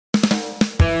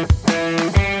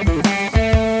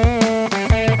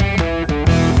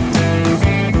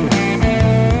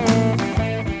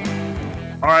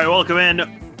Welcome in,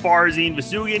 Farzine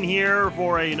Vasugian here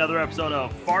for another episode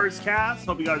of Farzcast.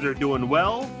 Hope you guys are doing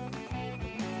well.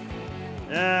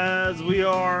 As we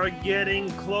are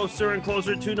getting closer and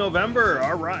closer to November.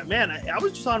 All right, man, I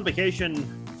was just on vacation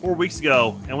 4 weeks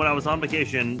ago, and when I was on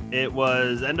vacation, it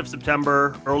was end of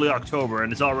September, early October,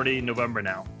 and it's already November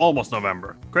now. Almost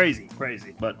November. Crazy.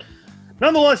 But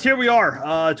nonetheless, here we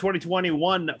are.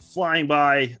 2021 flying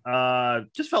by.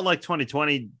 Just felt like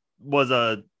 2020 was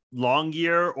a long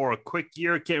year or a quick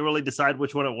year. Can't really decide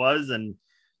which one it was, and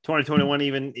 2021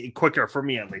 even quicker for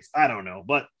me, at least. I don't know,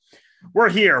 but we're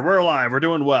here. We're alive. We're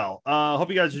doing well. Hope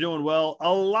you guys are doing well. A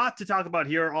lot to talk about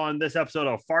here on this episode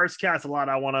of Farzcast. A lot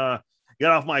I want to get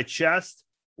off my chest.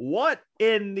 What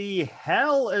in the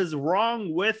hell is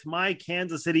wrong with my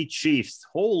Kansas City Chiefs?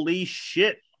 Holy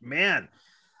shit, man.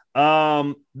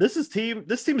 This team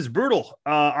is brutal.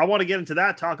 I want to get into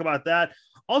that, talk about that.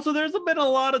 Also, there's been a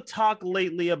lot of talk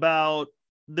lately about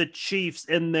the Chiefs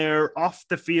and their off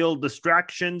the field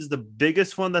distractions. The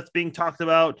biggest one that's being talked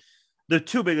about, the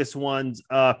two biggest ones,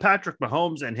 Patrick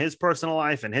Mahomes and his personal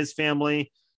life and his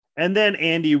family, and then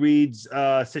Andy Reid's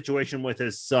situation with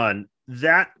his son.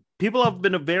 That people have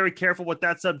been very careful with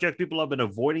that subject. People have been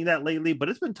avoiding that lately, but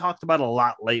it's been talked about a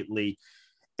lot lately.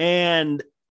 And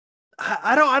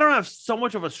I don't have so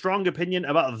much of a strong opinion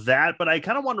about that, but I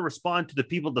kind of want to respond to the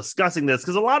people discussing this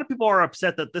because a lot of people are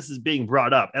upset that this is being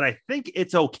brought up, and I think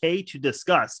it's okay to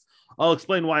discuss. I'll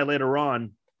explain why later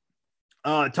on.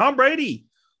 Tom Brady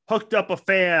hooked up a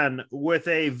fan with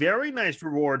a very nice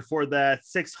reward for that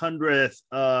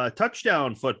 600th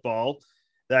touchdown football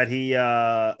that he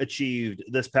achieved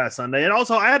this past Sunday. And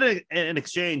also I had an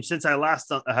exchange since I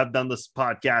last have done this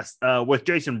podcast with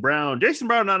Jason Brown. Jason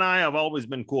Brown and I have always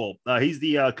been cool. He's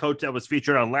the coach that was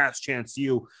featured on Last Chance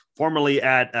U, formerly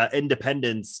at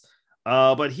Independence.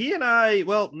 But he and I,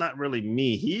 well, not really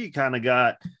me. He kind of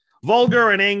got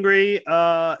vulgar and angry,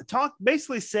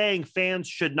 basically saying fans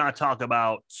should not talk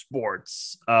about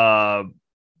sports.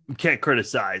 Can't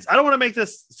criticize. I don't want to make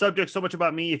this subject so much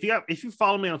about me. If you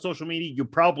follow me on social media, you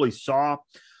probably saw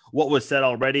what was said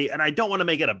already, and I don't want to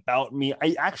make it about me.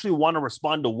 I actually want to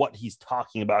respond to what he's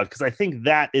talking about because I think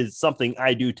that is something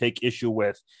I do take issue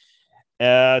with.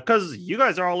 Because you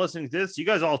guys are all listening to this, you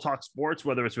guys all talk sports,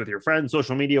 whether it's with your friends,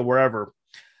 social media, wherever.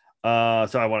 So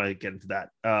I want to get into that.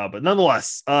 But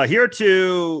nonetheless, here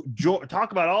to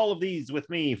talk about all of these with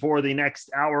me for the next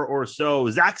hour or so,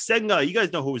 Zach Senga. You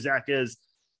guys know who Zach is.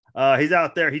 He's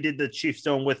out there. He did the Chiefs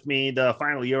Zone with me the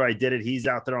final year I did it. He's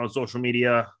out there on social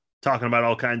media talking about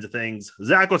all kinds of things.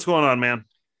 Zach, what's going on, man?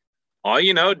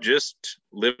 Oh, just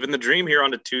living the dream here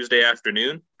on a Tuesday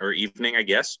afternoon or evening, I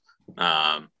guess.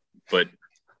 But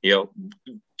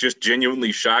just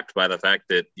genuinely shocked by the fact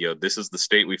that, this is the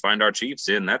state we find our Chiefs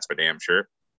in. That's for damn sure.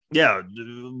 Yeah,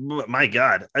 my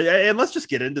God. And let's just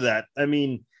get into that. I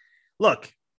mean,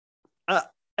 look,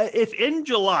 if in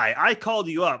July I called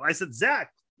you up, I said,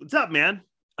 Zach, what's up, man?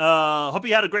 Hope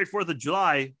you had a great 4th of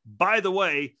July. By the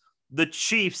way, the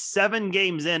Chiefs 7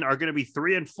 games in are going to be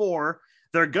 3-4.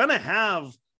 They're going to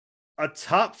have a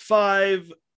top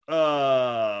 5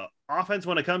 offense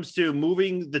when it comes to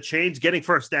moving the chains, getting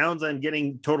first downs and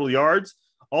getting total yards.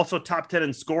 Also top 10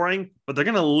 in scoring, but they're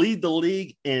going to lead the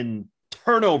league in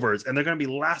turnovers, and they're going to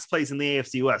be last place in the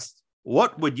AFC West.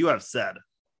 What would you have said?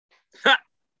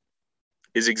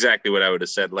 Is exactly what I would have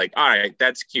said. Like, all right,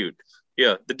 that's cute.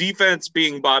 Yeah, the defense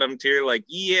being bottom tier, like,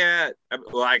 yeah.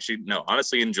 Well, actually, no.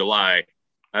 Honestly, in July,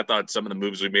 I thought some of the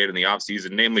moves we made in the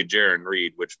offseason, namely Jarran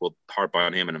Reed, which we'll harp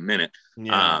on him in a minute.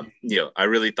 Yeah. I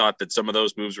really thought that some of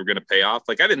those moves were going to pay off.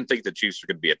 Like, I didn't think the Chiefs were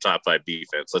going to be a top 5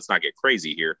 defense. Let's not get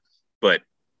crazy here. But,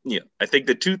 I think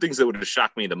the two things that would have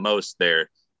shocked me the most there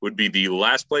would be the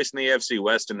last place in the AFC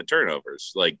West and the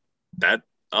turnovers. Like, that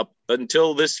up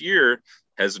until this year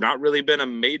has not really been a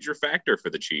major factor for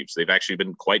the Chiefs. They've actually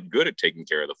been quite good at taking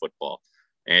care of the football.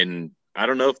 And I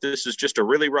don't know if this is just a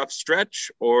really rough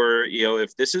stretch or,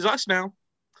 if this is us now.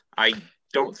 I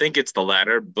don't think it's the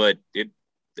latter, but it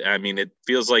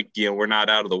feels like, we're not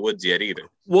out of the woods yet either.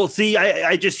 Well, see,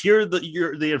 I just hear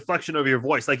the inflection of your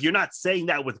voice. Like, you're not saying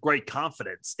that with great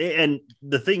confidence. And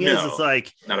the thing is, it's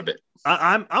like, not a bit.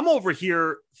 I'm over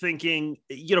here thinking,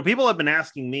 people have been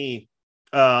asking me,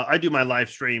 I do my live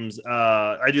streams.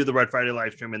 I do the Red Friday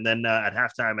live stream, and then at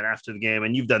halftime and after the game.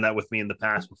 And you've done that with me in the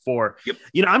past before. Yep.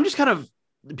 I'm just kind of,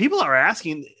 people are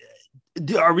asking,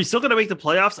 are we still going to make the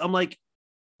playoffs? I'm like,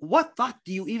 what thought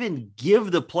do you even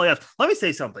give the playoffs? Let me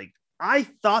say something. I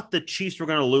thought the Chiefs were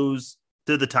going to lose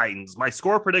to the Titans. My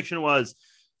score prediction was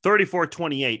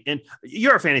 34-28. And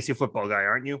you're a fantasy football guy,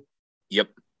 aren't you? Yep.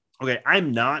 Okay,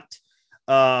 I'm not.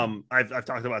 I've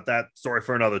talked about that story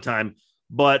for another time.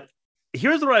 But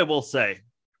here's what I will say.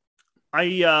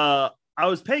 I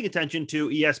was paying attention to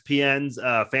ESPN's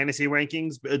fantasy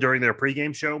rankings during their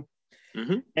pregame show,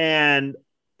 and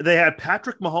they had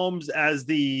Patrick Mahomes as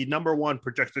the number one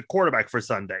projected quarterback for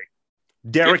Sunday.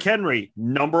 Derrick Henry,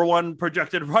 number one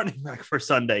projected running back for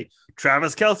Sunday.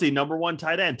 Travis Kelce, number one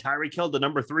tight end. Tyreek Hill, the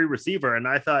number 3 receiver. And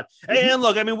I thought, and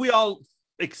look, I mean, we all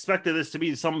expected this to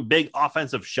be some big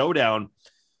offensive showdown.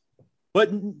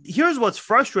 But here's what's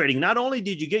frustrating. Not only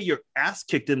did you get your ass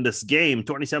kicked in this game,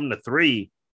 27-3,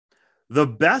 the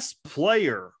best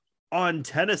player on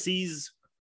Tennessee's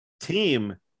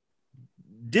team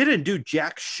didn't do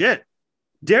jack shit.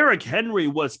 Derrick Henry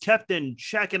was kept in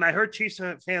check, and I heard Chiefs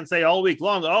fans say all week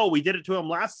long, oh, we did it to him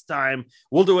last time.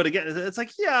 We'll do it again. It's like,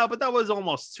 yeah, but that was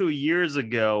almost 2 years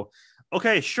ago.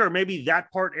 Okay, sure, maybe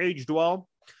that part aged well,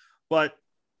 but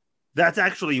that's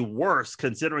actually worse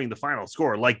considering the final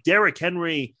score. Like Derrick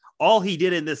Henry, all he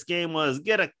did in this game was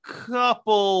get a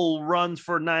couple runs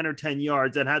for 9 or 10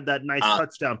 yards and had that nice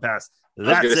touchdown pass.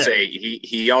 That's I was going to say,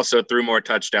 he also threw more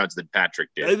touchdowns than Patrick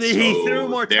did. He threw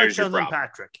more touchdowns than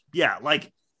Patrick. Yeah, like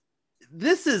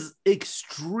this is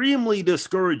extremely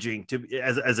discouraging to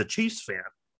as a Chiefs fan.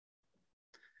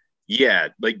 Yeah,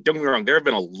 like don't get me wrong, there have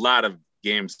been a lot of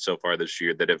games so far this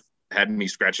year that have had me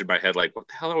scratching my head like, what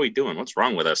the hell are we doing? What's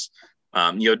wrong with us?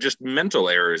 Just mental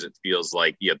errors, it feels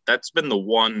like. Yeah, that's been the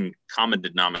one common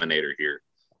denominator here.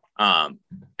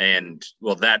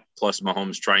 That plus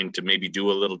Mahomes trying to maybe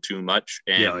do a little too much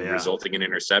and resulting in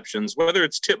interceptions, whether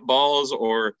it's tip balls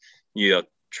or,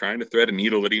 trying to thread a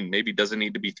needle that he maybe doesn't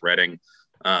need to be threading.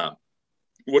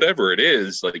 Whatever it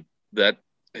is, like that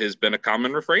has been a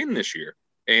common refrain this year.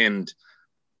 And,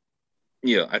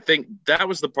 I think that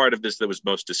was the part of this that was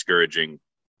most discouraging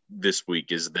this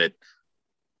week is that,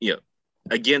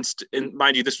 and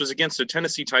mind you, this was against a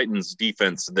Tennessee Titans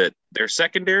defense that their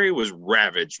secondary was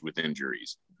ravaged with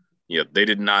injuries. They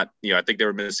did not, I think they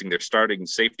were missing their starting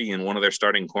safety and one of their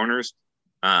starting corners.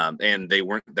 And they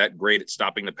weren't that great at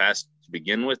stopping the pass to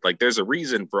begin with. Like there's a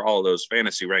reason for all those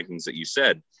fantasy rankings that you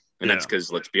said. And that's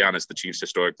because, let's be honest, the Chiefs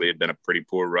historically had been a pretty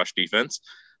poor rush defense.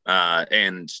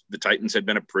 And the Titans had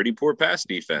been a pretty poor pass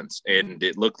defense. And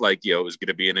it looked like, it was going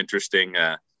to be an interesting,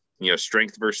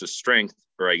 strength versus strength,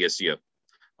 or I guess,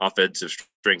 offensive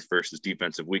strength versus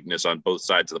defensive weakness on both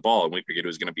sides of the ball. And we figured it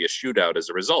was going to be a shootout as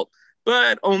a result.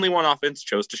 But only one offense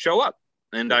chose to show up.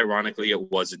 And ironically,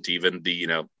 it wasn't even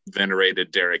the,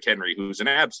 venerated Derrick Henry, who's an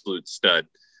absolute stud.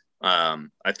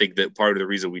 I think that part of the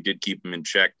reason we did keep him in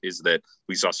check is that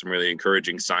we saw some really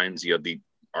encouraging signs.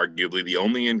 Arguably the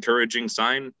only encouraging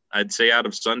sign I'd say out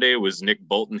of Sunday was Nick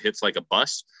Bolton hits like a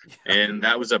bus. And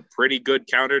that was a pretty good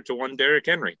counter to one Derrick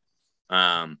Henry.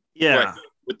 But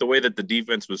with the way that the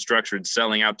defense was structured,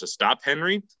 selling out to stop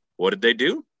Henry, what did they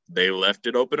do? They left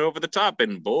it open over the top,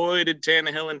 and boy, did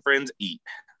Tannehill and friends eat.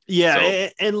 Yeah,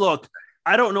 and look,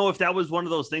 I don't know if that was one of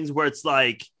those things where it's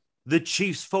like the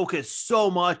Chiefs focus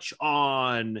so much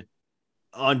on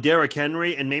Derrick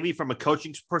Henry, and maybe from a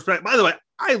coaching perspective. By the way,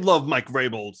 I love Mike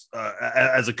Vrabel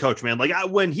as a coach, man. Like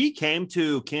when he came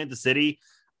to Kansas City,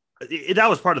 that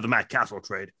was part of the Matt Castle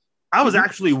trade. I was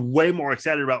actually way more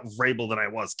excited about Vrabel than I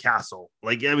was Castle.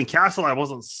 Like, I mean, Castle, I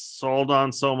wasn't sold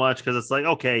on so much because it's like,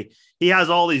 okay, he has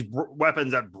all these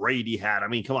weapons that Brady had. I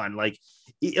mean, come on, like,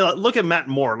 look at Matt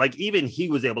Moore. Like, even he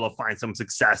was able to find some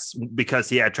success because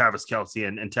he had Travis Kelce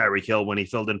and Tyreek Hill when he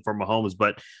filled in for Mahomes.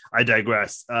 But I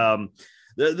digress.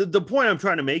 The point I'm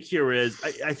trying to make here is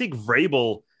I think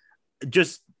Vrabel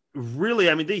just really,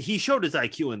 I mean, he showed his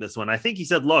IQ in this one. I think he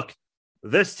said, look,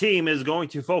 this team is going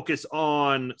to focus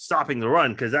on stopping the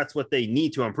run because that's what they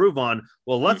need to improve on.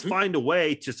 Well, let's find a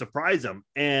way to surprise them.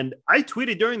 And I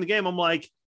tweeted during the game, I'm like,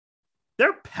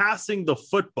 they're passing the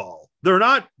football. They're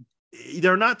not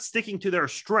sticking to their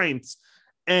strengths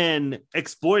and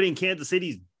exploiting Kansas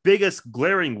City's biggest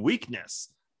glaring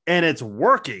weakness. And it's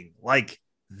working. Like,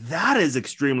 that is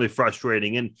extremely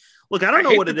frustrating. And look, I don't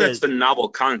know what it is. That's the novel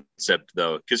concept,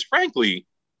 though, because frankly,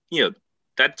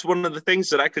 that's one of the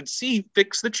things that I could see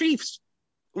fix the Chiefs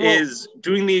is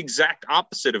doing the exact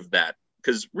opposite of that.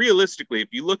 Because realistically, if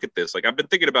you look at this, like I've been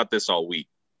thinking about this all week,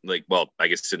 like, well, I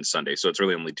guess since Sunday, so it's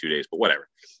really only 2 days, but whatever.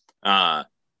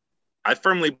 I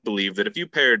firmly believe that if you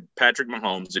paired Patrick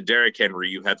Mahomes and Derrick Henry,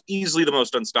 you have easily the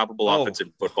most unstoppable offense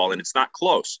in football, and it's not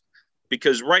close.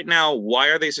 Because right now, why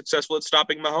are they successful at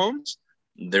stopping Mahomes?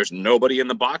 There's nobody in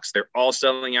the box. They're all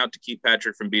selling out to keep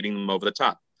Patrick from beating them over the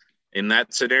top. In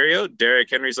that scenario, Derrick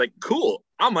Henry's like, cool,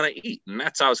 I'm going to eat. And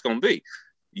that's how it's going to be.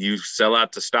 You sell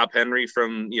out to stop Henry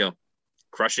from,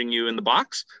 crushing you in the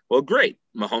box. Well, great.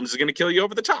 Mahomes is going to kill you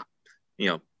over the top.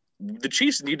 the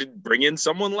Chiefs need to bring in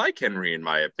someone like Henry, in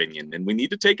my opinion, and we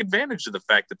need to take advantage of the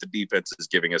fact that the defense is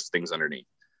giving us things underneath.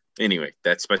 Anyway,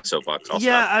 that's my soapbox. I'll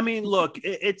Yeah, stop. I mean, look,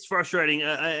 it's frustrating,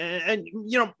 and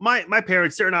my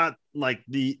parents, they're not like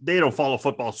they don't follow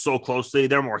football so closely.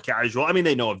 They're more casual. I mean,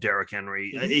 they know of Derrick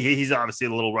Henry. Mm-hmm. He's obviously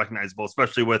a little recognizable,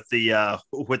 especially with the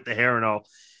hair and all.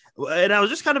 And I was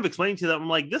just kind of explaining to them, I'm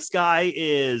like, this guy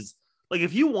is like,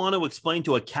 if you want to explain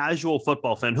to a casual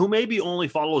football fan who maybe only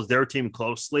follows their team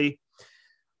closely,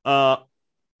 uh,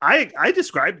 I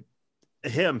described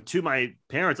him to my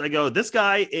parents. I go, this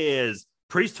guy is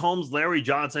Priest Holmes, Larry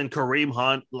Johnson, Kareem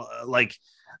Hunt, like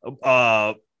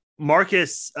uh,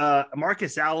 Marcus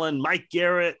Allen, Mike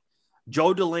Garrett,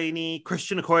 Joe Delaney,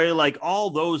 Christian Okoye, like all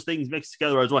those things mixed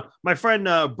together as one. My friend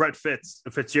Brett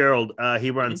Fitzgerald,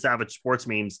 he runs Savage Sports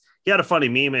Memes. He had a funny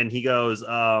meme, and he goes,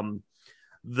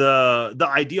 "The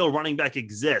ideal running back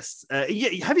exists."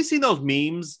 Yeah, have you seen those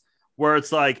memes where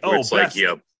it's like, Where oh, it's best,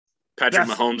 like, Patrick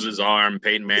best, Mahomes' arm,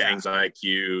 Peyton Manning's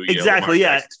IQ, exactly, Lamar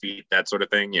yeah. Jackson's feet, that sort of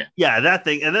thing. Yeah. Yeah, that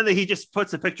thing. And then he just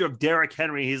puts a picture of Derrick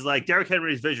Henry. He's like, Derrick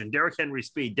Henry's vision, Derrick Henry's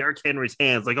speed, Derrick Henry's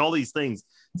hands, like all these things.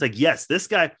 It's like, yes, this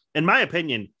guy, in my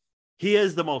opinion, he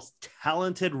is the most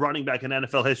talented running back in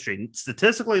NFL history.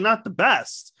 Statistically, not the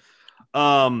best.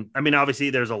 I mean, obviously,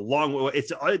 there's a long way.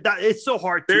 It's so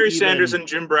hard to Barry Sanders and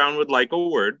Jim Brown would like a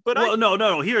word, but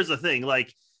no. Here's the thing.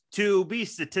 Like, to be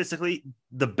statistically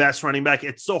the best running back,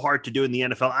 it's so hard to do in the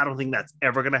NFL. I don't think that's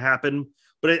ever going to happen.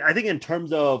 But I think in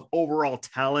terms of overall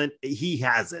talent, he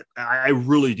has it. I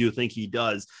really do think he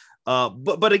does.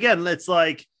 But again, it's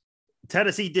like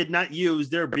Tennessee did not use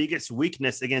their biggest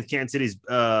weakness against Kansas City's,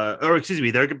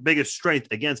 their biggest strength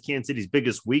against Kansas City's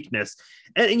biggest weakness.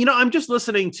 And I'm just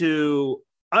listening to.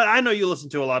 I know you listen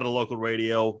to a lot of local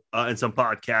radio and some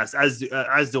podcasts,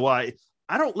 as do I.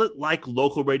 I don't like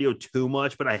local radio too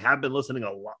much, but I have been listening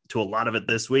to a lot of it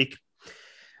this week.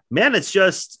 Man, it's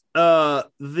just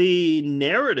the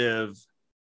narrative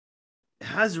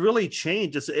has really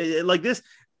changed. Like this.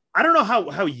 I don't know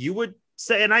how you would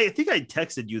say, and I think I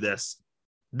texted you this.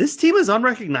 This team is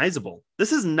unrecognizable.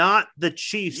 This is not the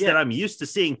Chiefs that I'm used to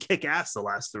seeing kick ass the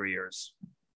last 3 years.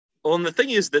 Well, and the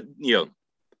thing is that,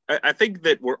 I think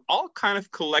that we're all kind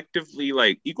of collectively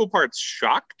like equal parts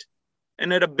shocked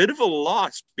and at a bit of a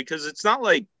loss, because it's not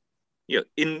like,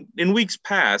 in weeks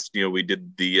past, we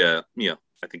did the,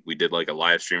 I think we did like a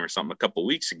live stream or something a couple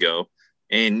weeks ago.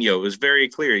 And, it was very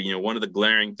clear, one of the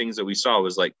glaring things that we saw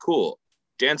was like, cool,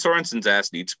 Dan Sorensen's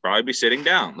ass needs to probably be sitting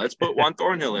down. Let's put Juan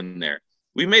Thornhill in there.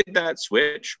 We made that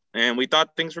switch and we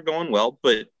thought things were going well.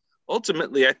 But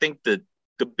ultimately, I think that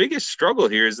the biggest struggle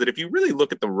here is that if you really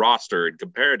look at the roster and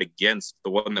compare it against the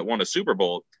one that won a Super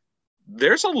Bowl,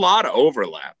 there's a lot of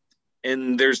overlap.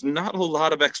 And there's not a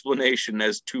lot of explanation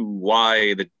as to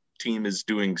why the team is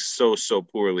doing so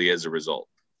poorly as a result.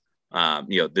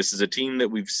 This is a team that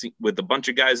we've seen with a bunch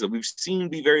of guys that we've seen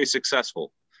be very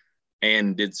successful.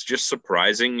 And it's just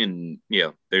surprising. And,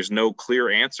 there's no clear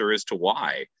answer as to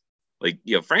why. Like,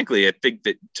 frankly, I think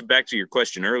that back to your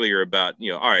question earlier about,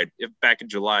 all right, if back in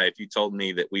July, if you told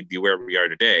me that we'd be where we are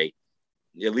today,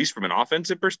 at least from an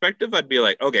offensive perspective, I'd be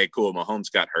like, okay, cool.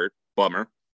 Mahomes got hurt. Bummer.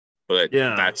 But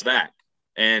that's that.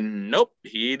 And nope,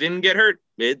 he didn't get hurt.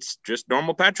 It's just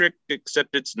normal Patrick,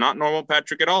 except it's not normal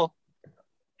Patrick at all.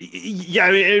 Yeah,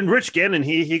 I mean, and Rich Gannon,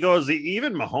 he goes,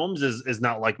 even Mahomes is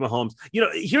not like Mahomes.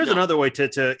 Here's another way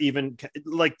to even,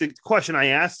 like the question I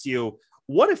asked you,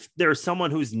 what if there's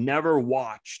someone who's never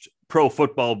watched pro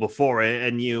football before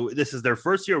and this is their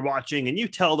first year watching and you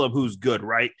tell them who's good,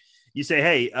 right? You say,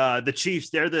 hey, the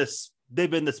Chiefs,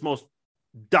 they've been this most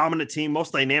dominant team,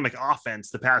 most dynamic offense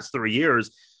the past 3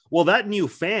 years. Well, that new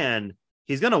fan,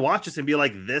 he's going to watch this and be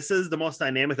like, this is the most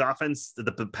dynamic offense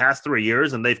the past 3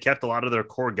 years. And they've kept a lot of their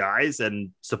core guys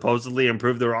and supposedly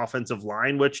improved their offensive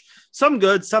line, which some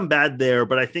good, some bad there.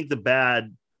 But I think the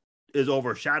bad is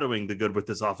overshadowing the good with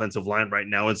this offensive line right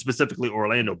now, and specifically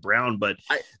Orlando Brown. But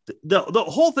the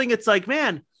whole thing, it's like,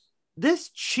 man, this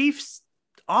Chiefs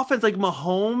offense, like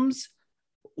Mahomes,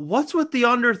 what's with the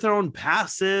underthrown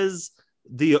passes?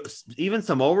 Even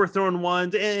some overthrown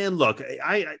ones. And look,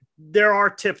 there are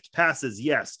tipped passes.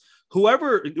 Yes.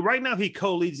 Whoever right now, he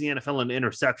co-leads the NFL in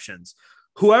interceptions.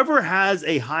 Whoever has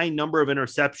a high number of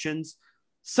interceptions,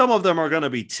 some of them are going to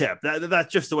be tipped.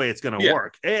 That's just the way it's going to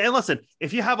work. And listen,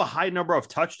 if you have a high number of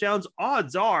touchdowns,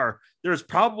 odds are there's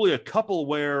probably a couple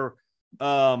where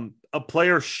a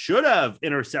player should have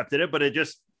intercepted it, but it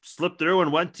just slipped through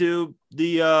and went to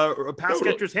the pass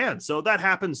catcher's hand. So that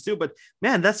happens too. But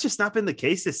man, that's just not been the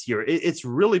case this year. It's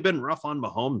really been rough on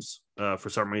Mahomes for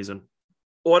some reason.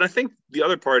 Well, and I think the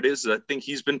other part is I think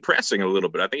he's been pressing a little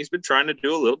bit. I think he's been trying to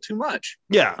do a little too much.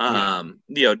 Yeah.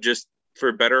 Just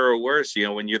for better or worse,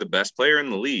 when you're the best player in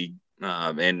the league,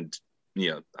 and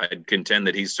I'd contend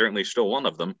that he's certainly still one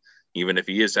of them, even if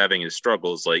he is having his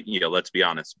struggles. Like, let's be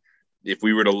honest. If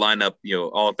we were to line up,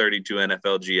 all 32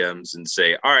 NFL GMs and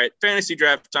say, all right, fantasy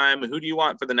draft time, who do you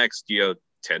want for the next,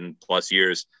 10 plus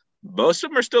years? Most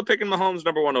of them are still picking Mahomes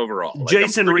number one overall. Like,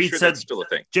 Jason Reed said that's still a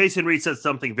thing. Jason Reed said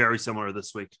something very similar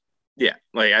this week. Yeah.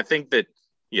 Like, I think that,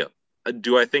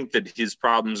 do I think that his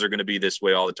problems are going to be this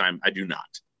way all the time? I do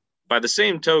not. By the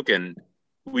same token,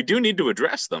 we do need to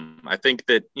address them. I think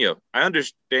that, I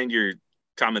understand your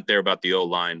comment there about the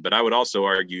O-line, but I would also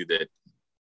argue that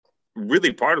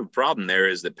really part of the problem there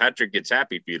is that Patrick gets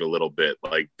happy feet a little bit.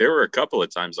 Like, there were a couple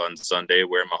of times on Sunday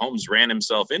where Mahomes ran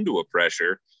himself into a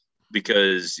pressure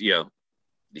because,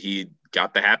 he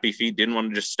got the happy feet, didn't want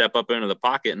to just step up into the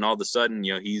pocket. And all of a sudden,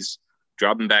 he's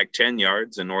dropping back 10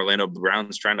 yards and Orlando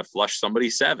Brown's trying to flush somebody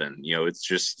 7. It's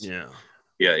just,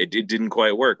 it didn't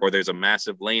quite work. Or there's a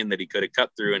massive lane that he could have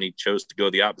cut through and he chose to go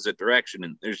the opposite direction.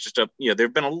 And there's just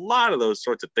there've been a lot of those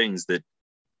sorts of things that,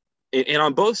 and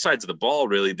on both sides of the ball,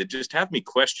 really, that just have me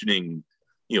questioning,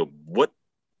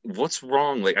 what's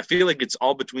wrong. Like, I feel like it's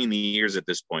all between the ears at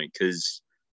this point, because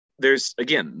there's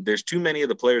too many of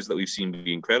the players that we've seen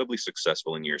be incredibly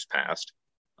successful in years past.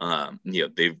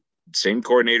 They've same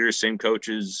coordinators, same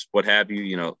coaches, what have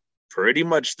you, pretty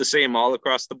much the same all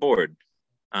across the board.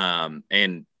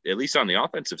 And at least on the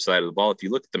offensive side of the ball, if you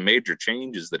look at the major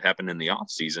changes that happened in the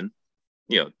offseason,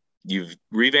 you've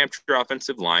revamped your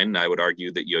offensive line. I would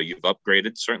argue that, you've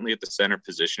upgraded certainly at the center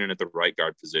position and at the right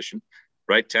guard position.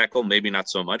 Right tackle, maybe not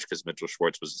so much because Mitchell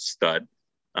Schwartz was a stud.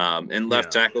 And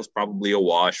left tackle is probably a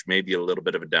wash, maybe a little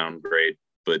bit of a downgrade.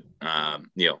 But,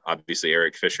 obviously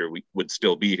Eric Fisher would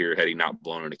still be here had he not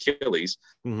blown an Achilles.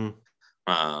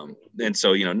 Mm-hmm. And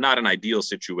so, not an ideal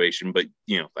situation, but,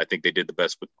 I think they did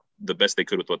the best they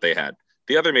could with what they had.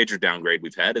 The other major downgrade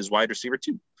we've had is wide receiver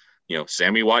 2.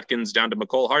 Sammy Watkins down to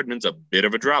McCole Hardman's a bit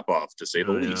of a drop off, to say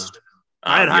the least.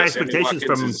 I had high expectations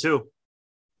from him too.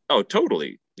 Oh,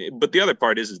 totally. But the other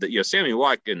part is that, Sammy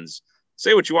Watkins,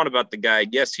 say what you want about the guy.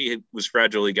 Yes, he was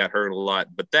fragile. He got hurt a lot,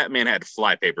 but that man had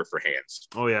flypaper for hands.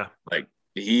 Oh yeah. Like,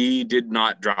 he did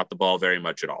not drop the ball very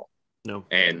much at all. No.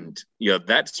 And,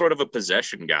 that sort of a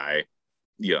possession guy,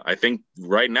 I think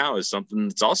right now is something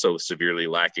that's also severely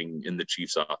lacking in the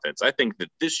Chiefs offense. I think that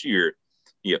this year,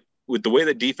 with the way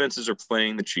that defenses are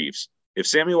playing the Chiefs, if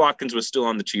Sammy Watkins was still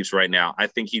on the Chiefs right now, I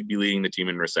think he'd be leading the team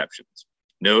in receptions.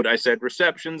 Note, I said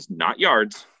receptions, not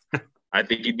yards. I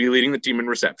think he'd be leading the team in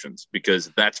receptions because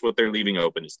that's what they're leaving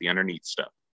open is the underneath stuff.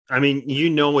 I mean,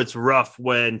 it's rough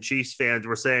when Chiefs fans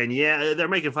were saying, yeah, they're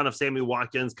making fun of Sammy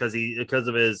Watkins because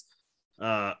of his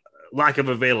lack of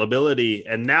availability.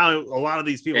 And now a lot of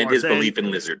these people and his belief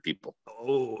in lizard people.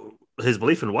 Oh, his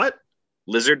belief in what?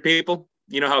 Lizard people.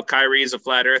 You know how Kyrie is a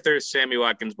flat earther? Sammy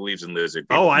Watkins believes in lizard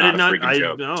people. Oh, I did not.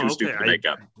 Too stupid to make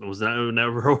up. I was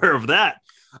never aware of that.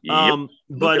 Yep.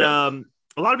 But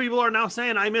a lot of people are now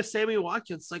saying, I miss Sammy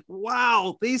Watkins. Like,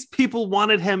 wow, these people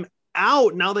wanted him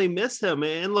out. Now they miss him.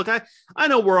 And look, I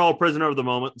know we're all prisoner of the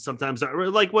moment. Sometimes,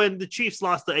 like when the Chiefs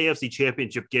lost the AFC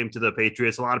Championship game to the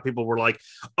Patriots, a lot of people were like,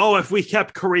 oh, if we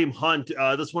kept Kareem Hunt,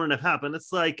 this wouldn't have happened.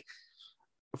 It's like,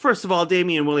 first of all,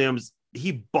 Damian Williams,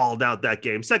 he balled out that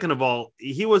game. Second of all,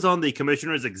 he was on the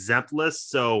commissioner's exempt list,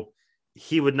 so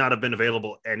he would not have been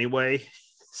available anyway.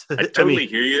 I totally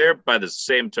hear you there. By the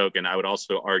same token, I would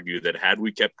also argue that had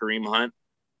we kept Kareem Hunt,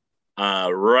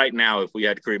 right now, if we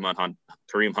had Kareem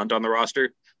Hunt on the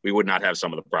roster, we would not have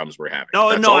some of the problems we're having.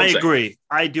 Oh, no, I agree.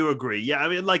 I do agree. Yeah, I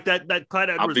mean, like that Clyde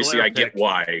Edwards. Obviously, I get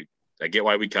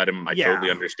why we cut him. I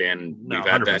totally understand. We've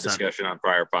had 100%. That discussion on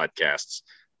prior podcasts,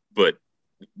 but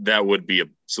that would be a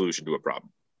solution to a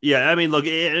problem. Yeah, I mean, look,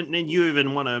 and you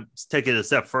even want to take it a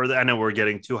step further. I know we're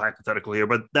getting too hypothetical here,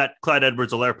 but that Clyde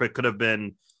Edwards-Helaire pick could have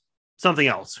been something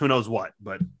else. Who knows what?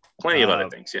 But plenty of other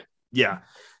things. Yeah.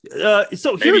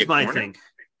 So maybe here's my thing.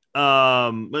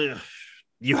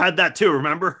 You had that too,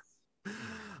 remember?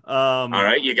 All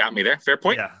right, you got me there. Fair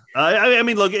point. Yeah. I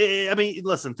mean, look. I mean,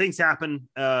 listen. Things happen.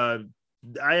 I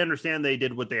understand they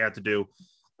did what they had to do.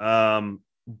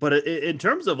 But in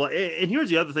terms of, and here's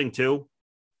the other thing too,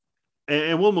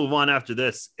 and we'll move on after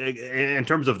this. In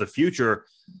terms of the future,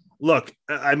 look,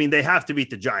 I mean, they have to beat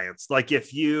the Giants. Like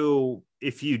if you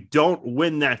don't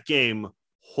win that game,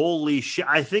 holy shit!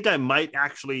 I think I might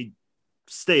actually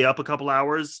stay up a couple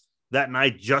hours that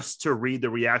night just to read the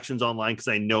reactions online because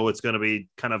I know it's going to be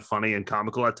kind of funny and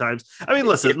comical at times. I mean,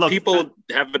 listen, look, people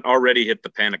haven't already hit the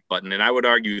panic button, and I would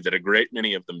argue that a great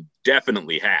many of them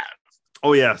definitely have.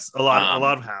 Oh yes, a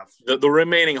lot have. The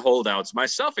remaining holdouts,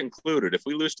 myself included, if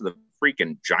we lose to the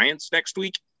freaking Giants next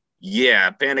week,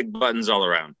 yeah, panic buttons all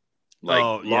around.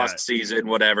 Like lost season,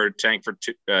 whatever. Tank for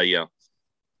two.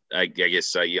 I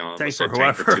guess tank for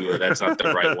tank for Tua. That's not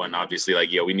the right one. Obviously,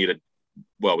 we need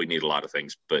a lot of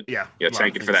things, but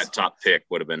tanking for that top pick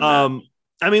would have been.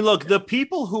 I mean, look, the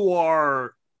people who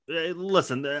are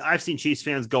listen, I've seen Chiefs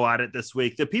fans go at it this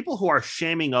week. The people who are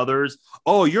shaming others,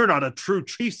 oh, you're not a true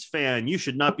Chiefs fan. You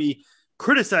should not be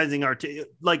criticizing our team.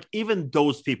 Like, even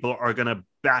those people are going to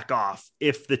back off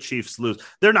if the Chiefs lose.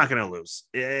 They're not going to lose.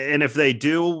 And if they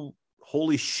do,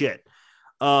 holy shit.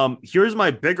 Here's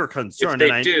my bigger concern. If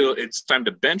they do, it's time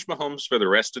to bench Mahomes for the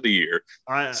rest of the year.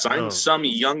 Sign some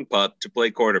young pup to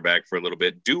play quarterback for a little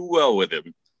bit. Do well with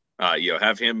him.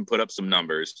 Have him put up some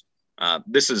numbers.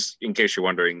 This is, in case you're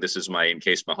wondering, this is my in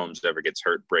case Mahomes ever gets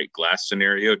hurt, break glass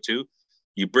scenario too.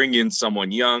 You bring in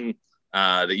someone young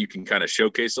that you can kind of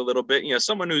showcase a little bit.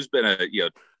 Someone who's been a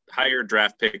higher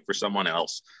draft pick for someone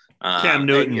else. Cam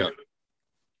Newton. And,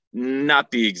 not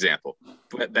the example.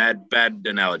 Bad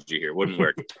analogy here. Wouldn't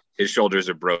work. His shoulders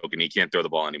are broken. He can't throw the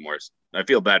ball anymore. I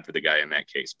feel bad for the guy in that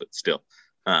case, but still.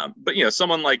 But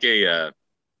someone like I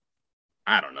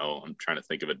don't know. I'm trying to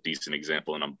think of a decent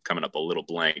example, and I'm coming up a little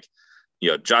blank.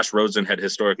 Josh Rosen had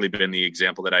historically been the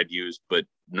example that I'd use, but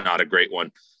not a great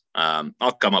one.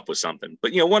 I'll come up with something.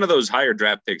 But, one of those higher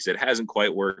draft picks that hasn't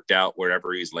quite worked out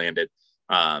wherever he's landed.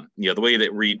 The way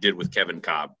that Reed did with Kevin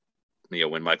Cobb,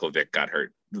 when Michael Vick got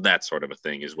hurt, that sort of a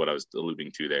thing is what I was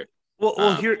alluding to there.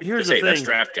 Well, here's the thing. That's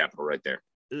draft capital right there.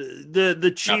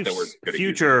 The Chiefs'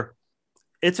 future,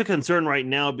 it's a concern right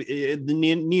now, the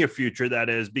near future, that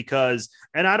is, because,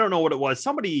 and I don't know what it was.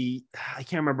 Somebody, I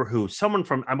can't remember who, someone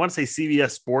from, I want to say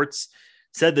CBS Sports,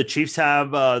 said the Chiefs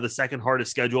have the second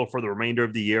hardest schedule for the remainder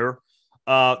of the year.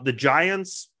 The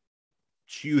Giants,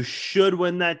 you should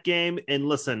win that game. And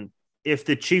listen, if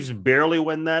the Chiefs barely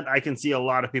win that, I can see a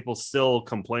lot of people still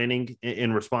complaining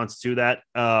in response to that.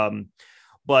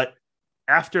 But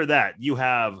after that, you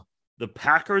have the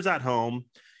Packers at home.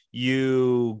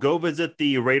 You go visit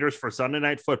the Raiders for Sunday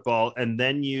Night Football, and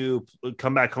then you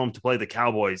come back home to play the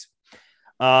Cowboys.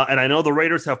 And I know the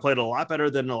Raiders have played a lot better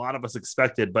than a lot of us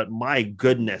expected, but my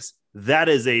goodness, that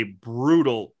is a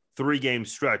brutal 3-game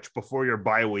stretch before your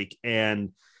bye week.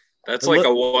 And that's like a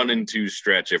 1-2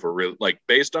 stretch if we're real,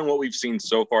 based on what we've seen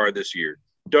so far this year.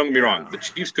 Don't get me wrong,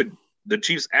 the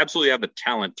Chiefs absolutely have the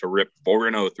talent to rip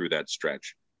 4-0 through that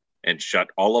stretch and shut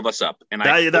all of us up. And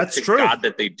that's true. God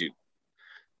that they do.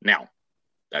 Now,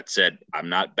 that said, I'm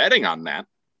not betting on that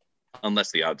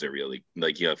unless the odds are really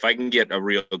if I can get a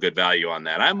real good value on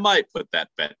that, I might put that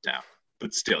bet down.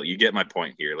 But still, you get my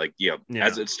point here.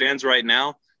 As it stands right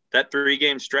now, that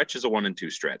 3-game stretch is a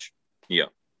 1-2 stretch.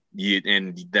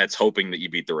 And that's hoping that you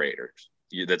beat the Raiders.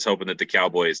 That's hoping that the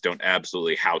Cowboys don't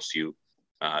absolutely house you.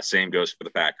 Same goes for the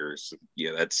Packers.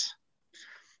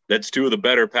 That's 2 of the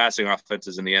better passing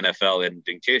offenses in the NFL. And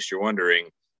in case you're wondering,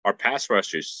 our pass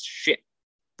rush is shit.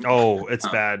 Oh, it's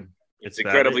bad. It's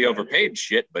incredibly overpaid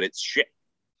shit, but it's shit.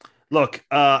 Look,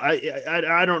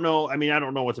 I don't know. I mean, I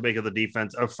don't know what to make of the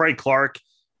defense. Frank Clark.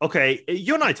 Okay,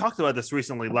 you and I talked about this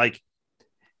recently.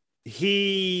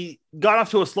 He got off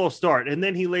to a slow start, and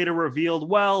then he later revealed,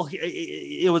 well,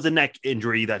 it was a neck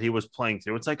injury that he was playing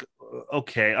through. It's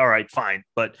okay, all right, fine.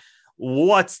 But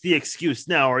what's the excuse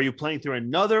now? Are you playing through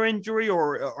another injury,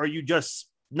 or are you just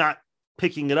not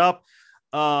picking it up?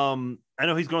 I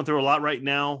know he's going through a lot right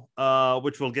now,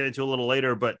 which we'll get into a little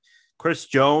later, but Chris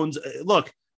Jones,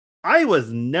 look, I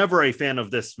was never a fan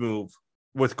of this move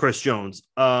with Chris Jones.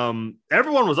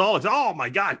 Everyone was all like, oh my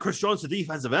God, Chris Jones, the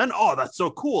defensive end. Oh, that's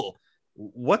so cool.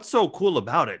 What's so cool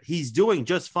about it? He's doing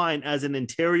just fine as an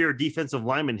interior defensive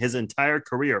lineman his entire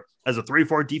career, as a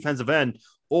 3-4 defensive end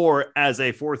or as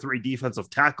a 4-3 defensive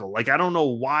tackle. I don't know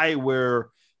why we're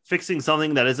fixing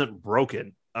something that isn't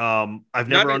broken. I've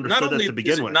never understood that to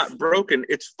begin with. Not broken,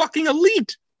 it's fucking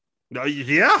elite.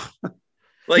 Yeah.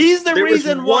 He's the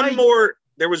reason why.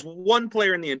 There was one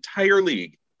player in the entire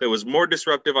league that was more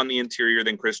disruptive on the interior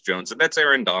than Chris Jones, and that's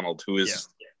Aaron Donald, who is,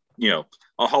 a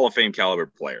Hall of Fame caliber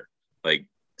player.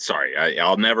 Sorry,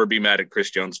 I'll never be mad at Chris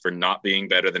Jones for not being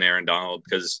better than Aaron Donald,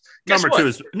 because number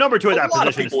two at that position. A lot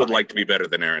of people would like to be better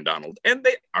than Aaron Donald, and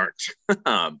they aren't.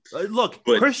 Look,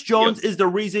 Chris Jones is the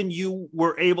reason you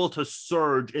were able to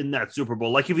surge in that Super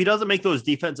Bowl. If he doesn't make those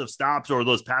defensive stops or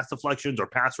those pass deflections or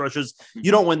pass rushes, you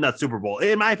don't win that Super Bowl.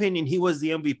 In my opinion, he was the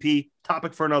MVP.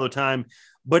 Topic for another time.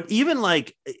 But even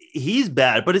he's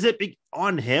bad. But is it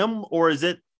on him, or is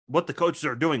it what the coaches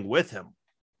are doing with him?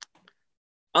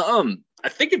 I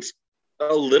think it's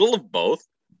a little of both,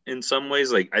 in some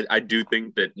ways. Like I do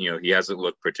think that he hasn't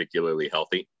looked particularly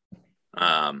healthy.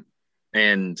 And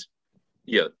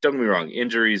don't get me wrong,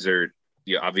 injuries are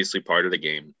obviously part of the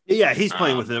game. Yeah, he's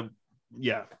playing with it.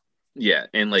 Yeah. Yeah,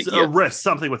 and like a wrist,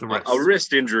 something with a wrist. A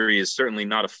wrist injury is certainly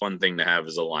not a fun thing to have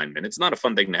as a lineman. It's not a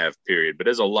fun thing to have, period. But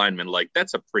as a lineman, like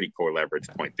that's a pretty core leverage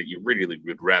point that you really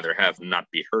would rather have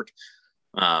not be hurt.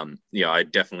 I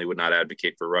definitely would not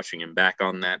advocate for rushing him back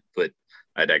on that, but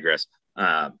I digress.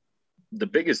 The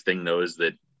biggest thing though is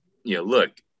that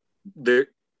look, the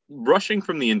rushing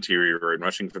from the interior and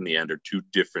rushing from the end are two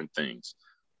different things.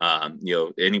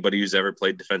 Anybody who's ever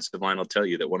played defensive line will tell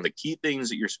you that one of the key things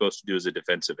that you're supposed to do as a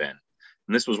defensive end,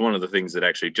 and this was one of the things that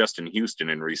actually Justin Houston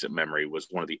in recent memory was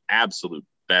one of the absolute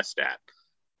best at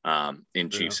in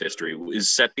Chiefs history,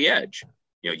 is set the edge.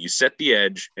 You set the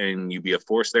edge and you be a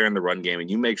force there in the run game and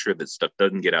you make sure that stuff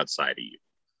doesn't get outside of you.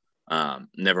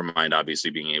 Never mind,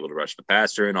 obviously, being able to rush the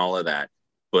passer and all of that.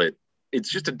 But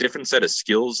it's just a different set of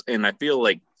skills. And I feel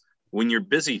like when you're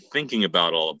busy thinking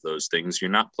about all of those things,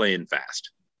 you're not playing fast.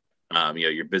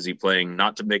 You're busy playing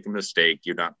not to make a mistake.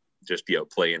 You're not just,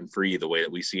 playing free the way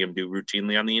that we see him do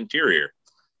routinely on the interior.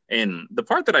 And the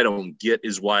part that I don't get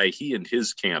is why he and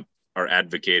his camp are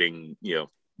advocated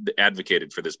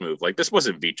for this move. Like, this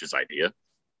wasn't Veach's idea.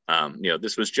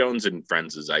 This was Jones and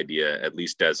Friends' idea, at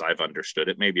least as I've understood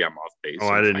it. Maybe I'm off base. Oh,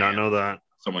 I did not know that.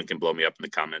 Someone can blow me up in the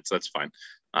comments. That's fine.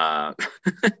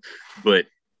 But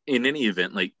in any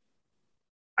event, like,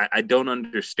 I don't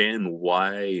understand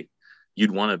why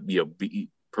you'd want to be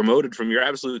promoted from your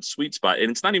absolute sweet spot.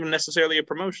 And it's not even necessarily a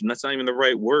promotion. That's not even the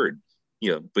right word.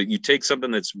 But you take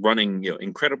something that's running,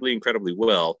 incredibly, incredibly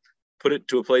well, put it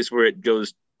to a place where it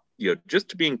goes, just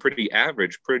to being pretty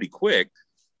average, pretty quick.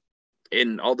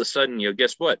 And all of a sudden,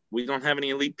 guess what? We don't have any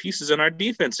elite pieces in our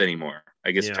defense anymore.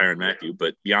 I guess Tyrann Mathieu,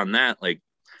 but beyond that, like,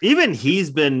 even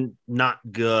he's been not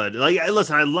good. Like,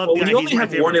 listen, I love. When you only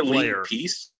have one elite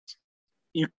piece,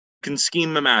 you can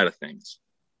scheme him out of things.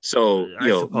 So,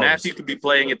 Mathieu could be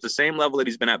playing at the same level that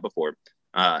he's been at before.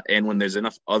 And when there's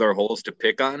enough other holes to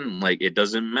pick on, like, it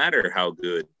doesn't matter how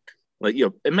good. Like,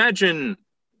 imagine,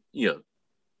 Darrelle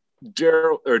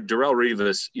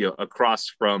Revis, across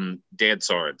from Dan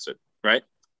Sorensen, right?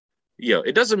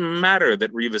 It doesn't matter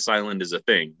that Revis Island is a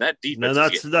thing. That defense. No,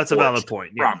 that's a valid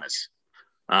point. Yeah. Promise.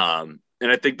 And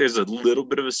I think there's a little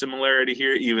bit of a similarity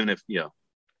here, even if,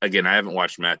 again, I haven't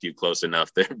watched Mathieu close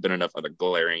enough. There have been enough other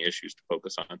glaring issues to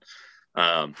focus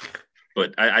on.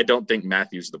 But I don't think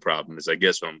Matthew's the problem, is I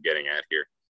guess what I'm getting at here.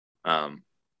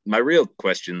 My real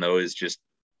question, though, is just,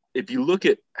 if you look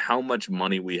at how much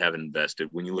money we have invested,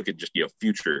 when you look at just,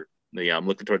 future, I'm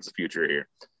looking towards the future here.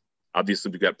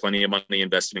 Obviously, we've got plenty of money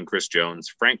invested in Chris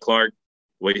Jones. Frank Clark,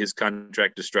 the way his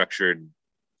contract is structured,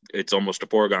 it's almost a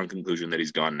foregone conclusion that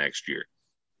he's gone next year.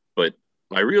 But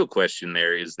my real question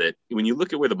there is that when you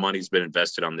look at where the money's been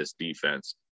invested on this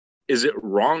defense, is it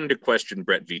wrong to question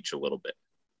Brett Veach a little bit?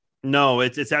 No,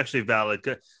 it's actually valid.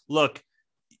 Look,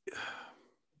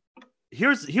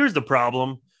 here's the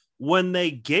problem. When they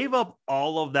gave up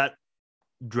all of that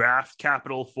draft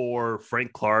capital for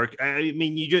Frank Clark, I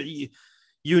mean,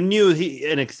 you knew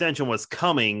an extension was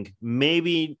coming,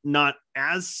 maybe not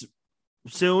as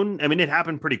soon. I mean, it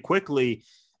happened pretty quickly.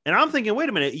 And I'm thinking, wait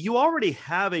a minute, you already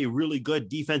have a really good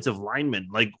defensive lineman.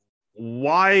 Like,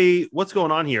 what's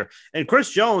going on here? And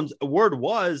Chris Jones, word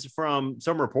was from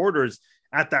some reporters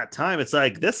at that time, it's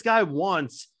like, this guy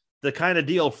wants the kind of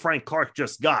deal Frank Clark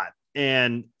just got.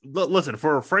 And listen,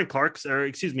 for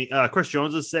Chris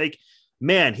Jones's sake,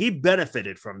 man, he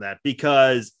benefited from that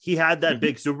because he had that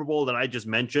big Super Bowl that I just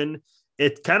mentioned.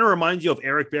 It kind of reminds you of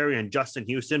Eric Berry and Justin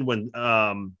Houston when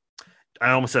I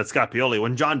almost said Scott Pioli,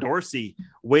 when John Dorsey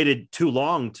waited too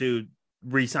long to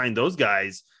re-sign those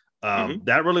guys.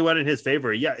 That really went in his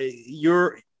favor. Yeah,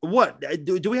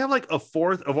 do we have like a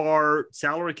fourth of our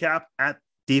salary cap at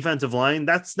defensive line?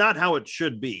 That's not how it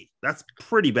should be. That's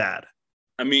pretty bad.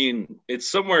 I mean, it's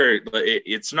somewhere,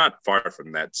 it's not far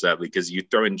from that, sadly, because you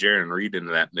throw in Jarran Reed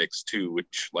into that mix too,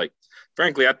 which, like,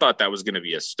 frankly, I thought that was going to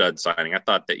be a stud signing. I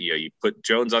thought that, you put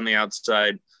Jones on the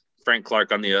outside, Frank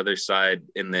Clark on the other side,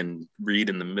 and then Reed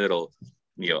in the middle.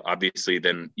 Obviously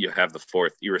then you have the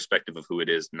fourth, irrespective of who it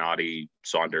is, Noddy,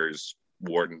 Saunders,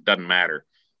 Wharton, doesn't matter.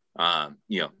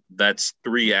 That's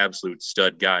three absolute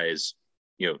stud guys,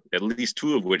 at least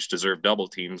two of which deserve double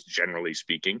teams, generally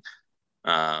speaking.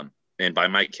 And by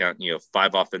my count,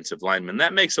 5 offensive linemen,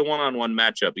 that makes a one-on-one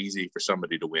matchup easy for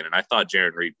somebody to win. And I thought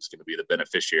Jarran Reed was going to be the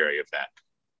beneficiary of that.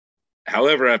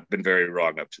 However, I've been very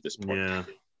wrong up to this point. Yeah.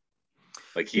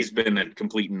 Like, he's been a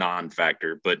complete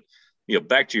non-factor. But,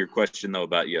 back to your question, though,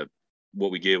 about,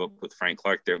 what we gave up with Frank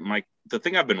Clark there. Mike, the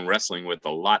thing I've been wrestling with a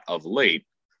lot of late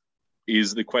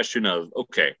is the question of,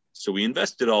 okay, so we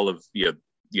invested all of, you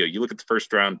look at the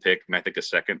first round pick and I think a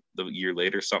second the year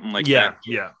later, something like that.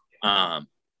 Yeah.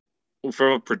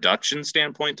 From a production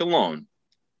standpoint alone,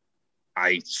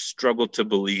 I struggle to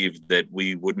believe that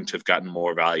we wouldn't have gotten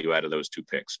more value out of those two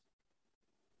picks.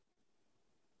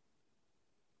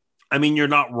 I mean, you're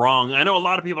not wrong. I know a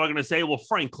lot of people are going to say, well,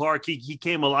 Frank Clark, he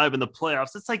came alive in the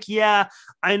playoffs. It's like, yeah,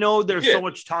 I know there's so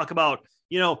much talk about,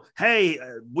 hey,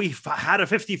 we had a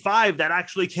 55 that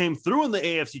actually came through in the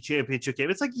AFC Championship game.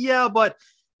 It's like, yeah, but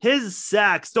his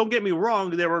sacks, don't get me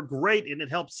wrong, they were great and it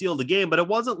helped seal the game, but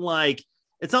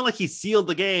it's not like he sealed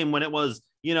the game when it was,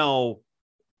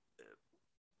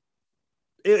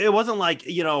 it wasn't like,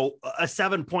 a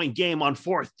 7-point game on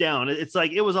fourth down. It's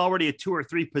like it was already a 2 or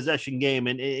 3 possession game,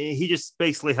 and he just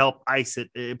basically helped ice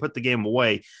it, put the game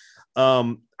away.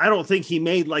 I don't think he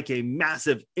made like a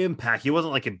massive impact. He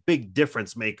wasn't like a big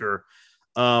difference maker.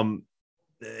 I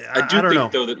don't know,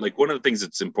 though, that like one of the things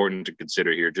that's important to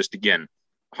consider here, just again,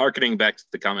 harkening back to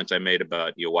the comments I made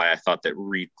about why I thought that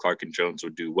Reed, Clark, and Jones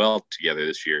would do well together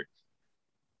this year.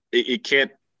 It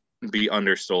can't be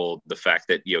undersold the fact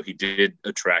that he did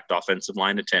attract offensive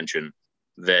line attention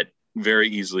that very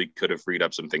easily could have freed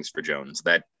up some things for Jones.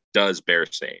 That does bear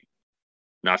saying.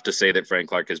 Not to say that Frank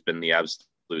Clark has been the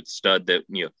absolute stud that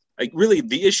really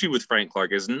the issue with Frank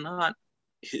Clark is not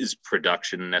his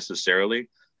production necessarily,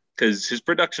 because his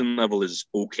production level is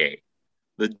okay.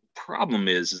 The problem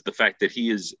is the fact that he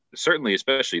is certainly,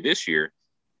 especially this year,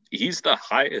 he's the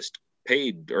highest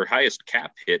paid or highest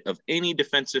cap hit of any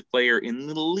defensive player in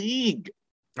the league.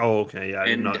 Oh, okay. Yeah. I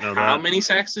did not know how that. many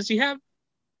sacks does he have?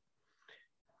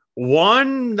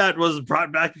 One that was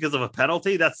brought back because of a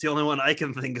penalty. That's the only one I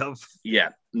can think of. Yeah.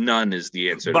 None is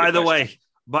the answer. By the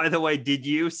way, did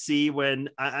you see when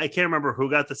I can't remember who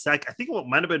got the sack? I think it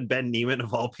might have been Ben Neiman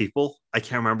of all people. I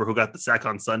can't remember who got the sack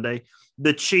on Sunday.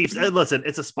 The Chiefs, listen,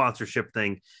 it's a sponsorship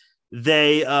thing.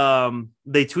 They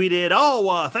tweeted,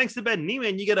 thanks to Ben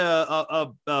Neiman, you get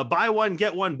a buy one,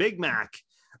 get one Big Mac,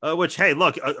 which, hey,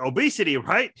 look, obesity,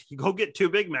 right? You go get 2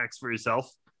 Big Macs for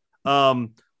yourself.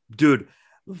 Dude,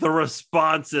 the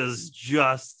responses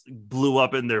just blew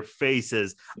up in their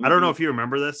faces. Mm-hmm. I don't know if you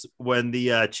remember this when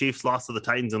the Chiefs lost to the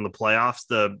Titans in the playoffs,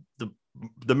 the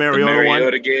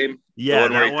Mariota game. Yeah,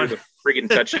 the one where he threw the freaking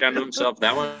touchdown to himself.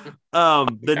 That one.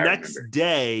 The next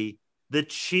day, the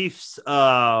Chiefs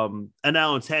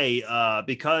announce, hey,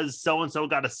 because so-and-so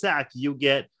got a sack, you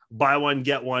get buy one,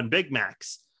 get one Big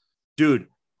Macs. Dude,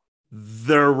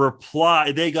 their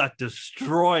reply, they got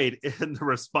destroyed in the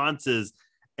responses.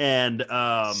 And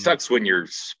sucks when you're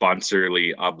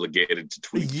sponsorly obligated to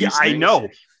tweet. Yeah, I know.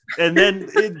 And then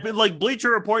like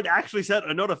Bleacher Report actually sent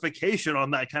a notification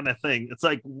on that kind of thing. It's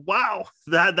like, wow,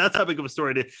 that's how big of a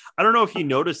story it is. I don't know if you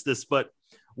noticed this, but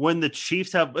when the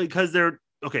Chiefs have, because their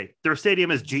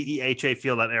stadium is GEHA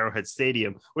Field at Arrowhead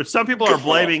Stadium, which some people are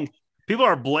blaming. People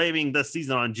are blaming this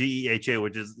season on GEHA,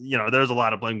 which is, there's a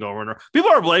lot of blame going around.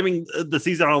 People are blaming the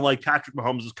season on like Patrick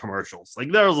Mahomes' commercials.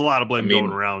 Like there's a lot of blame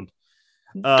going around.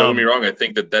 Don't get me wrong. I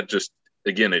think that just,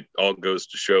 again, it all goes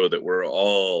to show that we're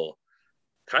all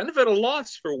kind of at a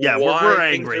loss for why we're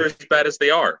things angry. are as bad as they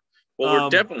are. Well, we're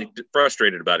definitely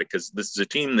frustrated about it because this is a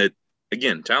team that,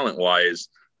 again, talent-wise,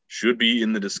 should be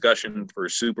in the discussion for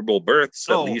Super Bowl berths,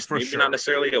 at least. Maybe not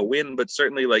necessarily a win, but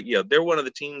certainly, they're one of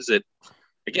the teams that,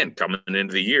 again, coming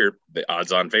into the year, the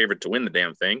odds-on favorite to win the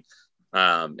damn thing,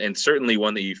 and certainly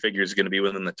one that you figure is going to be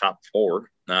within the top 4.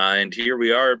 And here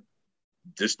we are,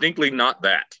 distinctly not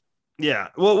that. Yeah.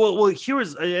 Well, here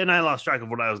was, and I lost track of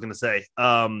what I was going to say.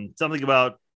 Something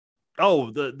about,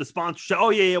 the sponsorship. Oh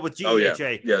yeah, with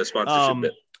GEHA. Yeah, the sponsorship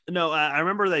bit. No, I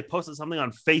remember they posted something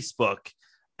on Facebook,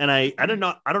 and I don't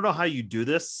know how you do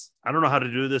this. I don't know how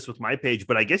to do this with my page,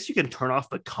 but I guess you can turn off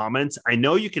the comments. I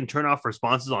know you can turn off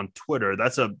responses on Twitter.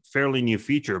 That's a fairly new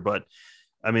feature, but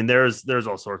I mean, there's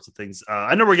all sorts of things.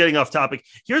 I know we're getting off topic.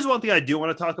 Here's one thing I do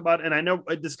want to talk about, and I know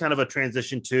this is kind of a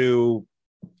transition to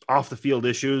off the field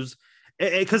issues,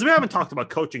 because we haven't talked about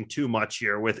coaching too much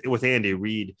here with Andy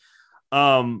Reid.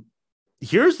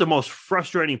 Here's the most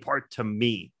frustrating part to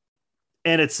me,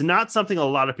 and it's not something a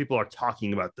lot of people are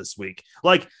talking about this week.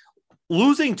 Like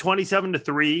losing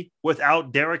 27-3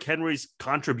 without Derrick Henry's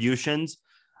contributions,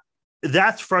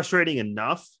 that's frustrating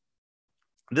enough.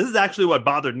 This is actually what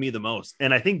bothered me the most.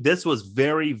 And I think this was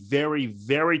very, very,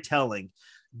 very telling.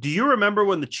 Do you remember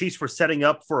when the Chiefs were setting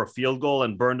up for a field goal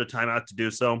and burned a timeout to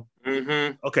do so?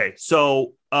 Mm-hmm. Okay,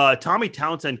 so Tommy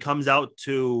Townsend comes out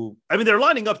they're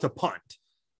lining up to punt.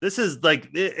 This is like,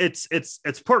 it's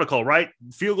protocol, right?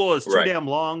 Field goal is too damn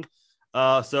long.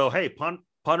 So, hey,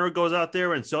 punter goes out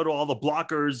there, and so do all the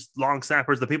blockers, long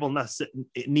snappers, the people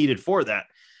needed for that.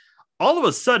 All of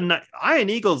a sudden, Ian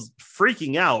Eagle's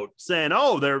freaking out, saying,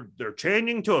 "Oh, they're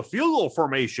changing to a field goal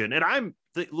formation," and I'm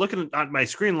looking at my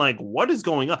screen like, "What is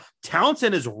going on?"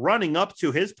 Townsend is running up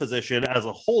to his position as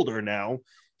a holder now.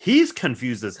 He's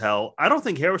confused as hell. I don't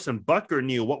think Harrison Butker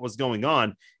knew what was going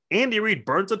on. Andy Reid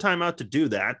burns a timeout to do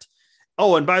that.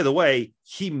 Oh, and by the way,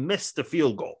 he missed the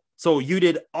field goal. So you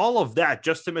did all of that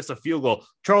just to miss a field goal.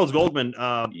 Charles Goldman,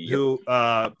 who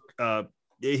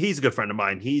he's a good friend of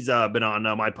mine. He's been on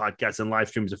my podcast and live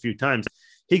streams a few times.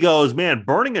 He goes, man,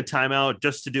 burning a timeout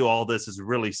just to do all this is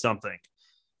really something.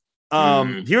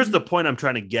 Here's the point I'm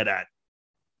trying to get at.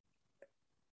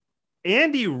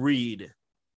 Andy Reid,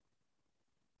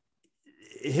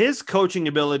 his coaching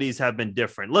abilities have been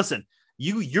different. Listen,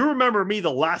 you remember me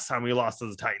the last time we lost to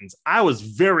the Titans. I was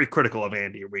very critical of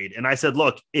Andy Reid. And I said,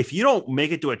 look, if you don't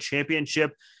make it to a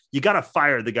championship, you got to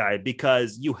fire the guy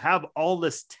because you have all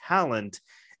this talent.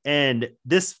 And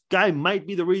this guy might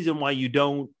be the reason why you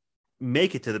don't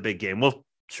make it to the big game. Well,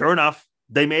 sure enough,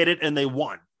 they made it and they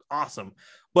won. Awesome.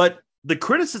 But the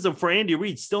criticism for Andy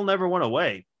Reid still never went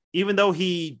away, even though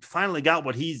he finally got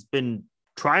what he's been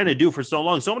trying to do for so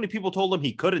long. So many people told him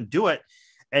he couldn't do it.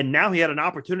 And now he had an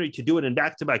opportunity to do it in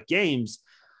back-to-back games.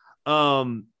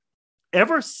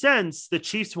 Ever since the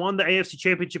Chiefs won the AFC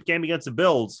Championship game against the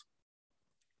Bills,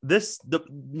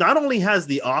 not only has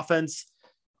the offense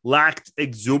lacked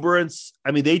exuberance,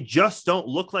 I mean, they just don't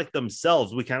look like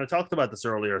themselves. We kind of talked about this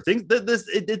earlier.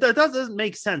 That doesn't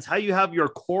make sense how you have your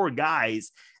core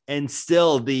guys and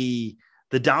still the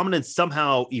dominance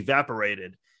somehow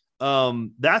evaporated.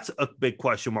 That's a big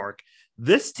question mark.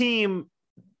 This team,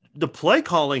 the play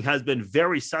calling has been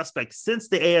very suspect since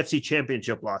the AFC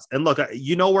Championship loss. And look,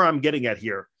 you know where I'm getting at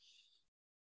here.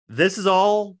 This is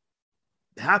all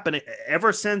happening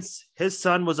ever since his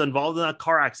son was involved in that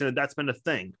car accident. That's been a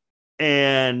thing.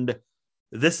 And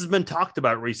this has been talked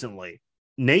about recently.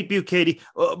 Nate Bukaty,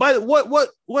 by the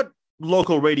what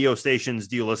local radio stations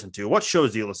do you listen to? What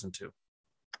shows do you listen to?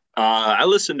 I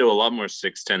listen to a lot more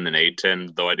 610 than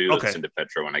 810, though I do listen to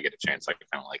Petro when I get a chance. I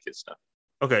kind of like his stuff.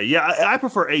 Okay, yeah, I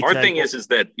prefer 810. Our thing is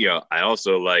that, I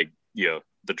also like,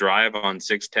 the drive on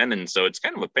 610, and so it's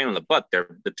kind of a pain in the butt.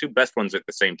 They're the two best ones at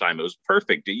the same time. It was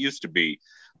perfect. It used to be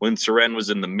when Seren was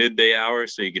in the midday hour,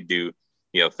 so you could do,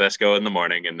 Fesco in the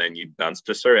morning, and then you bounce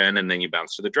to Seren, and then you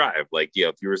bounce to the drive. Like,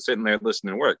 if you were sitting there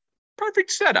listening to work, perfect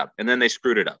setup, and then they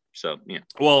screwed it up. So, yeah.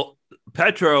 Well,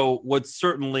 Petro would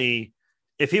certainly,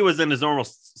 if he was in his normal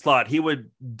slot, he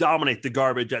would dominate the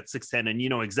garbage at 610, and you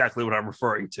know exactly what I'm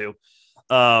referring to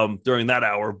during that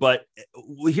hour. But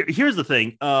here's the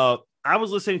thing. I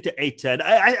was listening to 810.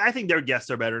 I think their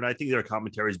guests are better, and I think their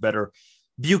commentary is better.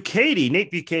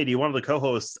 Nate Bukaty, one of the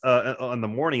co-hosts on the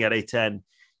morning at 810,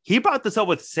 he brought this up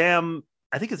with Sam,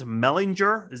 I think it's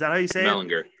Mellinger. Is that how you say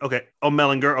Mellinger. It? Okay. Oh,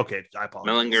 Mellinger. Okay. I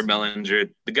apologize. Mellinger,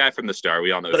 the guy from the Star.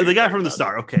 We all know the guy from the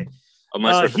Star. Okay.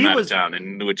 Unless they're from out of town,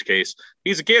 in which case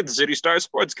he's a Kansas City Star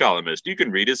sports columnist. You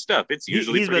can read his stuff. It's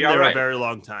usually he's been there a very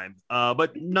long time.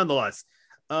 But nonetheless,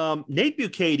 Nate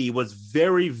Bukaty was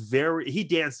very, very, he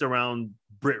danced around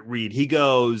Britt Reid. He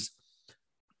goes,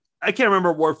 I can't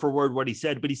remember word for word what he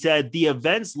said, but he said the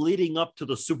events leading up to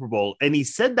the Super Bowl. And he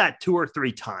said that 2 or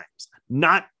 3 times,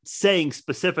 not saying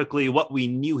specifically what we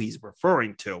knew he's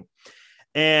referring to.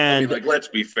 And let's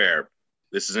be fair.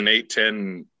 This is an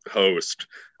 810 host.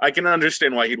 I can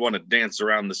understand why he'd want to dance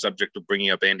around the subject of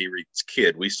bringing up Andy Reid's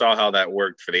kid. We saw how that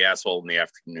worked for the asshole in the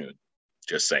afternoon.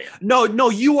 Just saying. No,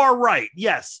 you are right.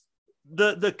 Yes.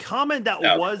 The comment that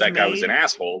guy was an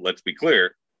asshole. Let's be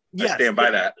clear. Yes, I stand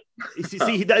by that.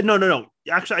 See, no.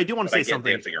 Actually, I do want to say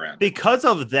something. Because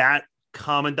of that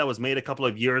comment that was made a couple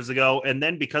of years ago, and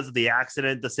then because of the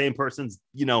accident, the same person's,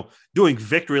 doing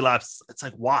victory laps. It's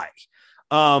like, why?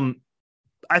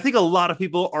 I think a lot of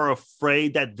people are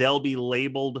afraid that they'll be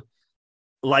labeled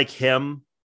like him.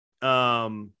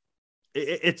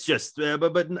 It's just,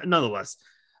 but nonetheless,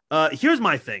 here's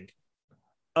my thing.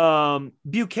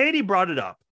 Bukaty brought it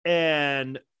up,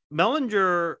 and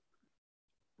Mellinger,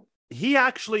 he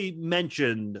actually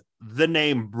mentioned the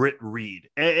name Britt Reid,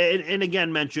 and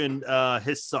again mentioned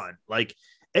his son. Like,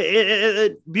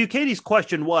 Bukaty's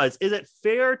question was, is it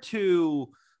fair to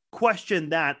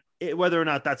question that whether or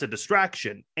not that's a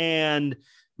distraction? And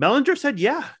Mellinger said,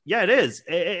 yeah, it is.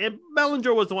 And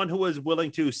Mellinger was the one who was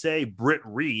willing to say Britt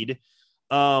Reid.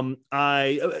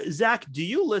 Zach, do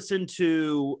you listen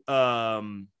to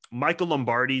Michael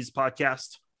Lombardi's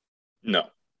podcast? No.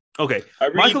 Okay.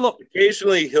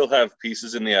 Occasionally he'll have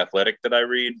pieces in The Athletic that I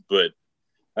read, but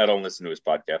I don't listen to his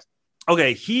podcast.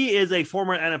 Okay, he is a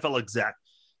former NFL exec.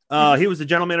 He was the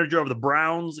general manager of the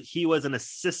Browns. He was an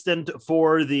assistant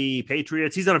for the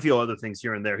Patriots. He's done a few other things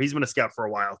here and there. He's been a scout for a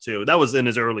while too. That was in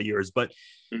his early years. But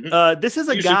this is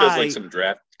a Usually does guy. like some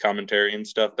draft commentary and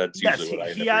stuff. That's Yes, usually what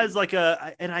I he has like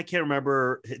and I can't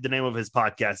remember the name of his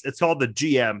podcast. It's called the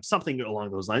GM, something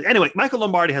along those lines. Anyway, Michael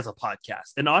Lombardi has a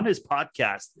podcast, and on his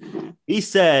podcast, he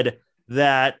said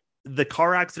that the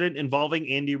car accident involving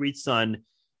Andy Reid's son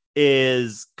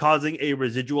is causing a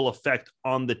residual effect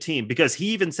on the team, because he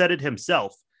even said it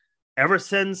himself. Ever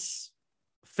since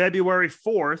February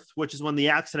 4th, which is when the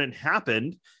accident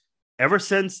happened, ever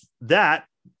since that,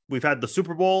 we've had the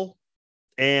Super Bowl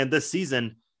and this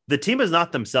season, the team is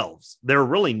not themselves. They're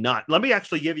really not. Let me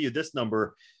actually give you this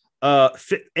number.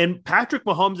 And Patrick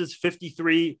Mahomes'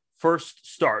 53 first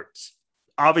starts.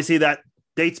 Obviously, that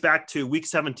dates back to week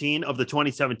 17 of the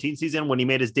 2017 season when he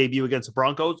made his debut against the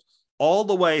Broncos, all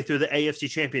the way through the AFC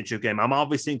Championship game. I'm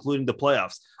obviously including the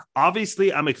playoffs.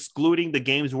 Obviously, I'm excluding the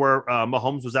games where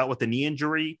Mahomes was out with a knee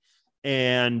injury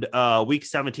and week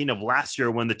 17 of last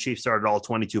year when the Chiefs started all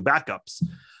 22 backups.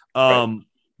 Right.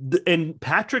 In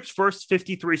Patrick's first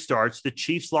 53 starts, the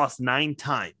Chiefs lost 9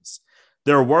 times.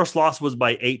 Their worst loss was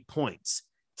by 8 points.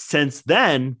 Since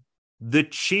then, the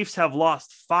Chiefs have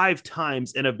lost 5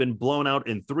 times and have been blown out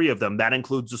in 3 of them. That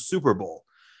includes the Super Bowl.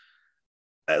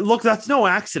 Look, that's no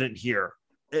accident here.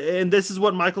 And this is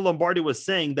what Michael Lombardi was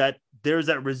saying, that there's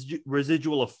that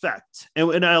residual effect.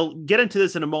 And I'll get into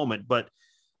this in a moment. But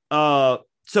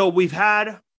so we've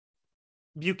had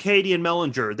Bucati and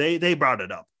Mellinger. They brought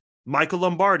it up. Michael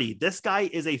Lombardi, this guy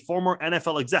is a former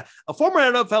NFL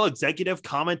executive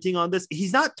commenting on this.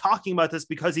 He's not talking about this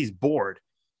because he's bored.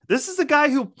 This is a guy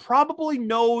who probably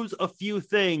knows a few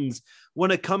things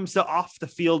when it comes to off the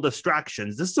field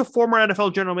distractions. This is a former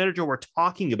NFL general manager we're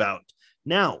talking about.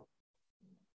 Now,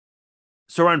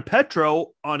 Soren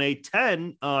Petro on a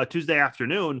 10 Tuesday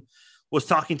afternoon was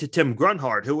talking to Tim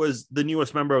Grunhard, who was the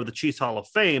newest member of the Chiefs Hall of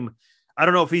Fame. I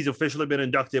don't know if he's officially been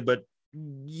inducted, but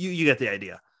you get the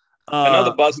idea. I know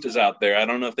the bust is out there. I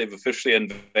don't know if they've officially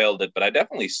unveiled it, but I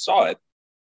definitely saw it.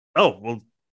 Oh, well,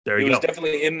 there you go. It was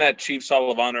definitely in that Chiefs Hall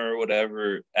of Honor or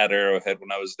whatever at Arrowhead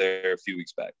when I was there a few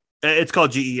weeks back. It's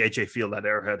called GEHA Field at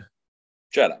Arrowhead.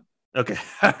 Shut up. Okay.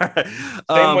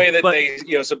 Same way that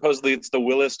they, supposedly it's the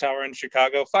Willis Tower in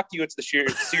Chicago. Fuck you, it's the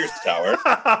Sears Tower.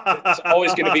 It's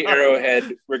always going to be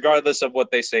Arrowhead, regardless of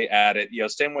what they say at it.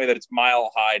 Same way that it's Mile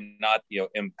High, not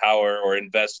Empower or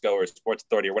Invesco or Sports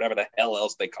Authority or whatever the hell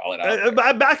else they call it.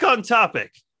 Back on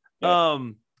topic. Yeah.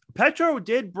 Petro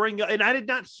did bring, and I did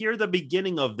not hear the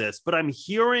beginning of this, but I'm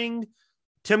hearing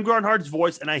Tim Grunhard's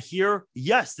voice, and I hear,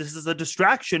 yes, this is a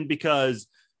distraction because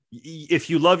if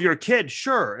you love your kid,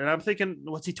 sure. And I'm thinking,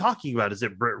 what's he talking about? Is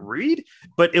it Britt Reed?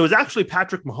 But it was actually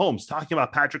Patrick Mahomes talking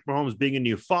about Patrick Mahomes being a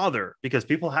new father, because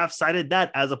people have cited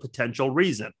that as a potential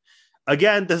reason.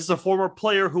 Again, this is a former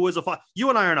player who is a father. You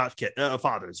and I are not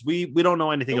fathers. We don't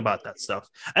know anything about that stuff.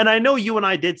 And I know you and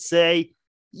I did say,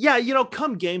 yeah,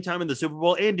 come game time in the Super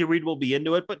Bowl, Andy Reid will be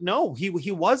into it. But no, he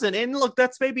wasn't. And look,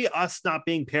 that's maybe us not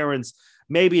being parents,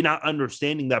 maybe not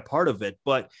understanding that part of it.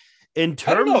 But in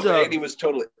terms I don't know of if Andy was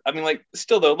totally,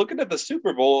 still though, looking at the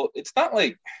Super Bowl, it's not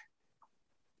like,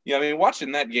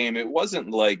 watching that game, it wasn't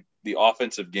like the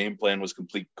offensive game plan was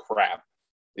complete crap.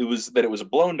 It was that it was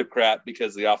blown to crap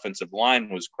because the offensive line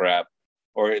was crap,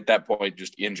 or at that point,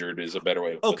 just injured is a better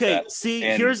way to put that. See,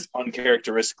 and here's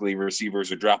uncharacteristically receivers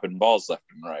are dropping balls left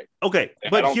and right. Okay,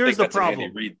 but here's the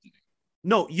problem.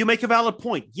 No, you make a valid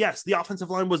point. Yes, the offensive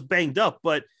line was banged up,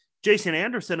 but Jason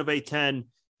Anderson of A10,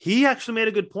 he actually made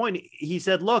a good point. He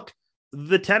said, look,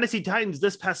 the Tennessee Titans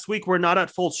this past week were not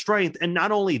at full strength. And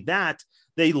not only that,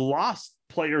 they lost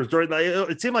players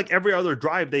it seemed like every other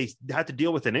drive they had to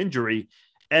deal with an injury.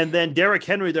 And then Derrick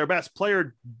Henry, their best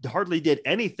player, hardly did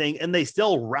anything, and they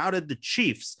still routed the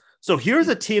Chiefs. So here's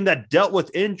a team that dealt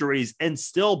with injuries and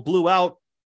still blew out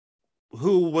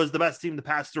who was the best team the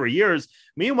past 3 years.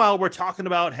 Meanwhile, we're talking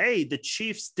about, hey, the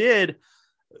Chiefs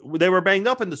they were banged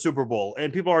up in the Super Bowl,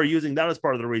 and people are using that as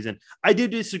part of the reason. I do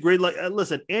disagree.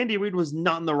 Listen, Andy Reid was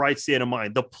not in the right state of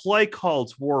mind. The play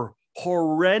calls were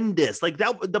horrendous.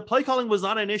 The play calling was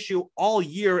not an issue all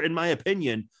year, in my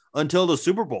opinion, until the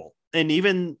Super Bowl. And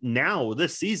even now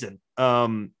this season,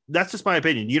 that's just my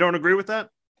opinion. You don't agree with that?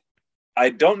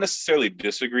 I don't necessarily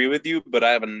disagree with you, but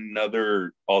I have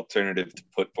another alternative to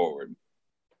put forward.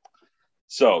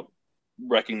 So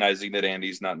recognizing that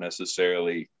Andy's not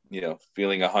necessarily,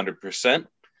 feeling 100%,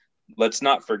 let's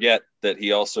not forget that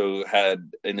he also had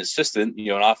an assistant,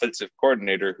 an offensive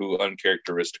coordinator who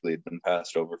uncharacteristically had been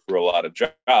passed over for a lot of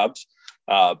jobs.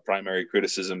 Primary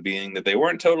criticism being that they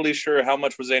weren't totally sure how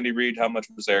much was Andy Reid, how much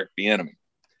was Eric Bieniemy.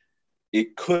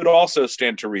 It could also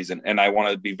stand to reason, and I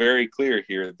want to be very clear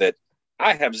here that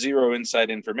I have zero inside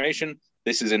information.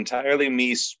 This is entirely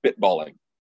me spitballing.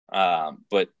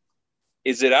 But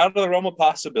is it out of the realm of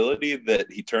possibility that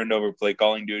he turned over play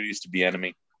calling duties to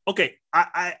Bieniemy? Okay,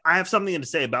 I have something to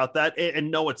say about that,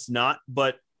 and no, it's not,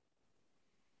 but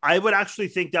I would actually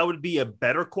think that would be a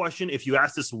better question if you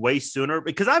asked this way sooner,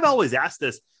 because I've always asked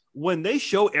this. When they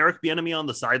show Eric Bieniemy on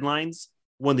the sidelines,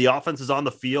 when the offense is on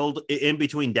the field in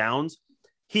between downs,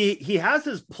 he has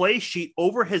his play sheet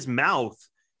over his mouth.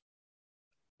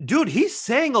 Dude, he's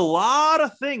saying a lot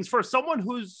of things. For someone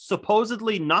who's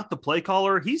supposedly not the play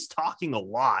caller, he's talking a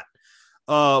lot.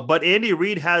 But Andy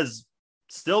Reid has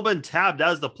still been tabbed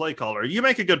as the play caller. You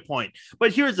make a good point.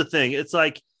 But here's the thing. It's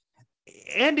like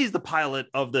Andy's the pilot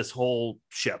of this whole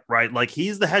ship, right? Like,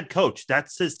 he's the head coach.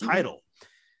 That's his title.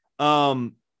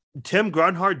 Tim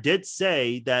Grunhard did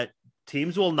say that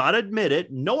teams will not admit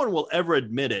it. No one will ever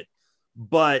admit it,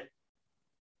 but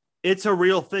it's a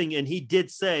real thing. And he did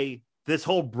say this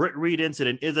whole Britt Reid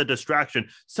incident is a distraction.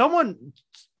 Someone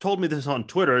told me this on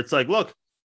Twitter. It's like, look,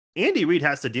 Andy Reid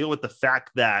has to deal with the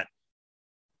fact that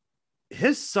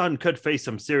his son could face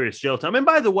some serious jail time. And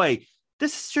by the way,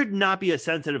 this should not be a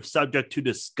sensitive subject to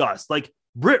discuss. Like,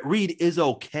 Britt Reid is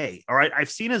okay. All right.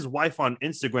 I've seen his wife on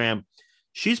Instagram.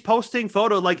 She's posting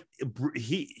photos like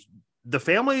the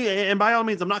family, and by all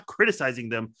means, I'm not criticizing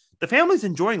them. The family's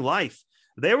enjoying life.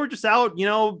 They were just out,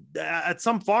 at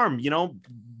some farm,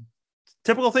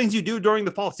 typical things you do during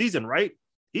the fall season, right?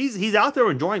 He's out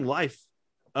there enjoying life.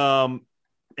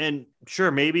 And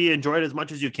sure, maybe enjoy it as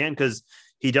much as you can, because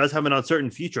he does have an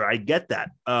uncertain future. I get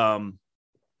that.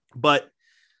 But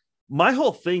my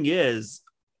whole thing is,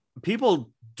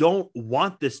 people don't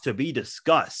want this to be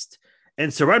discussed.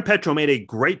 And Seren Petro made a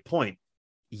great point.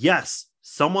 Yes,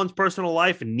 someone's personal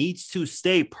life needs to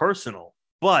stay personal,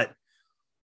 but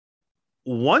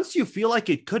once you feel like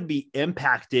it could be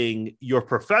impacting your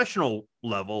professional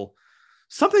level,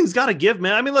 something's got to give,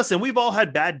 man. I mean, listen, we've all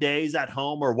had bad days at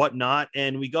home or whatnot,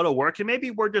 and we go to work and maybe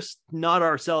we're just not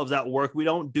ourselves at work. We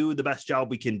don't do the best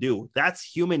job we can do. That's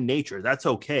human nature. That's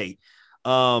okay.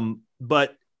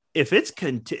 But if it's,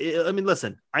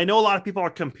 listen, I know a lot of people are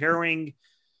comparing,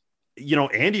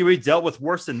 Andy Reid dealt with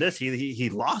worse than this. He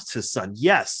lost his son.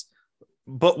 Yes.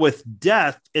 But with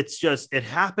death, it's just, it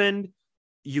happened.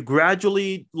 You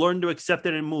gradually learn to accept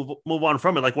it and move on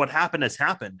from it. Like, what happened has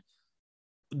happened.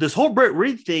 This whole Britt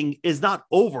Reid thing is not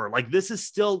over. Like, this is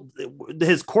still,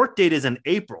 his court date is in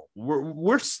April.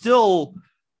 We're still,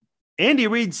 Andy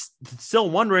Reid's still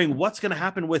wondering what's going to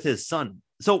happen with his son.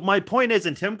 So my point is,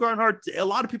 and Tim Grunhard, a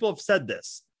lot of people have said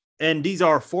this, and these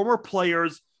are former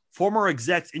players, former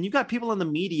execs, and you got people in the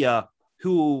media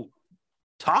who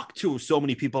talk to so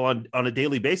many people on a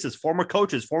daily basis, former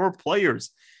coaches, former players,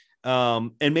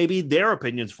 and maybe their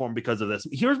opinions formed because of this.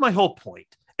 Here's my whole point.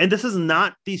 And this is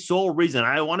not the sole reason.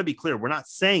 I want to be clear. We're not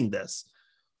saying this,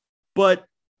 but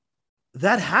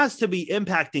that has to be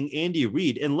impacting Andy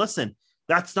Reid. And listen,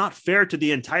 that's not fair to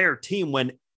the entire team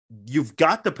when you've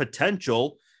got the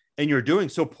potential and you're doing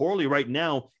so poorly right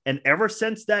now. And ever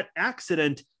since that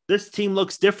accident, this team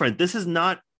looks different. This is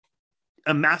not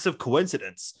a massive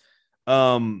coincidence.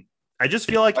 I just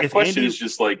feel like my question is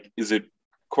just like, is it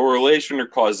correlation or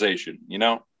causation?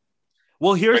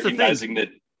 Well, here's the thing. Recognizing that,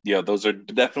 those are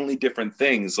definitely different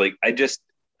things. Like, I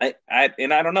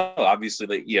don't know. Obviously,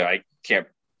 like, I can't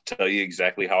tell you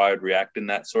exactly how I would react in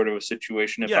that sort of a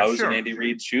situation if I was in Andy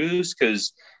Reid's shoes.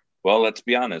 Because, well, let's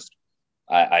be honest,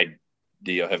 I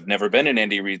have never been in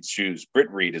Andy Reid's shoes. Britt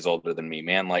Reid is older than me,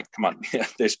 man. Like, come on,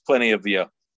 there's plenty of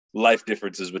life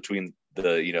differences between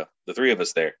the three of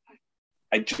us there.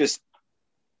 I just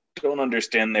don't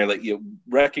understand there. Like,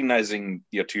 recognizing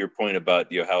to your point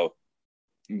about how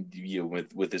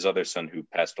with his other son who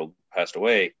passed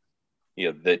away,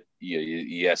 that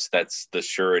yes, that's the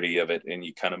surety of it, and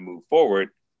you kind of move forward.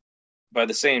 By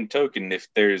the same token, if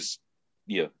there's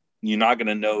you're not going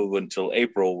to know until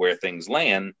April where things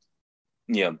land,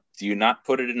 do you not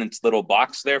put it in its little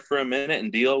box there for a minute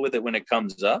and deal with it when it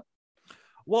comes up?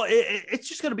 Well, it's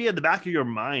just going to be in the back of your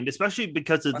mind, especially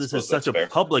because this is such a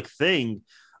public thing.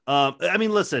 I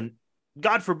mean, listen,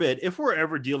 God forbid, if we're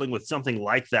ever dealing with something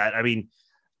like that, I mean,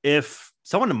 if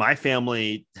someone in my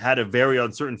family had a very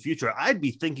uncertain future, I'd be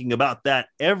thinking about that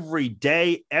every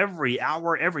day, every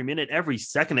hour, every minute, every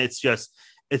second. It's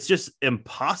just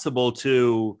impossible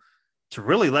to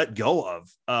really let go of.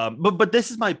 But this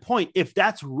is my point. If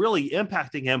that's really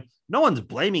impacting him, no one's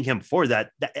blaming him for that.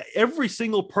 Every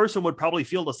single person would probably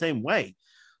feel the same way.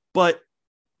 But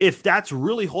if that's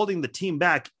really holding the team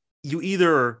back, you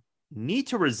either need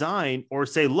to resign or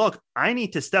say, look, I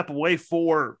need to step away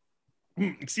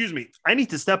I need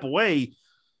to step away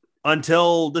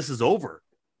until this is over.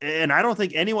 And I don't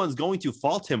think anyone's going to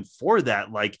fault him for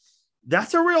that. Like,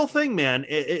 that's a real thing, man.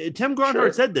 Tim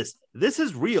Grunhard said this. This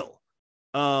is real.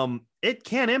 It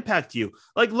can impact you.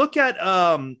 Like, look at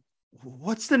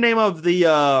what's the name of the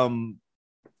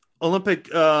Olympic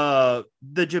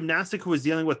the gymnastic who was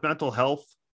dealing with mental health?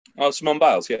 Oh, Simone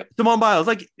Biles, yeah. Simone Biles.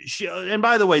 Like, and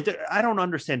by the way, I don't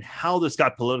understand how this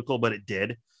got political, but it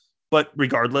did. But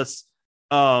regardless,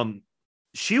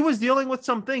 she was dealing with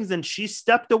some things and she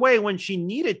stepped away when she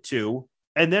needed to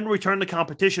and then returned to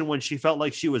competition when she felt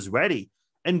like she was ready.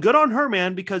 And good on her,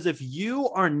 man, because if you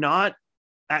are not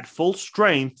at full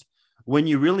strength when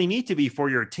you really need to be for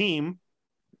your team,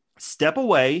 step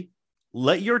away,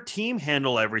 let your team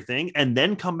handle everything, and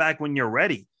then come back when you're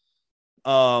ready.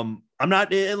 I'm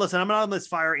not on this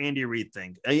fire Andy Reid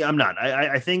thing. I'm not.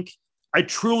 I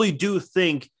truly do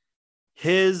think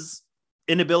his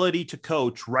inability to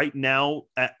coach right now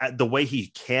at the way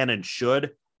he can and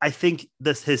should, I think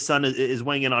his son is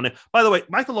weighing in on it. By the way,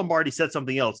 Michael Lombardi said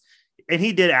something else, and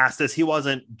he did ask this. He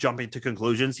wasn't jumping to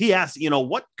conclusions. He asked,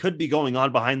 what could be going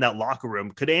on behind that locker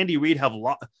room? Could Andy Reid have a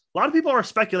lot of people are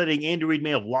speculating Andy Reid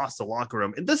may have lost the locker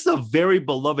room. And this is a very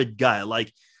beloved guy.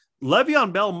 Like,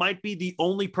 Le'Veon Bell might be the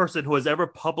only person who has ever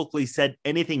publicly said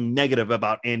anything negative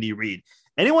about Andy Reid.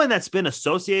 Anyone that's been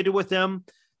associated with him,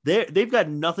 they've got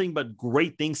nothing but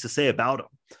great things to say about him.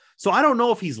 So I don't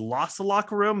know if he's lost the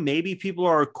locker room. Maybe people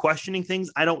are questioning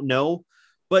things. I don't know.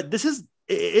 But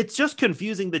it's just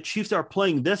confusing. The Chiefs are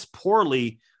playing this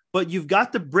poorly, but you've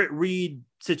got the Britt Reid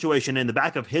situation in the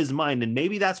back of his mind, and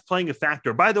maybe that's playing a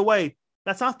factor. By the way,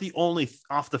 that's not the only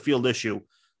off the field issue.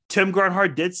 Tim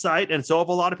Grunhard did cite, and so have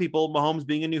a lot of people, Mahomes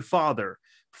being a new father.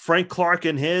 Frank Clark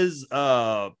and his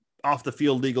off the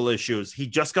field legal issues. He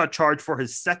just got charged for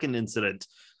his second incident.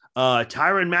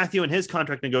 Tyrann Mathieu and his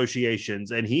contract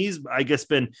negotiations, and he's, I guess,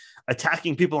 been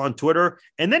attacking people on Twitter.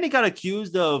 And then he got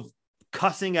accused of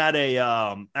cussing at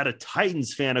a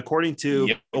Titans fan, according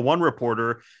to one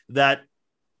reporter, that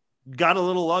got a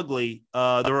little ugly.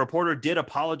 The reporter did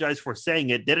apologize for saying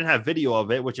it, didn't have video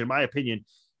of it, which in my opinion,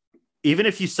 even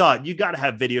if you saw it, you got to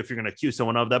have video if you're going to accuse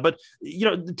someone of that. But,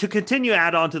 to continue,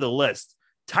 add on to the list,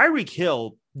 Tyreek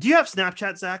Hill. Do you have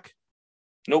Snapchat, Zach?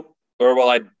 Nope.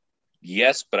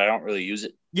 Yes, but I don't really use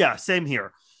it. Yeah, same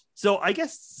here. So I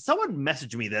guess someone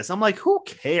messaged me this. I'm like, who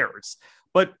cares?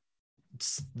 But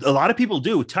a lot of people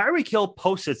do. Tyreek Hill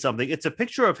posted something. It's a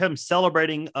picture of him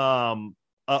celebrating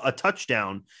a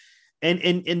touchdown. And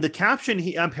in the caption,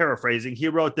 I'm paraphrasing, he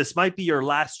wrote, "This might be your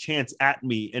last chance at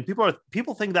me." And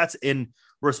people think that's in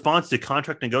response to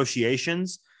contract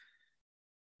negotiations.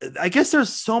 I guess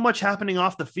there's so much happening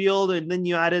off the field. And then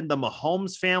you add in the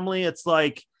Mahomes family. It's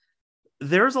like,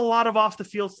 there's a lot of off the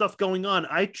field stuff going on.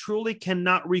 I truly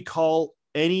cannot recall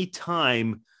any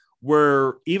time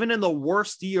where, even in the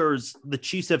worst years the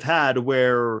Chiefs have had,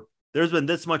 where there's been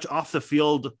this much off the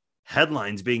field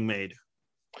headlines being made.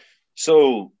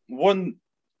 So one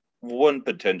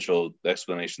potential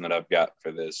explanation that I've got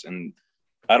for this, and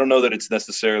I don't know that it's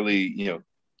necessarily,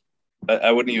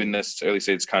 I wouldn't even necessarily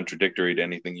say it's contradictory to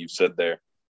anything you've said there,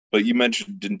 but you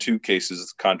mentioned in two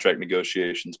cases contract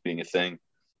negotiations being a thing.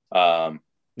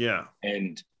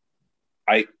 And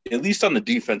at least on the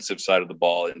defensive side of the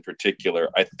ball in particular,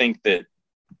 I think that,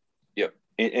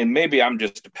 and maybe I'm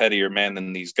just a pettier man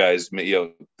than these guys,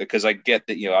 because I get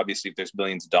that, obviously if there's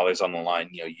millions of dollars on the line,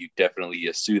 you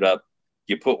definitely suit up,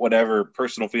 you put whatever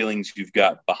personal feelings you've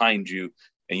got behind you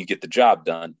and you get the job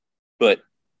done. But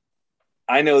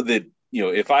I know that,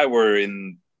 if I were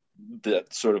in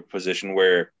that sort of position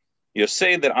where,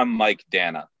 say that I'm Mike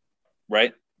Dana,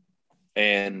 right?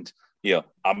 And,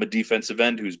 I'm a defensive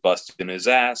end who's busting his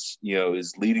ass,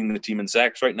 is leading the team in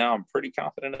sacks right now. I'm pretty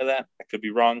confident of that. I could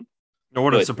be wrong. It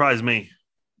wouldn't surprise me.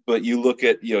 But you look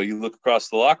across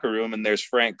the locker room and there's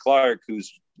Frank Clark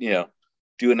who's,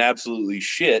 doing absolutely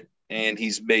shit, and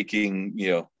he's making,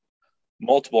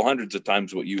 multiple hundreds of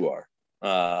times what you are.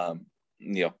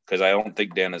 Because I don't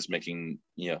think Dana's making,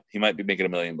 he might be making $1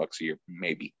 million a year,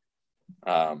 maybe.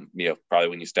 Probably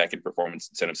when you stack in performance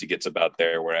incentives, he gets about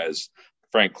there. Whereas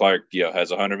Frank Clark,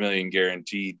 has $100 million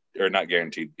guaranteed, or not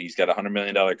guaranteed. He's got a $100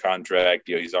 million contract.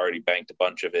 He's already banked a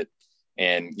bunch of it.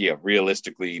 And,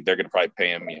 realistically, they're going to probably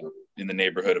pay him, in the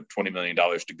neighborhood of $20 million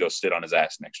to go sit on his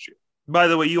ass next year. By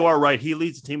the way, you are right. He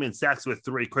leads the team in sacks with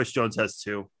 3. Chris Jones has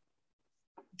 2.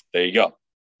 There you go.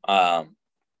 I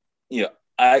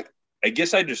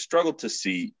guess I just struggled to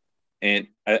see, and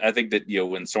I think that,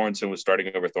 when Sorensen was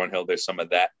starting over Thornhill, there's some of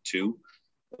that too.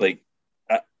 Like,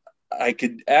 I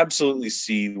could absolutely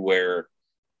see where,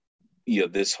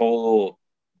 this whole,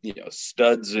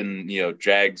 studs and,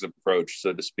 Jags approach,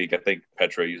 so to speak. I think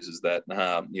Petro uses that,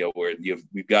 where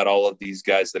we've got all of these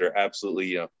guys that are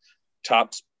absolutely,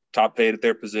 top, top paid at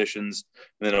their positions,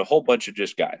 and then a whole bunch of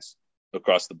just guys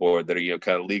across the board that are,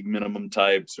 kind of league minimum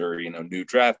types or, new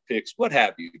draft picks, what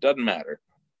have you. It doesn't matter.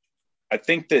 I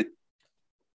think that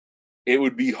it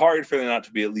would be hard for there not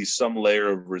to be at least some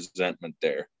layer of resentment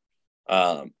there.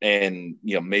 And,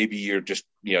 maybe you're just,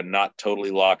 not totally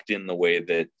locked in the way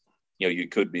that, you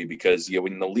could be, because,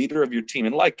 when the leader of your team,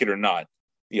 and like it or not,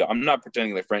 I'm not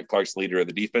pretending that Frank Clark's leader of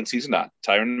the defense. He's not.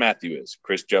 Tyrann Mathieu is.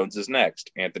 Chris Jones is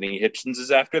next. Anthony Hitchens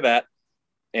is after that.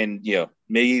 And,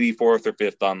 maybe fourth or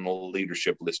fifth on the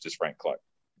leadership list is Frank Clark.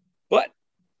 But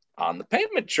on the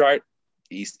payment chart,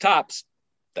 he's tops.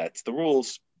 That's the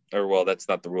rules. Or, well, that's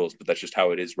not the rules, but that's just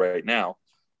how it is right now.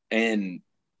 And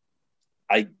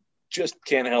I just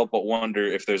can't help but wonder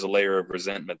if there's a layer of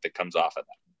resentment that comes off of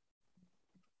that.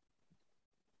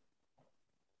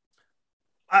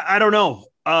 I don't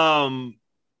know.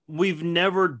 We've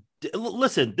never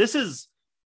listen. This is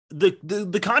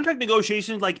the contract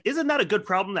negotiations. Like, isn't that a good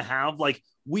problem to have? Like,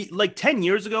 10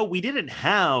 years ago, we didn't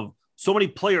have so many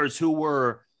players who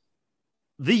were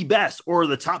the best or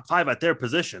the top 5 at their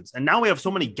positions, and now we have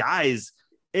so many guys.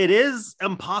 It is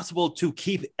impossible to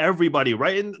keep everybody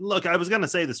right. And look, I was going to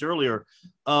say this earlier.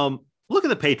 Look at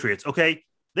the Patriots. Okay,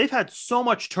 they've had so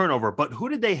much turnover, but who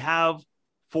did they have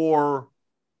for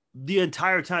the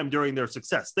entire time during their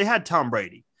success? They had Tom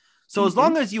Brady. So as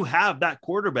long as you have that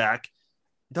quarterback,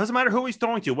 it doesn't matter who he's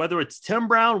throwing to, whether it's Tim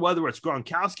Brown, whether it's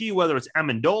Gronkowski, whether it's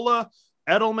Amendola,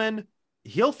 Edelman,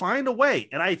 he'll find a way.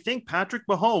 And I think Patrick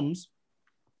Mahomes,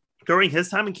 during his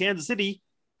time in Kansas City,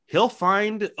 he'll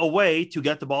find a way to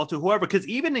get the ball to whoever. Because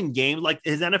even in games like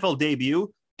his NFL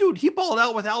debut, dude, he balled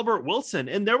out with Albert Wilson.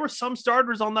 And there were some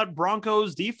starters on that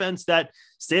Broncos defense that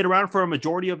stayed around for a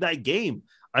majority of that game.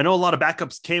 I know a lot of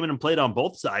backups came in and played on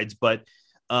both sides, but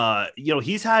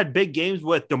he's had big games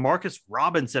with Demarcus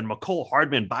Robinson, McCole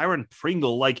Hardman, Byron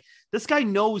Pringle. Like, this guy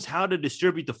knows how to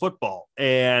distribute the football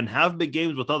and have big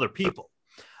games with other people.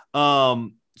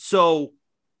 So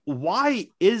why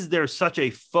is there such a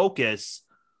focus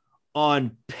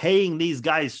on paying these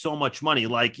guys so much money?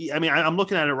 Like, I mean, I'm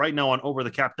looking at it right now on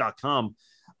overthecap.com.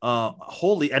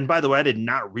 Holy, and by the way, I did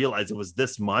not realize it was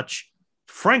this much.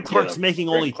 Frank Clark's making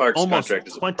only almost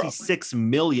 26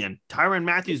 million. Tyrann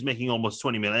Mathieu's making almost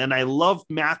 20 million. And I love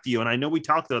Mathieu, and I know we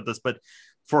talked about this, but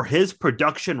for his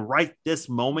production right this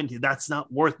moment, that's not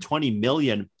worth 20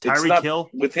 million. Tyreek Hill,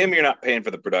 with him, you're not paying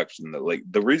for the production. Like,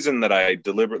 the reason that I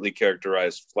deliberately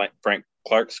characterized Frank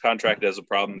Clark's contract as a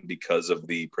problem because of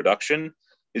the production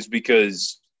is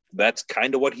because that's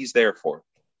kind of what he's there for.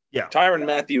 Yeah. Tyrann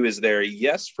Mathieu is there,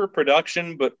 yes, for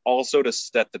production, but also to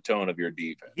set the tone of your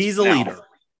defense. He's a leader.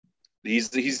 He's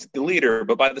the leader,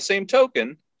 but by the same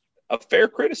token, a fair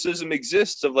criticism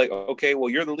exists of, like, okay, well,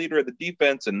 you're the leader of the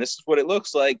defense, and this is what it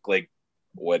looks like. Like,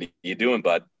 what are you doing,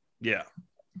 bud? Yeah.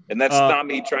 And that's not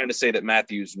me trying to say that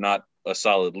Matthew's not a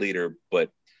solid leader,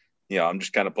 but, I'm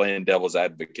just kind of playing devil's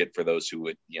advocate for those who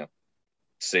would,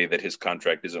 say that his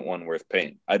contract isn't one worth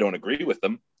paying. I don't agree with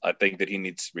them. I think that he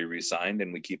needs to be re-signed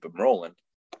and we keep him rolling.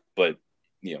 But,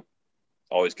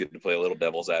 always good to play a little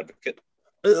devil's advocate.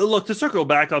 Look, to circle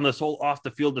back on this whole off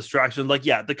the field distraction, like,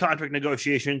 yeah, the contract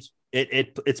negotiations,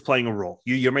 it's playing a role.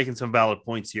 You're making some valid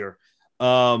points here.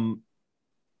 But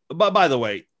by the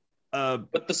way,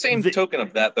 but the same token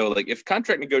of that, though, like, if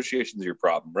contract negotiations are your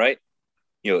problem, right?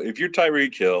 If you're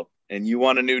Tyreek Hill and you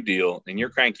want a new deal and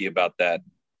you're cranky about that,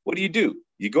 what do?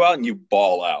 You go out and you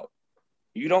ball out.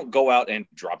 You don't go out and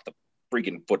drop the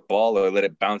freaking football or let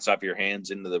it bounce off your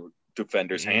hands into the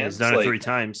defender's hands. He's done it 3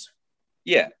 times.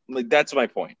 Yeah, like, that's my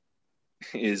point.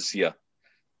 And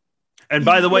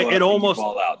by the way, it almost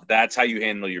ball out. That's how you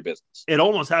handle your business. It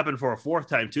almost happened for a 4th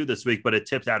time too this week, but it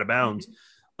tipped out of bounds.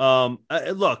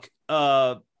 Look,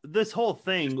 this whole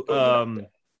thing,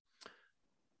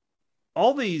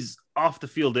 all these off the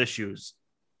field issues,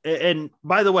 and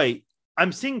by the way,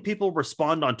 I'm seeing people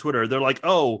respond on Twitter. They're like,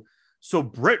 "Oh, so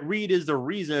Britt Reed is the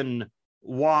reason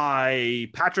why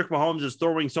Patrick Mahomes is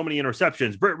throwing so many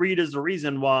interceptions. Britt Reed is the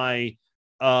reason why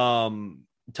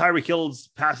Tyreek Hill's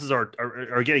passes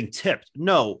are getting tipped."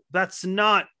 No, that's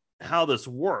not how this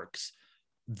works.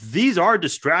 These are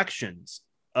distractions.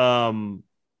 Something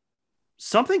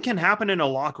can happen in a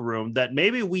locker room that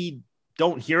maybe we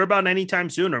don't hear about anytime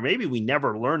soon, or maybe we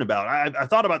never learn about. I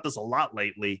thought about this a lot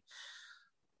lately.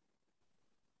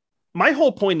 My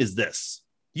whole point is this.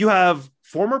 You have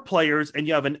former players and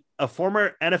you have a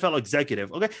former NFL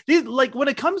executive. Okay. These, like when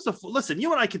it comes to, listen,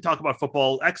 you and I can talk about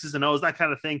football, X's and O's, that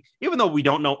kind of thing. Even though we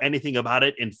don't know anything about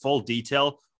it in full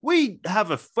detail, we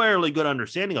have a fairly good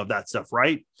understanding of that stuff,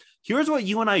 right? Here's what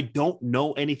you and I don't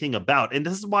know anything about. And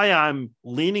this is why I'm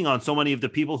leaning on so many of the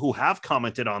people who have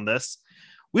commented on this.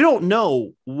 We don't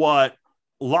know what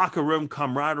locker room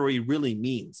camaraderie really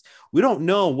means. We don't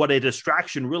know what a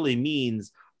distraction really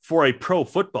means for a pro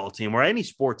football team or any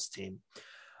sports team.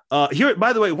 Here,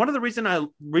 by the way, one of the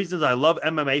reasons I love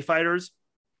MMA fighters,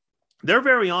 they're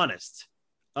very honest.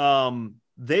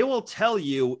 They will tell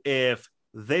you if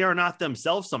they are not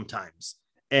themselves sometimes,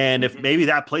 and if maybe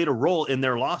that played a role in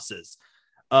their losses.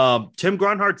 Tim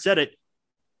Grunhard said it.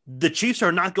 The Chiefs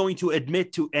are not going to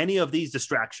admit to any of these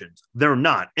distractions. They're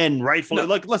not. And rightfully,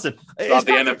 like, listen. It's not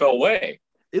the NFL way.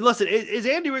 Listen, is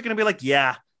Andy Reid going to be like,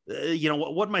 yeah, you know,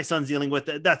 what my son's dealing with,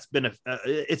 that's been,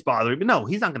 it's bothering me. No,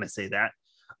 he's not going to say that.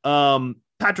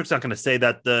 Patrick's not going to say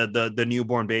that the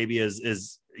newborn baby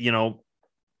is, you know,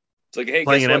 it's like, hey,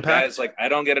 guess what, guys? Like, I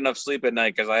don't get enough sleep at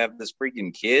night because I have this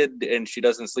freaking kid and she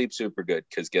doesn't sleep super good.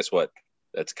 Because guess what?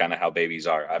 That's kind of how babies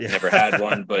are. I've never had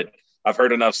one, but I've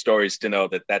heard enough stories to know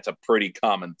that that's a pretty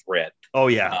common threat. Oh,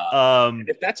 yeah.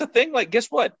 If that's a thing, like, guess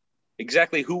what?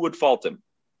 Exactly who would fault him?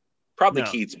 Probably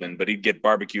Keatsman, but he'd get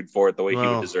barbecued for it the way he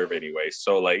would deserve anyway.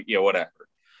 So, like, you know, whatever.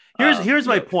 Here's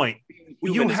my point.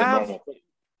 You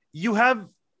have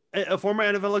a former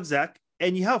NFL exec,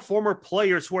 and you have former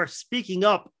players who are speaking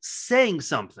up, saying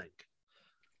something.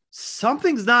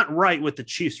 Something's not right with the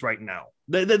Chiefs right now.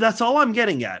 That's all I'm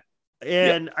getting at.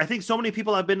 And I think so many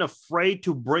people have been afraid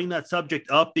to bring that subject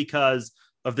up because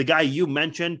of the guy you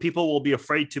mentioned. People will be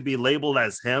afraid to be labeled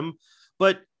as him.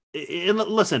 But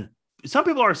listen, some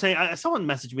people are saying, someone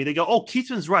messaged me, they go, oh,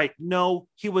 Keatsman's right. No,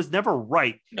 he was never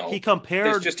right. No, he compared.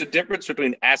 There's just a difference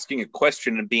between asking a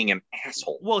question and being an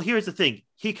asshole. Well, here's the thing.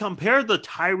 He compared the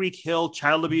Tyreek Hill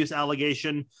child abuse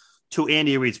allegation to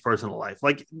Andy Reid's personal life.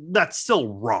 Like, that's still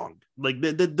wrong. Like,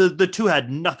 the two had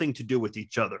nothing to do with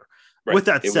each other. Right. With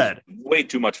that said, way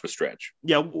too much of a stretch.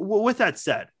 Yeah. With that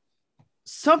said,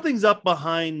 something's up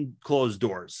behind closed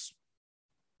doors.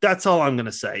 That's all I'm going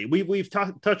to say. We've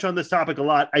touched on this topic a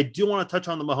lot. I do want to touch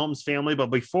on the Mahomes family,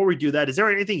 but before we do that, is there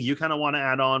anything you kind of want to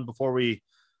add on before we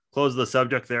close the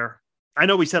subject there? I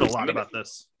know we said a lot about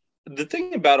this. The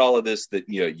thing about all of this that,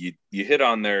 you know, you hit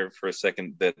on there for a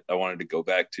second that I wanted to go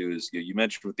back to is, you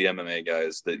mentioned with the MMA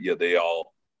guys that, you know, they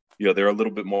all, you know, they're a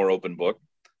little bit more open book.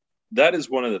 That is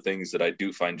one of the things that I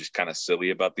do find just kind of silly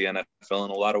about the NFL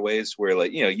in a lot of ways, where,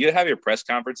 like, you know, you have your press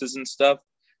conferences and stuff,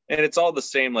 and it's all the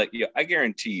same. Like, yeah, I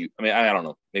guarantee you, I mean, I don't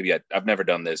know, maybe I've never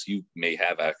done this. You may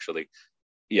have actually.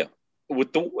 Yeah.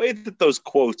 With the way that those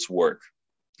quotes work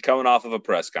coming off of a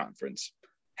press conference,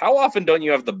 how often don't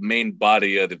you have the main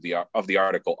body of the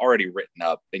article already written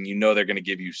up, and you know they're going to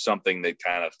give you something that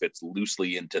kind of fits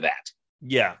loosely into that?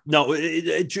 Yeah, no,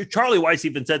 Charlie Weiss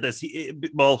even said this.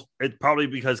 It's probably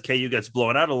because KU gets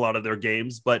blown out a lot of their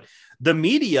games, but the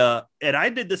media, and I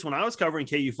did this when I was covering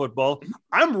KU football,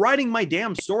 I'm writing my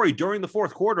damn story during the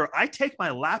fourth quarter. I take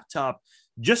my laptop,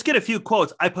 just get a few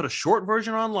quotes. I put a short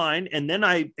version online, and then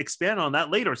I expand on that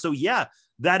later. So, yeah,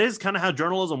 that is kind of how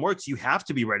journalism works. You have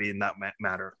to be ready in that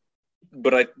matter.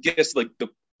 But I guess, like, the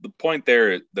point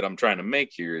there that I'm trying to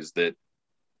make here is that,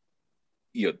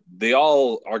 you know, they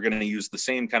all are going to use the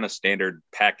same kind of standard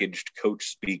packaged coach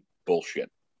speak bullshit,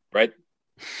 right?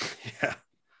 Yeah.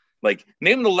 Like,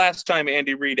 name the last time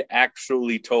Andy Reid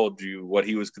actually told you what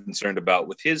he was concerned about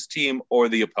with his team or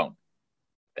the opponent.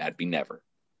 That'd be never.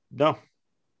 No.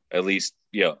 At least,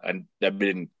 you know, and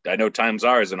I know time's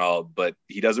ours and all, but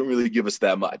he doesn't really give us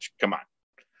that much. Come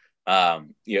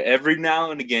on. You know, every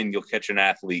now and again, you'll catch an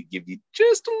athlete give you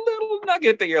just a little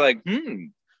nugget that you're like,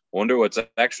 wonder what's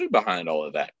actually behind all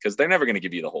of that, because they're never going to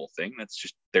give you the whole thing. That's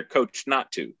just their coach not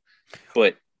to.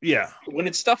 But yeah, when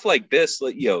it's stuff like this,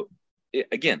 like, you know,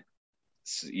 again,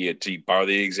 to borrow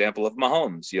the example of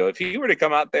Mahomes, you know, if he were to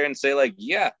come out there and say, like,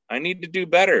 yeah, I need to do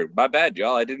better. My bad,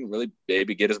 y'all. I didn't really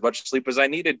maybe get as much sleep as I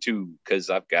needed to because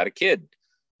I've got a kid.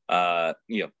 You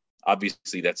know,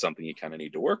 obviously that's something you kind of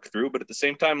need to work through. But at the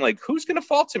same time, like, who's going to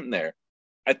fault him there?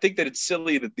 I think that it's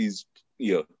silly that these,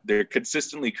 you know, they're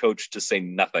consistently coached to say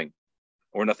nothing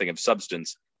or nothing of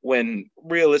substance, when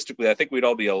realistically, I think we'd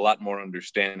all be a lot more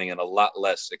understanding and a lot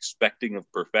less expecting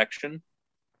of perfection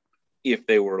if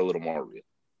they were a little more real.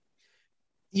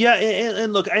 Yeah.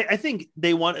 And look, I think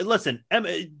they want, listen,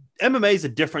 MMA is a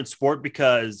different sport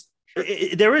because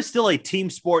there is still a team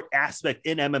sport aspect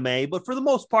in MMA, but for the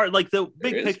most part, like the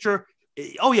big picture,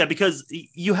 oh yeah, because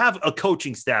you have a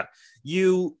coaching staff,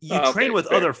 you train with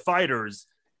other fighters.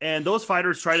 And those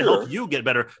fighters try to help you get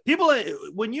better. People,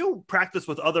 when you practice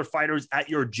with other fighters at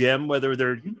your gym, whether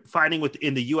they're fighting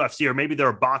in the UFC or maybe they're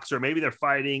a boxer, maybe they're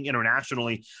fighting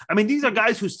internationally. I mean, these are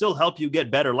guys who still help you get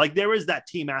better. Like there is that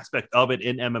team aspect of it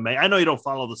in MMA. I know you don't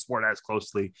follow the sport as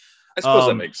closely. I suppose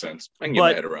that makes sense. I can get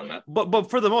my head around that.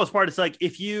 But for the most part, it's like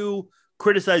if you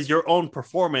criticize your own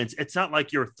performance, it's not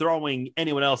like you're throwing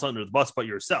anyone else under the bus but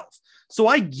yourself. So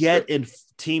I get in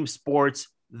team sports,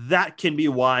 that can be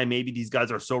why maybe these guys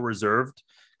are so reserved.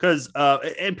 Because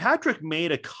and Patrick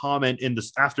made a comment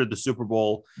after the Super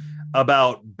Bowl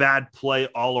about bad play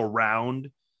all around.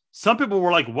 Some people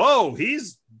were like, "Whoa,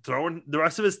 he's throwing the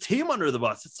rest of his team under the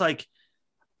bus." It's like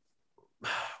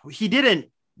he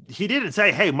didn't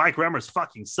say, "Hey, Mike Remmers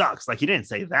fucking sucks." Like he didn't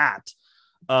say that.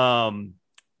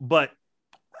 But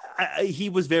he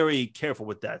was very careful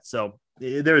with that. So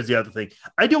there's the other thing.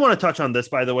 I do want to touch on this,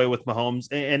 by the way, with Mahomes.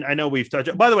 And I know we've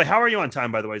touched. By the way, how are you on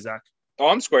time, by the way, Zach? Oh,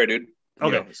 I'm square, dude.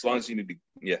 Okay. You know, as long as you need to.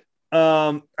 Yeah.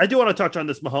 I do want to touch on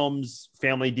this Mahomes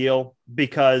family deal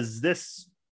because this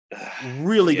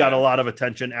really got a lot of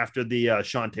attention after the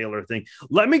Sean Taylor thing.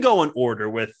 Let me go in order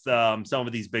with some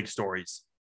of these big stories.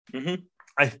 Mm-hmm.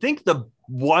 I think the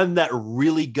one that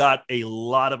really got a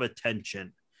lot of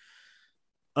attention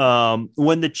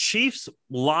when the Chiefs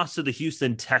lost to the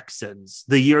Houston Texans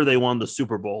the year they won the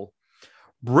Super Bowl,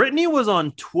 Brittany was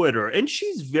on Twitter, and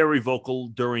she's very vocal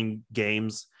during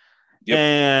games. Yep.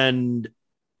 And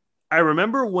I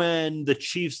remember when the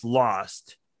Chiefs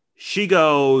lost, she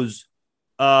goes,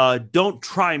 "Don't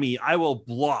try me. I will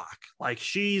block." Like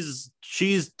she's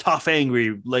tough,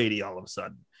 angry lady all of a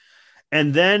sudden.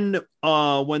 And then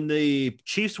when the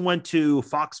Chiefs went to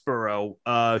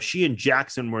Foxborough, she and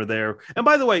Jackson were there. And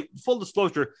by the way, full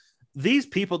disclosure, these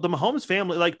people, the Mahomes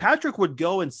family, like Patrick would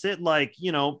go and sit like,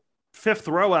 fifth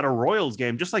row at a Royals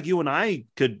game, just like you and I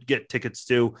could get tickets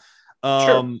to.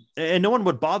 And no one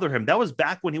would bother him. That was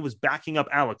back when he was backing up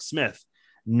Alex Smith.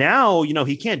 Now,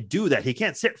 he can't do that. He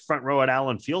can't sit front row at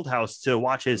Allen Fieldhouse to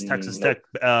watch his Texas Tech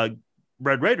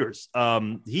Red Raiders.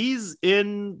 He's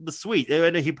in the suite.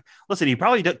 And he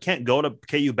probably can't go to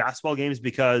KU basketball games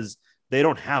because they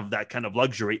don't have that kind of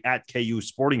luxury at KU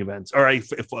sporting events or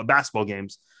basketball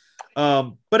games.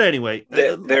 But anyway,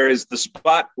 there is the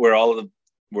spot where all of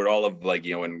like,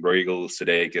 when Regal,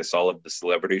 Sudeikis, all of the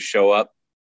celebrities show up.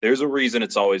 There's a reason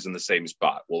it's always in the same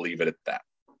spot. We'll leave it at that.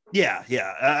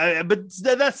 Yeah. But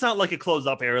that's not like a closed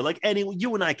up area. Like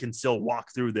you and I can still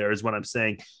walk through there is what I'm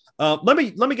saying. Let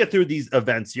me get through these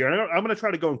events here. And I'm going to try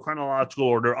to go in chronological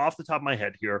order off the top of my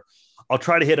head here. I'll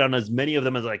try to hit on as many of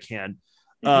them as I can.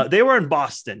 They were in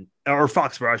Boston or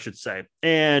Foxborough, I should say.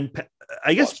 And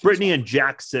I guess Boston's Brittany and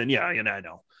Jackson. Yeah, I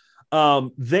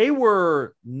know. They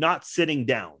were not sitting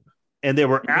down and they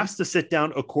were asked to sit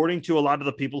down according to a lot of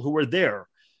the people who were there.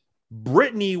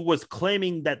 Brittany was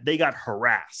claiming that they got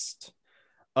harassed.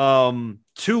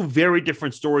 Two very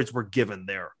different stories were given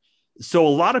there. So a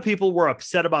lot of people were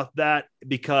upset about that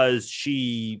because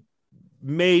she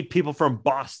made people from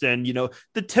Boston,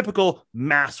 the typical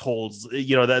mass holes,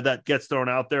 that gets thrown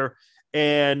out there.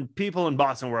 And people in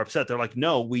Boston were upset. They're like,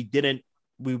 no, we didn't.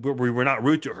 We were not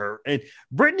rude to her. And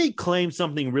Brittany claimed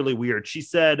something really weird. She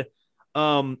said,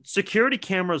 security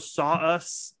cameras saw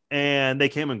us and they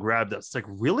came and grabbed us. It's like,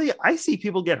 really? I see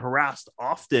people get harassed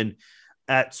often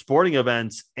at sporting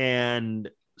events and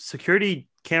security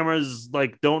cameras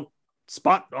don't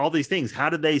spot all these things. How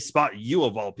did they spot you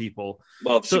of all people?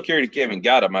 Well, if security came and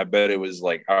got them, I bet it was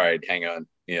like, all right, hang on,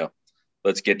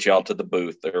 let's get y'all to the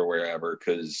booth or wherever.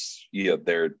 Cause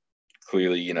they're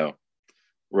clearly,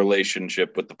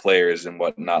 relationship with the players and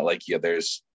whatnot. Like,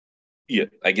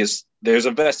 I guess there's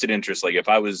a vested interest. Like if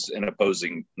I was an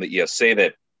opposing, say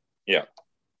that,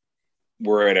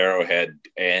 we're at Arrowhead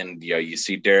and, you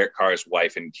see Derek Carr's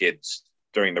wife and kids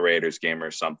during the Raiders game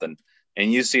or something.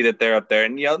 And you see that they're up there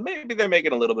and, maybe they're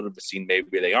making a little bit of a scene.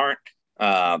 Maybe they aren't.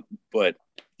 But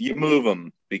you move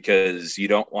them because you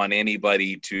don't want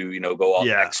anybody to, go all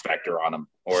X Factor on them,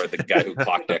 or the guy who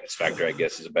clocked X Factor, I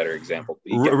guess, is a better example.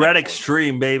 Red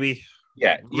Extreme, baby.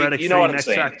 Yeah. Red Extreme, know what I'm X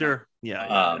saying. Factor.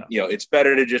 Yeah. It's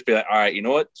better to just be like, all right, you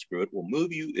know what? Screw it. We'll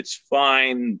move you. It's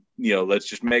fine. Let's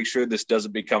just make sure this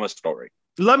doesn't become a story.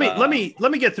 Let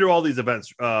me get through all these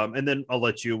events, and then I'll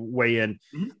let you weigh in.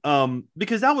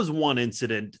 Because that was one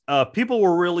incident. People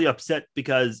were really upset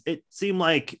because it seemed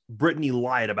like Brittany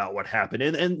lied about what happened.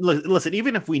 And listen,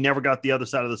 even if we never got the other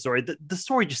side of the story, the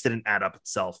story just didn't add up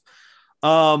itself.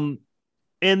 In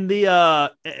the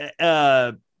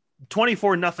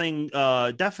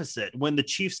 24-0 deficit, when the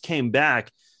Chiefs came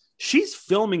back, she's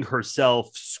filming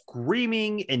herself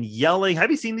screaming and yelling.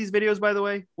 Have you seen these videos, by the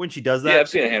way, when she does that? Yeah, I've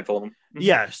seen a handful of them.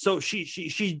 Yeah, so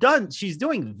she's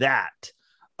doing that.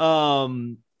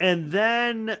 And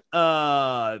then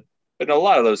But in a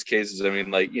lot of those cases, I mean,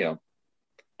 like,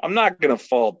 I'm not gonna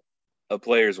fault a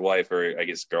player's wife, or I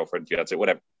guess girlfriend, fiance,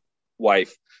 whatever,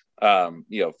 wife,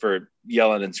 for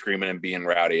yelling and screaming and being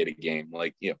rowdy at a game.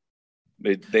 Like,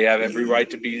 they have every right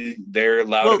to be there,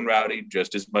 loud and rowdy,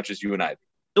 just as much as you and I.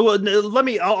 Well,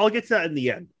 I'll get to that in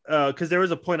the end, because there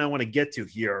is a point I want to get to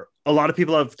here. A lot of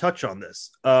people have touched on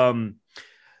this.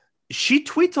 She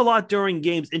tweets a lot during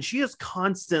games, and she is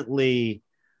constantly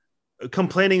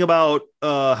complaining about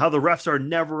how the refs are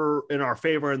never in our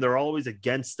favor and they're always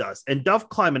against us. And Dov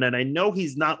Kleiman, and I know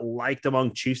he's not liked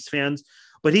among Chiefs fans,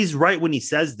 but he's right when he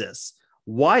says this.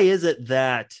 Why is it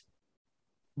that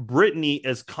Brittany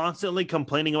is constantly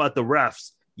complaining about the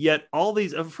refs, yet all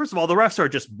these, first of all, the refs are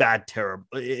just bad terror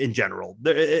in general.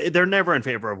 They're never in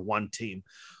favor of one team.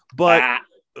 But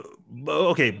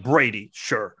okay, Brady,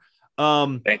 sure.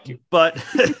 Thank you. But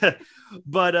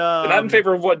they're not in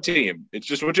favor of one team. It's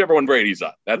just whichever one Brady's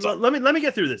on. That's all. Let me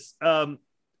get through this.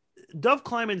 Dov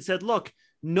Kleiman said, look,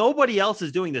 nobody else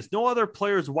is doing this. No other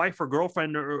player's wife or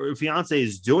girlfriend or fiance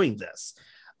is doing this.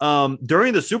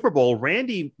 During the Super Bowl,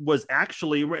 Randy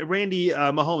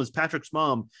Mahomes, Patrick's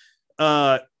mom,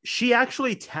 she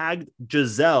actually tagged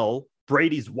Giselle,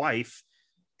 Brady's wife,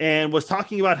 and was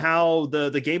talking about how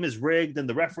the game is rigged and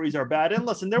the referees are bad. And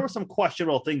listen, there were some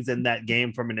questionable things in that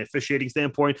game from an officiating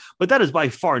standpoint, but that is by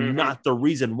far not the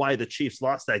reason why the Chiefs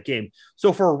lost that game.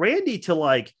 So for Randy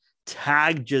to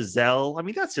tag Giselle, I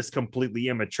mean, that's just completely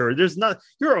immature.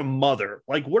 You're a mother.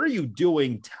 Like, what are you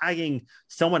doing tagging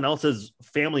someone else's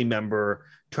family member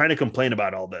trying to complain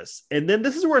about all this? And then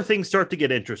this is where things start to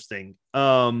get interesting.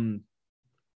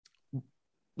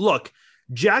 Look,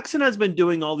 Jackson has been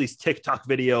doing all these TikTok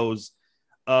videos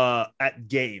at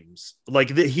games.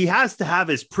 He has to have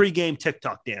his pregame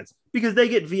TikTok dance because they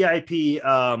get VIP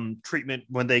treatment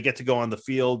when they get to go on the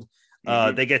field.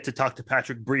 They get to talk to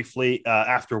Patrick briefly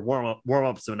after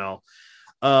warm-ups and all.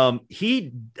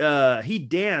 He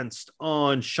danced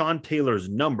on Sean Taylor's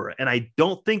number, and I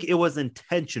don't think it was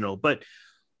intentional, but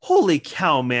holy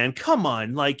cow, man, come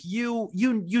on. Like you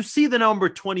see the number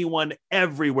 21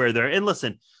 everywhere there. And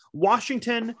listen,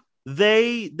 Washington,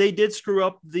 they did screw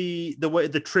up the way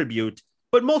the tribute,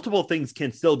 but multiple things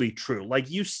can still be true. Like,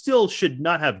 you still should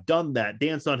not have done that,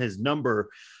 danced on his number.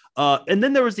 And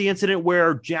then there was the incident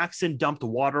where Jackson dumped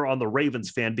water on the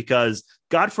Ravens fan because,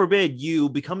 God forbid, you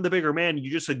become the bigger man,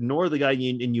 you just ignore the guy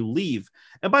and you leave.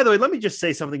 And by the way, let me just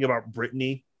say something about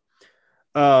Brittany,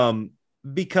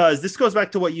 because this goes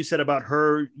back to what you said about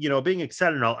her, being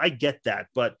excited and all. I get that,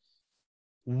 but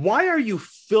why are you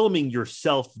filming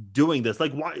yourself doing this?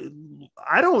 Like, why?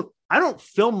 I don't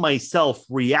film myself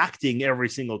reacting every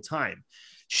single time.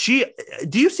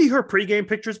 Do you see her pregame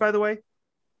pictures, by the way?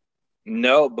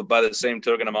 No, but by the same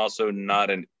token, I'm also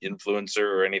not an influencer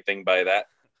or anything by that.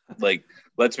 Like,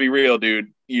 let's be real,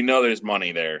 dude. There's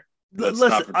money there.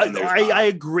 Listen, I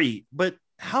agree, but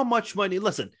how much money?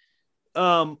 Listen,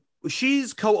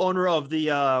 she's co-owner of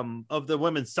the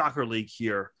women's soccer league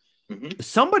here.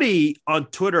 Somebody on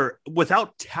Twitter,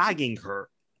 without tagging her,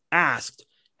 asked,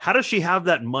 how does she have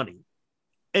that money?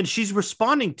 And she's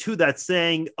responding to that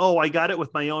saying, oh, I got it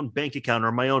with my own bank account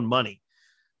or my own money.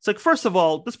 It's like, first of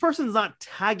all, this person's not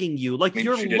tagging you. Like,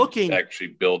 you're looking actually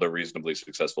build a reasonably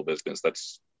successful business.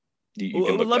 That's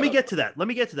let me get to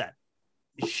that.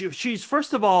 She's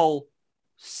first of all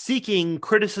seeking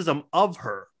criticism of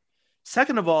her.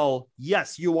 Second of all,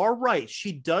 yes, you are right.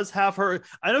 She does have her.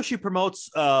 I know she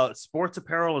promotes sports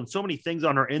apparel and so many things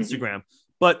on her Instagram,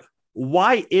 but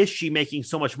why is she making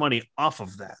so much money off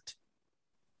of that?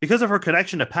 Because of her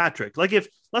connection to Patrick. Like,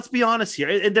 let's be honest here,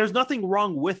 and there's nothing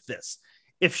wrong with this.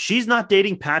 If she's not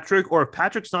dating Patrick, or if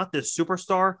Patrick's not this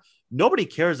superstar, nobody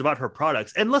cares about her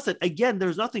products. And listen, again,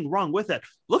 there's nothing wrong with that.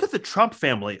 Look at the Trump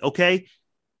family, okay?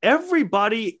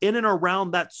 Everybody in and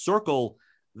around that circle,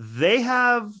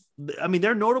 they're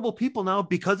notable people now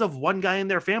because of one guy in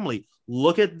their family.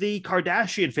 Look at the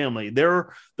Kardashian family.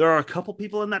 There are a couple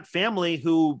people in that family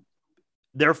who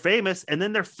they're famous, and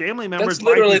then their family members. That's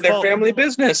literally their family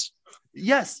business.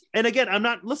 Yes. And again,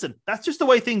 that's just the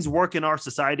way things work in our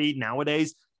society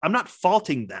nowadays. I'm not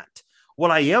faulting that.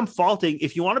 What I am faulting,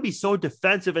 if you want to be so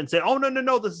defensive and say, oh,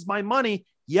 no, this is my money.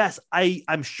 Yes,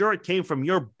 I'm sure it came from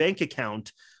your bank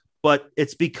account, but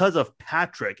it's because of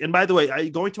Patrick. And by the way,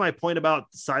 going to my point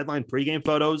about sideline pregame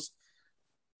photos,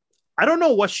 I don't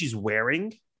know what she's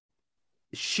wearing.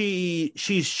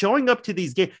 She's showing up to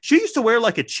these games. She used to wear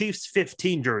like a Chiefs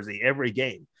 15 jersey every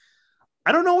game.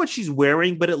 I don't know what she's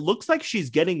wearing, but it looks like she's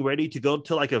getting ready to go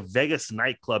to like a Vegas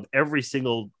nightclub every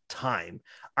single time.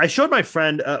 I showed my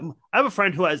friend, I have a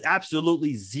friend who has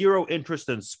absolutely zero interest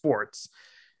in sports.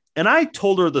 And I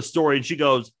told her the story and she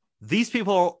goes, these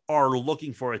people are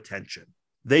looking for attention.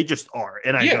 They just are.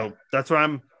 And I go, that's what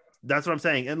I'm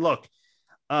saying. And look,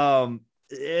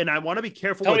 and I want to be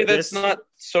careful. Tell me that's not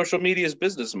social media's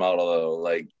business model though.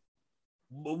 Like,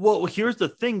 well, here's the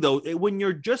thing though. When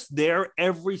you're just there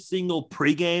every single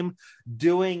pregame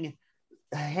doing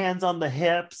hands on the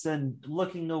hips and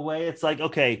looking away, it's like,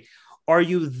 okay, are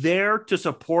you there to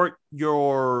support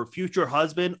your future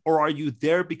husband, or are you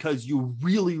there because you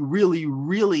really, really,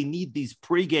 really need these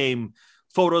pregame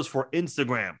photos for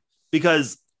Instagram?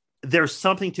 Because there's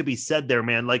something to be said there,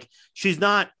 man. Like, she's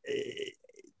not.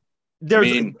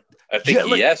 I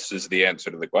think yes is the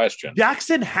answer to the question.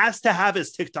 Jackson has to have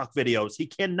his TikTok videos. He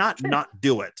cannot not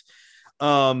do it.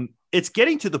 It's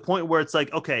getting to the point where it's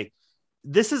like, okay,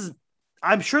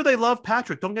 I'm sure they love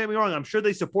Patrick. Don't get me wrong. I'm sure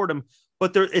they support him,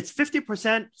 but it's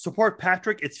 50% support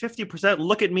Patrick. It's 50%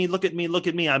 look at me, look at me, look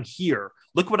at me. I'm here.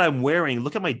 Look what I'm wearing.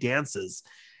 Look at my dances.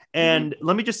 And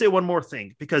let me just say one more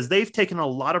thing, because they've taken a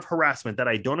lot of harassment that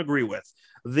I don't agree with.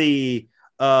 The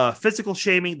physical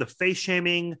shaming, the face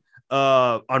shaming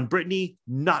on Brittany,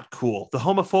 not cool. The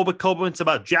homophobic comments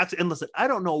about Jackson. And listen, I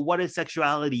don't know what his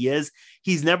sexuality is.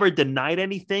 He's never denied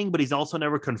anything, but he's also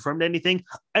never confirmed anything.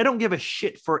 I don't give a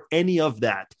shit for any of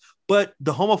that. But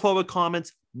the homophobic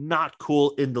comments, not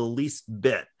cool in the least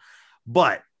bit.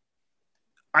 But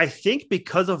I think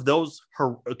because of those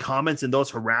comments and those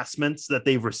harassments that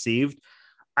they've received,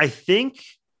 I think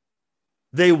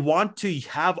they want to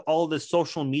have all this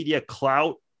social media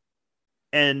clout,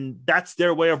 and that's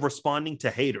their way of responding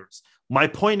to haters. My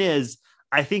point is,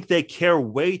 I think they care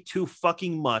way too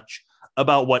fucking much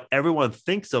about what everyone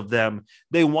thinks of them.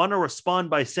 They want to respond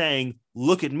by saying,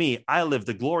 look at me, I live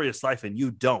the glorious life and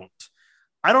you don't.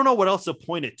 I don't know what else to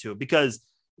point it to, because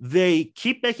they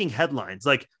keep making headlines.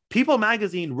 Like, People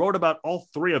Magazine wrote about all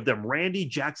three of them, Randy,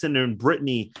 Jackson, and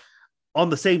Brittany, on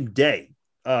the same day.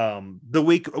 The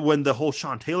week when the whole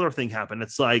Sean Taylor thing happened.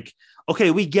 It's like,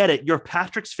 okay, we get it. You're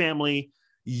Patrick's family.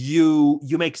 You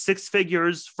make six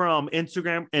figures from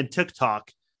Instagram and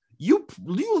TikTok. You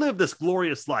live this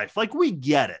glorious life. Like, we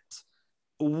get it.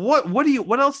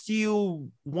 What else do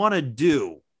you want to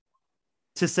do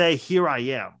to say, here I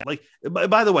am? Like,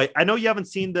 by the way, I know you haven't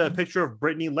seen the picture of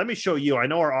Brittany. Let me show you. I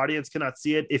know our audience cannot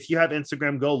see it. If you have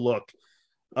Instagram, go look.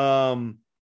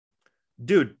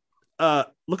 Dude,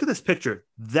 look at this picture.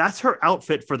 That's her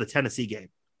outfit for the Tennessee game.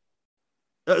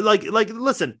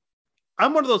 Listen,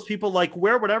 I'm one of those people, like,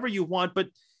 wear whatever you want, but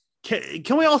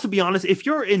can we also be honest? If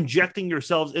you're injecting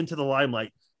yourselves into the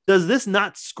limelight, does this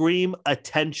not scream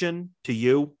attention to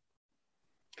you?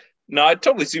 No, I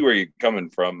totally see where you're coming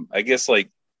from. I guess,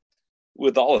 like,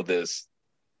 with all of this,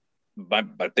 I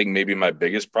think maybe my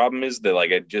biggest problem is that,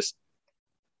 like,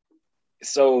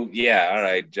 so yeah, all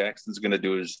right, Jackson's gonna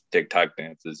do his TikTok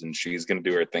dances and she's gonna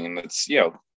do her thing, and that's,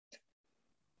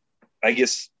 I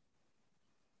guess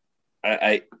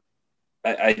I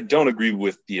don't agree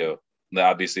with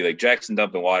obviously, like, Jackson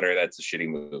dumping water, that's a shitty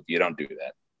move. You don't do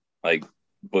that. Like,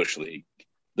 Bush League,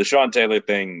 the Sean Taylor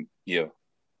thing,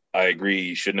 I agree,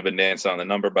 you shouldn't have been dancing on the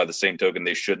number. By the same token,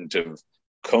 they shouldn't have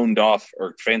coned off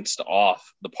or fenced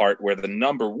off the part where the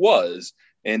number was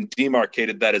and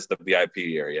demarcated that as the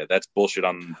VIP area. That's bullshit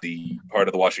on the part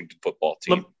of the Washington football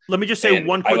team. Let me just say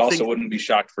one quick thing. I also wouldn't be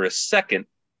shocked for a second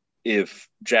if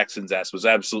Jackson's ass was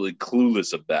absolutely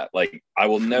clueless of that. Like, I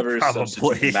will never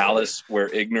substitute malice where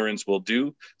ignorance will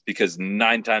do, because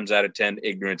 9 times out of 10,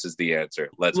 ignorance is the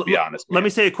answer. Let's be honest. Let me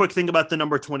say a quick thing about the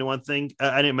number 21 thing.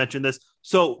 I didn't mention this.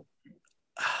 So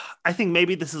I think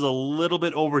maybe this is a little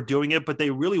bit overdoing it, but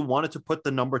they really wanted to put the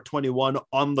number 21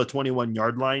 on the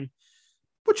 21-yard line,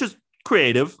 which is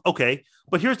creative. Okay.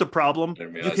 But here's the problem.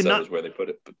 You cannot, that was where they put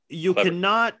it.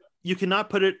 You cannot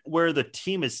put it where the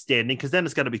team is standing, because then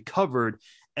it's got to be covered.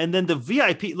 And then the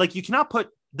VIP, like, you cannot put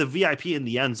the VIP in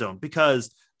the end zone,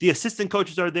 because the assistant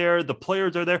coaches are there, the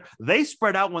players are there. They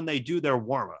spread out when they do their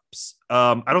warm-ups.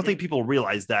 I don't think people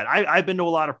realize that. I've been to a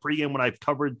lot of pregame when I've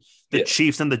covered the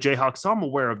Chiefs and the Jayhawks, so I'm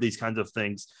aware of these kinds of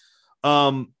things.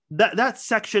 That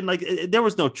section, like, there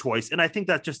was no choice. And I think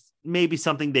that just maybe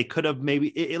something they could have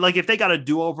like, if they got a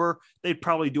do-over, they'd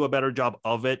probably do a better job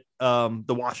of it. The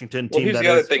Washington team. Well, here's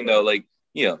the other thing, though. Like,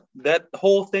 that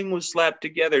whole thing was slapped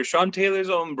together. Sean Taylor's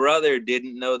own brother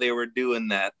didn't know they were doing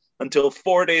that until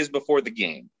 4 days before the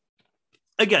game.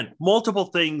 Again, multiple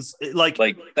things. Like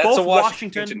that's a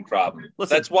Washington problem.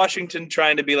 Listen, that's Washington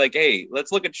trying to be like, hey,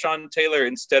 let's look at Sean Taylor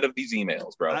instead of these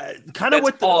emails, bro.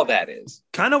 All that is.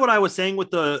 Kind of what I was saying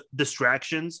with the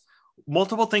distractions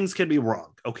multiple things can be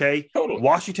wrong. Okay. Totally.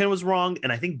 Washington was wrong.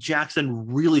 And I think Jackson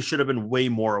really should have been way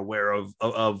more aware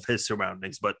of his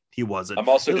surroundings, but he wasn't. I'm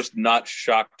also just not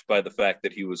shocked by the fact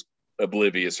that he was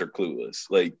oblivious or clueless.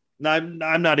 Like, I'm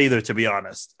not either, to be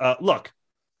honest. Look,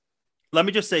 let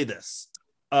me just say this.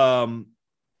 And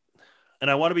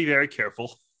I want to be very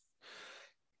careful.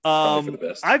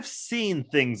 I've seen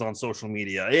things on social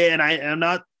media, and I am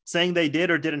not saying they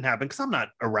did or didn't happen because I'm not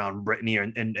around Brittany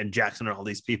and Jackson and all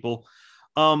these people.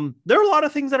 There are a lot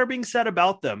of things that are being said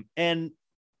about them, and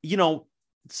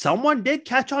someone did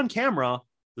catch on camera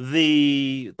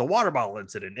the water bottle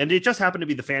incident, and it just happened to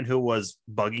be the fan who was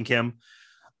bugging him.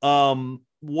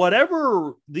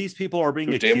 Whatever these people are being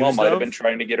accused Damon might of, have been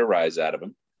trying to get a rise out of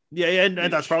him. Yeah,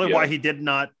 and that's probably why he did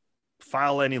not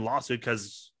file any lawsuit,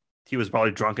 because he was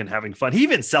probably drunk and having fun. He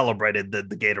even celebrated the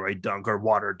Gatorade dunk or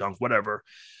water dunk, whatever.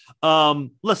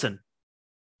 Listen,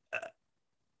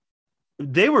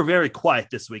 they were very quiet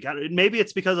this week. Maybe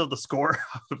it's because of the score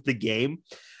of the game.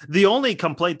 The only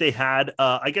complaint they had,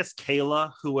 I guess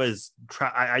Kayla, who was,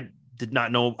 I did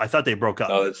not know. I thought they broke up.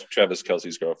 Oh, that's Travis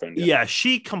Kelce's girlfriend. Yeah,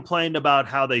 she complained about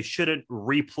how they shouldn't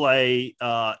replay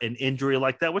an injury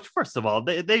like that, which, first of all,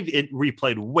 they've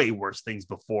replayed way worse things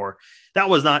before. That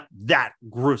was not that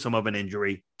gruesome of an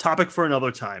injury. Topic for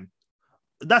another time.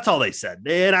 That's all they said.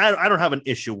 And I don't have an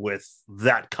issue with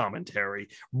that commentary.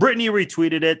 Brittany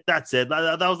retweeted it. That's it.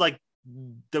 That was like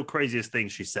the craziest thing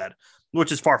she said,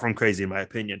 which is far from crazy in my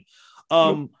opinion.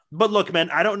 But look, man,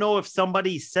 I don't know if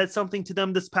somebody said something to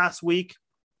them this past week.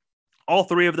 All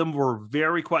three of them were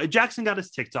very quiet. Jackson got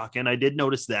his TikTok in. I did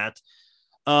notice that.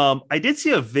 I did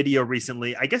see a video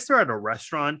recently. I guess they're at a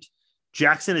restaurant.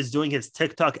 Jackson is doing his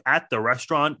TikTok at the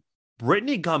restaurant.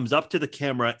 Brittany comes up to the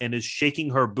camera and is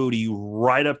shaking her booty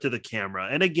right up to the camera.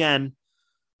 And again,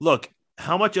 look,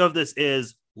 how much of this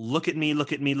is look at me,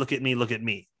 look at me, look at me, look at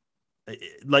me.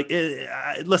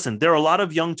 Listen, there are a lot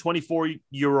of young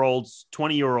 24-year-olds,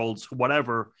 20-year-olds,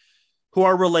 whatever, who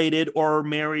are related or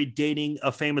married, dating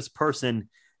a famous person.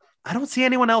 I don't see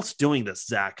anyone else doing this,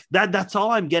 Zach. That's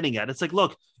all I'm getting at. It's like,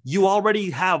 look, you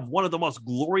already have one of the most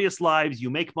glorious lives.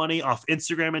 You make money off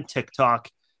Instagram and TikTok.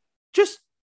 Just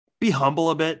be humble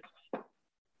a bit.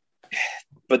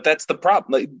 But that's the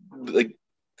problem. Like,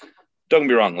 don't get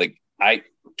me wrong. Like, I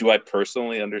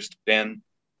personally understand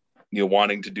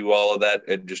wanting to do all of that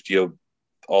and just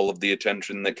all of the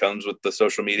attention that comes with the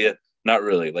social media. Not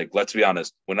really. Like, let's be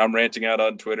honest. When I'm ranting out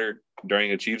on Twitter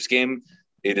during a Chiefs game,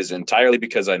 it is entirely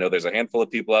because I know there's a handful of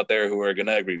people out there who are going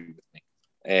to agree with me.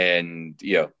 And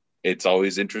it's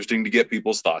always interesting to get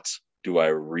people's thoughts. Do I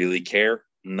really care?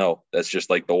 No, that's just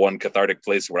like the one cathartic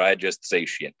place where I just say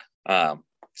shit.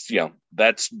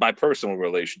 That's my personal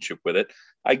relationship with it.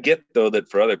 I get though that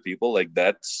for other people, like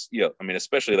that's,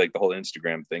 especially like the whole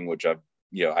Instagram thing, which I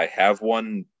have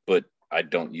one, but I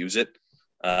don't use it.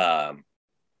 I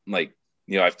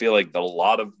feel like a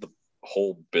lot of the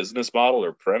whole business model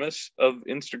or premise of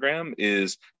Instagram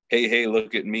is, hey,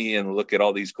 look at me and look at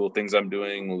all these cool things I'm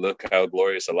doing. Look how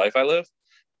glorious a life I live.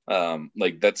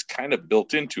 That's kind of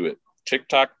built into it.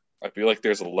 TikTok, I feel like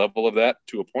there's a level of that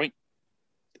to a point,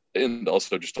 and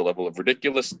also just a level of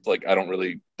ridiculous. Like, I don't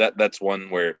really, that's one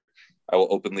where I will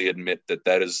openly admit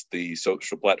that is the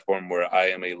social platform where I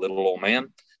am a little old man,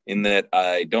 in that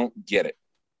I don't get it.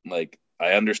 Like,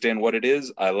 I understand what it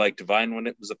is. I liked Vine when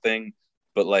it was a thing,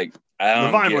 but like, I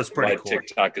don't Vine get was pretty why cool.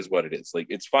 TikTok is what it is. Like,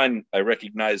 it's fine. I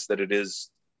recognize that it is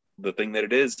the thing that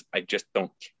it is. I just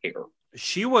don't care.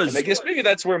 And I guess maybe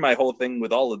that's where my whole thing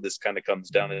with all of this kind of comes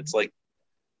down. It's like,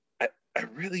 I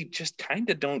really just kind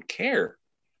of don't care.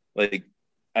 Like,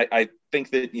 I think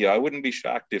that, I wouldn't be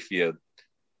shocked if you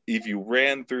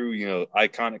ran through,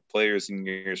 iconic players in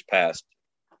years past.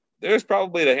 There's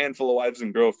probably a handful of wives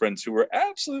and girlfriends who were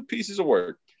absolute pieces of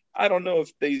work. I don't know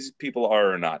if these people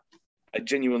are or not. I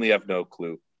genuinely have no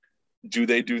clue. Do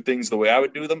they do things the way I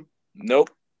would do them?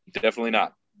 Nope, definitely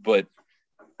not. But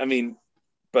I mean,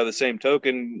 by the same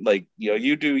token, like,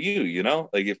 you do you,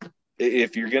 like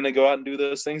if you're going to go out and do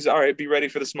those things, all right, be ready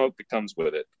for the smoke that comes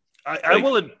with it. I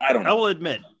will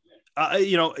admit,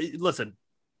 listen,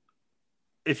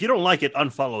 if you don't like it,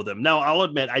 unfollow them. Now, I'll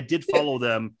admit I did follow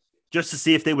them just to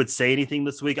see if they would say anything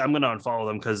this week. I'm going to unfollow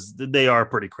them because they are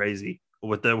pretty crazy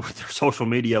with their social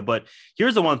media. But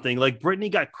here's the one thing, like, Brittany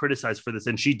got criticized for this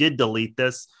and she did delete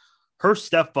this. Her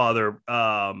stepfather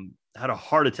had a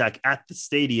heart attack at the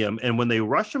stadium. And when they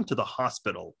rushed him to the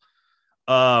hospital,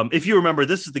 if you remember,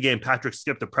 this is the game Patrick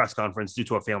skipped the press conference due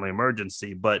to a family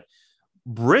emergency, but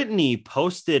Brittany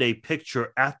posted a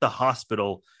picture at the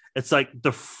hospital. It's like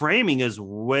the framing is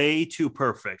way too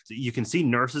perfect. You can see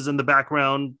nurses in the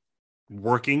background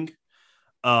working.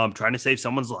 trying to save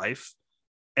someone's life.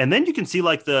 And then you can see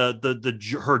like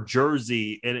her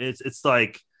jersey, and it's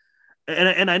like,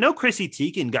 and I know Chrissy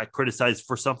Teigen got criticized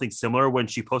for something similar when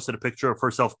she posted a picture of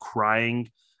herself crying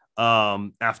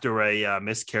after a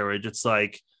miscarriage. It's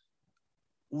like,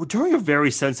 during a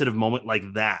very sensitive moment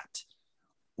like that,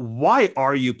 why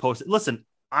are you posting? Listen,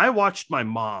 I watched my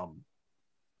mom.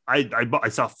 I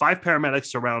saw 5 paramedics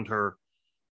surround her,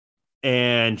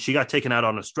 and she got taken out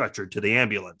on a stretcher to the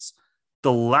ambulance.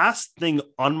 The last thing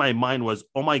on my mind was,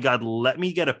 oh my God, let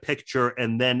me get a picture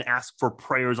and then ask for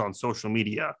prayers on social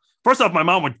media. First off, my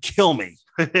mom would kill me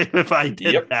if I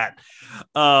did that.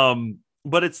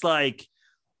 But it's like,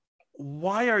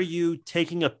 why are you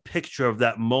taking a picture of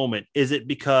that moment? Is it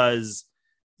because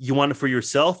you want it for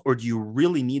yourself, or do you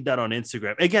really need that on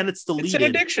Instagram? Again, it's It's an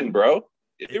addiction, bro.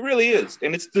 It really is.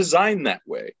 And it's designed that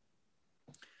way.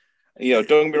 Don't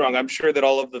get me wrong. I'm sure that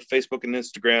all of the Facebook and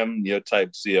Instagram,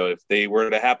 types, if they were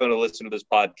to happen to listen to this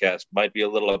podcast, might be a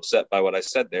little upset by what I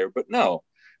said there. But no,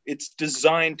 it's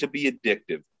designed to be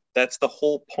addictive. That's the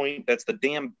whole point. That's the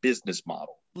damn business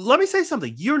model. Let me say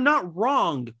something. You're not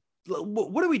wrong.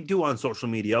 What do we do on social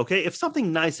media? Okay. If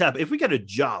something nice happens, if we get a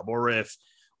job, or if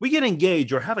we get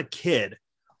engaged or have a kid,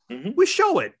 we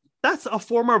show it. That's a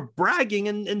form of bragging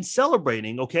and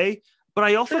celebrating. Okay. But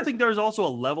I also think there's also a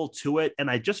level to it. And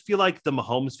I just feel like the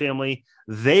Mahomes family,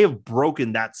 they've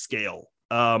broken that scale.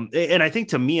 And I think,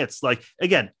 to me, it's like,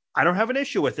 again, I don't have an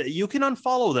issue with it. You can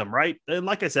unfollow them, right? And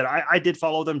like I said, I did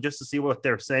follow them just to see what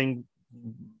they're saying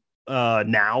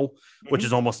now, which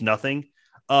is almost nothing.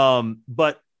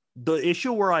 But the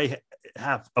issue where I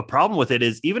have a problem with it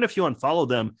is, even if you unfollow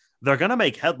them, they're going to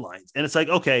make headlines. And it's like,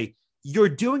 okay, you're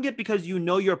doing it because you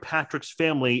know you're Patrick's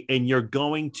family, and you're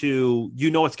going to,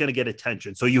 it's going to get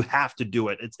attention. So you have to do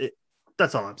it.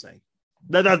 That's all I'm saying.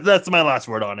 That's my last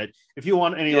word on it. If you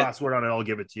want any last word on it, I'll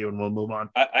give it to you and we'll move on.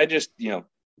 I just, don't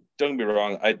get me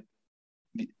wrong.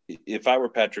 If I were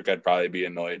Patrick, I'd probably be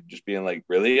annoyed, just being like,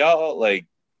 really, y'all? Like,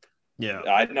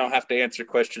 I now have to answer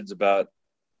questions about,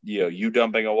 you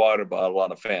dumping a water bottle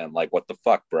on a fan. Like, what the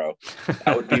fuck, bro?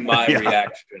 That would be my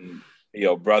reaction,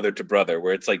 brother to brother,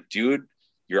 where it's like, dude,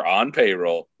 you're on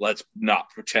payroll. Let's not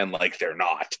pretend like they're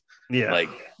not. Yeah. Like,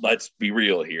 let's be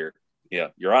real here. Yeah.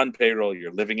 You're on payroll.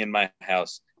 You're living in my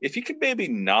house. If you could maybe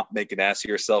not make an ass of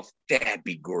yourself, that'd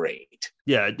be great.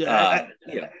 Yeah.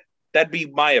 That'd be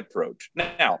my approach.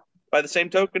 Now, by the same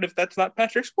token, if that's not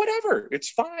Patrick's, whatever, it's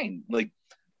fine. Like,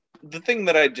 the thing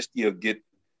that I just,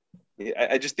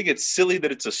 I just think it's silly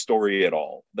that it's a story at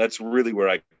all. That's really where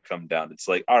I come down. It's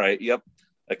like, all right, yep,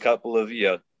 a couple of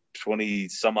 20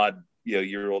 some odd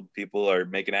year old people are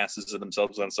making asses of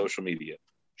themselves on social media.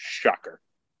 Shocker.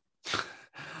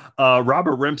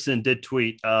 Robert Rimpson did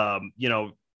tweet,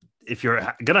 if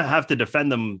you're gonna have to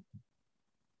defend them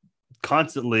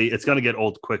constantly, it's gonna get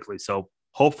old quickly. So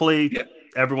hopefully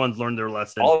everyone's learned their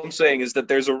lesson. All I'm saying is that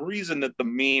there's a reason that the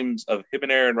memes of him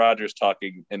and Aaron Rodgers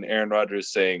talking, and Aaron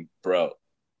Rodgers saying, bro,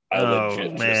 I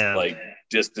legit just like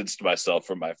distanced myself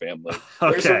from my family.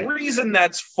 Okay. There's a reason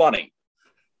that's funny.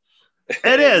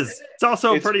 It is. It's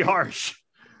also pretty harsh.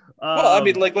 Well, I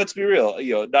mean, like, let's be real,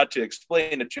 not to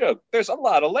explain a joke, there's a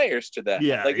lot of layers to that.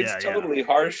 Yeah. Like, it's totally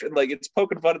harsh. And like, it's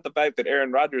poking fun at the fact that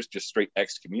Aaron Rodgers just straight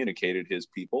excommunicated his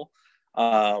people.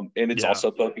 And it's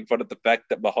also poking fun at the fact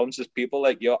that Mahomes' people,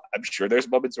 like, I'm sure there's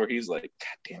moments where he's like,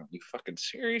 God damn, you fucking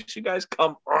serious? You guys,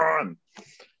 come on.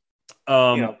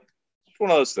 It's one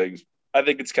of those things. I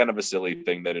think it's kind of a silly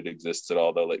thing that it exists at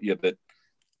all, though. Like,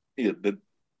 that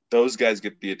those guys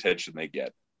get the attention they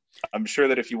get. I'm sure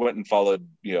that if you went and followed,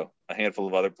 a handful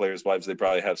of other players' wives, they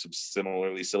probably have some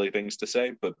similarly silly ththings to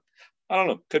say, but I don't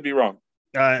know. Could be wrong.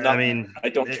 I mean, I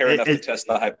don't care enough to test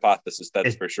the hypothesis.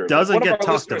 That's for sure. Doesn't get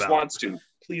talked about. Wants to,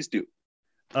 please do.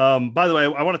 By the way,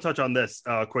 I want to touch on this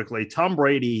quickly. Tom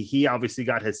Brady, he obviously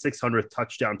got his 600th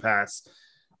touchdown pass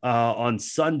on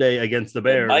Sunday against the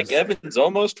Bears. And Mike Evans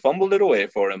almost fumbled it away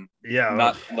for him. Yeah,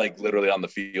 not like literally on the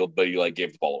field, but he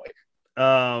gave the ball away.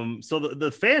 So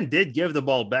the fan did give the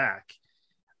ball back.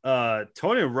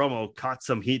 Tony Romo caught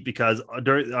some heat because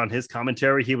on his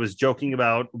commentary, he was joking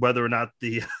about whether or not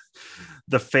the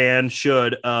fan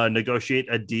should negotiate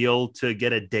a deal to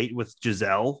get a date with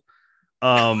Giselle.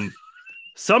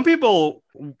 Some people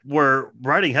were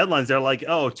writing headlines. They're like,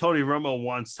 "Oh, Tony Romo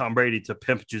wants Tom Brady to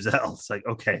pimp Giselle." It's like,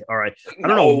 okay, all right. I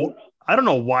don't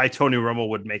know why Tony Romo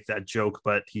would make that joke,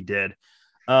 but he did.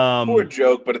 Poor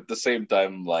joke, but at the same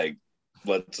time, like,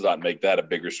 let's not make that a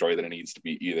bigger story than it needs to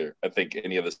be either. I think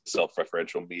any of the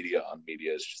self-referential media on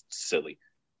media is just silly.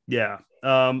 Yeah.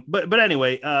 But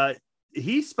anyway,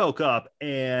 he spoke up,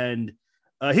 and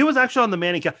he was actually on the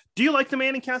Manning cast. Do you like the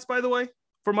Manning cast, by the way?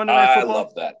 for Monday Night Football. I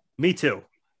love that. Me too.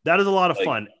 That is a lot of Like,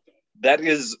 fun. That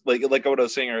is like what I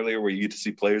was saying earlier, where you get to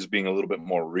see players being a little bit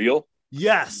more real.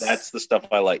 Yes. That's the stuff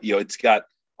I like. It's got,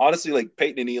 honestly, like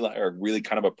Peyton and Eli are really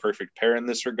kind of a perfect pair in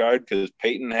this regard, because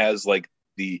Peyton has like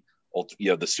the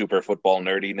super football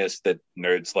nerdiness that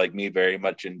nerds like me very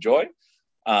much enjoy.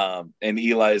 And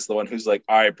Eli is the one who's like,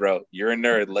 all right, bro, you're a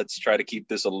nerd. Let's try to keep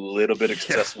this a little bit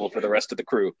accessible for the rest of the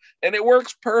crew. And it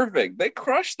works perfect. They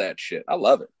crush that shit. I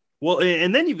love it. Well,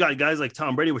 and then you've got guys like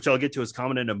Tom Brady, which I'll get to his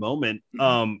comment in a moment.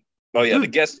 Oh yeah, dude. The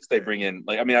guests they bring in,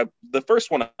 the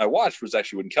first one I watched was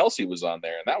actually when Kelsey was on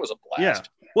there, and that was a blast.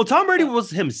 Yeah. Well, Tom Brady was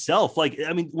himself.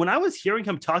 When I was hearing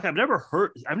him talk, I've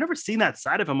never seen that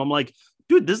side of him. I'm like,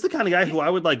 dude, this is the kind of guy who I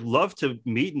would love to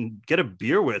meet and get a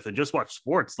beer with and just watch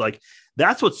sports.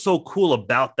 That's what's so cool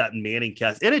about that Manning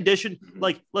cast. In addition,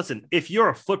 listen, if you're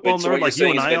a football nerd like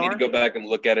you and I need to go back and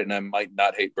look at it, and I might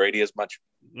not hate Brady as much.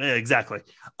 Yeah, exactly.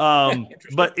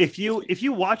 But if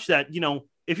you watch that,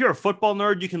 if you're a football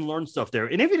nerd, you can learn stuff there.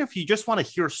 And even if you just want to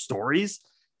hear stories,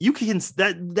 you can.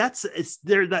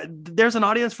 There's an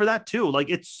audience for that too.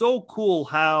 It's so cool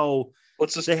how.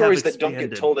 What's the stories that don't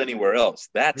get told anywhere else?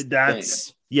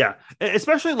 That's yeah.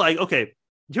 Especially okay.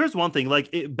 Here's one thing.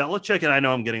 Belichick, and I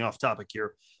know I'm getting off topic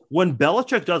here. When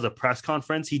Belichick does a press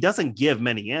conference, he doesn't give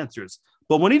many answers.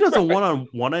 But when he does a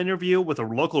one-on-one interview with a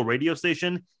local radio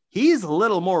station, he's a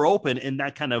little more open in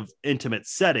that kind of intimate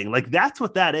setting. That's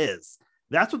what that is.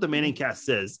 That's what the Manning cast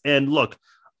is. And look,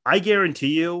 I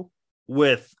guarantee you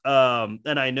with, and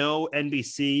I know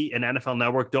NBC and NFL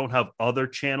Network don't have other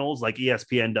channels like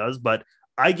ESPN does, but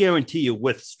I guarantee you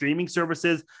with streaming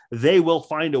services, they will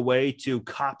find a way to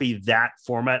copy that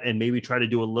format and maybe try to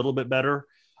do a little bit better,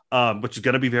 which is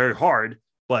going to be very hard,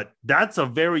 but that's a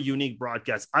very unique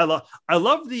broadcast. I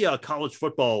love the college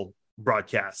football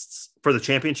broadcasts for the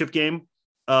championship game.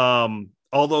 All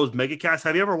those mega casts.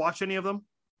 Have you ever watched any of them?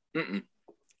 Mm-mm.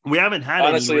 We haven't had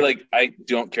honestly. I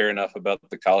don't care enough about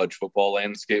the college football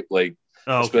landscape.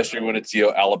 Especially when it's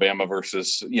Alabama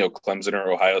versus Clemson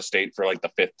or Ohio State for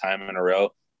the fifth time in a row.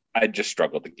 I just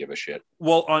struggle to give a shit.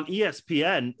 Well, on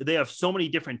ESPN, they have so many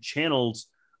different channels.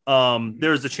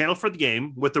 There's the channel for the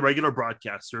game with the regular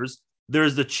broadcasters.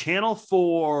 There's the channel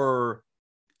for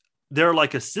they're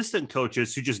assistant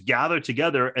coaches who just gather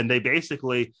together, and they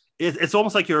basically it's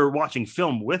almost like you're watching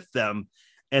film with them,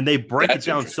 and they break it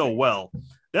down so well.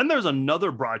 Then there's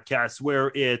another broadcast where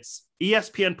it's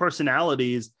ESPN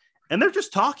personalities, and they're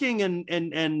just talking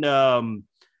and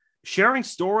sharing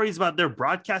stories about their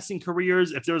broadcasting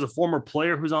careers. If there's a former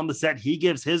player who's on the set, he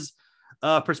gives his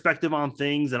perspective on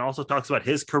things and also talks about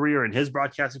his career and his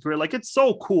broadcasting career. It's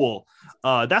so cool.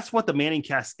 That's what the Manning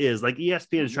cast is.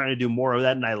 ESPN is trying to do more of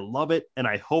that, and I love it. And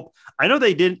I know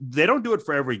they don't do it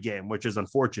for every game, which is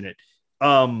unfortunate.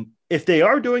 If they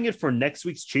are doing it for next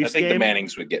week's Chiefs game, I think the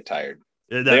Mannings would get tired.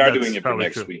 They are doing it for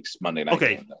next week's Monday night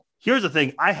game, though. Here's the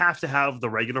thing. I have to have the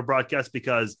regular broadcast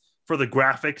because for the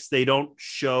graphics, they don't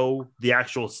show the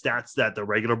actual stats that the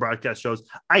regular broadcast shows.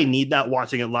 I need that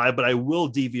watching it live, but I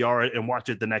will DVR it and watch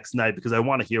it the next night because I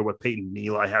want to hear what Peyton and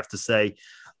Eli have to say,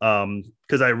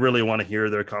 because I really want to hear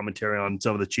their commentary on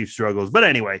some of the Chiefs' struggles. But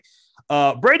anyway,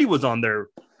 Brady was on there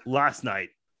last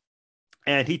night,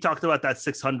 and he talked about that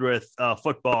 600th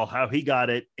football, how he got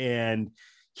it, and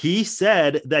he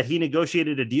said that he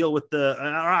negotiated a deal with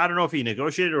I don't know if he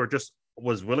negotiated or just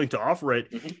was willing to offer it.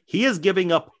 Mm-hmm. He is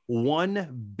giving up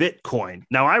 1 Bitcoin.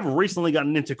 Now, I've recently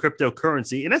gotten into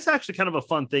cryptocurrency, and it's actually kind of a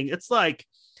fun thing. It's I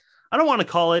don't want to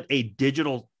call it a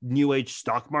digital new age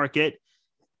stock market.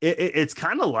 It's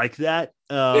kind of like that.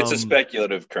 It's a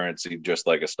speculative currency, just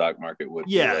like a stock market would.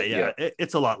 Yeah.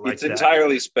 It's a lot like that. It's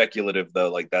entirely speculative,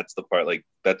 though. That's the part.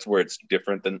 That's where it's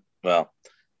different than. Well,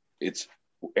 it's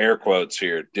air quotes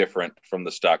here, different from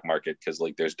the stock market, because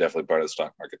there's definitely part of the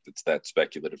stock market that's that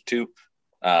speculative too.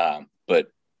 But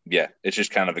yeah, it's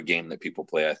just kind of a game that people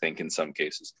play, I think, in some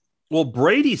cases. Well,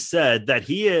 Brady said that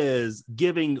he is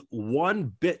giving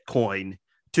 1 Bitcoin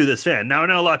to this fan. Now, I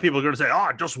know a lot of people are going to say,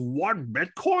 just 1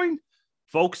 Bitcoin?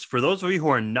 Folks, for those of you who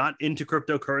are not into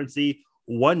cryptocurrency,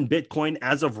 1 Bitcoin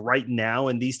as of right now,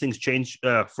 and these things change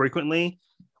frequently,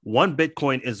 1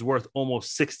 Bitcoin is worth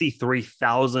almost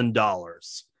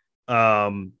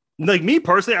 $63,000. Me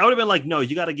personally, I would have been no,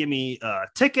 you got to give me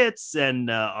tickets and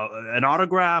an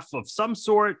autograph of some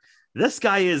sort. This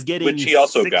guy is getting, which he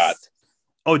also got.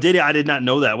 Oh, did he? I did not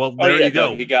know that. Well, there you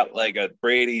go. No, he got a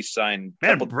Brady signed.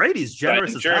 Man, Brady's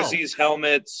generous as jerseys,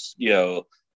 helmets.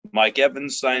 Mike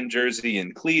Evans signed jersey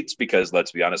and cleats, because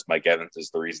let's be honest, Mike Evans is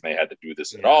the reason they had to do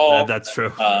this at all. That's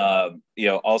true.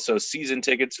 Also season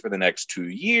tickets for the next 2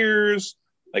 years.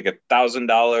 like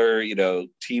 $1,000,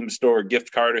 team store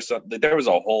gift card or something. There was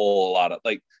a whole lot of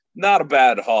like not a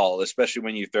bad haul, especially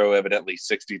when you throw evidently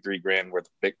 63 grand worth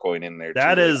of Bitcoin in there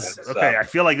That too. Like, is okay. I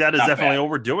feel like that is not definitely bad.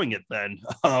 overdoing it then.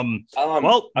 I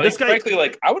This think guy, frankly,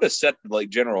 like I would have said like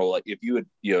general, like if you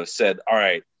had, said, all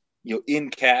right, in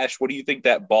cash, what do you think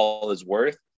that ball is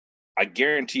worth? I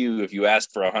guarantee you, if you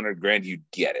asked for 100 grand, you'd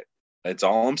get it. That's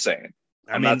all I'm saying.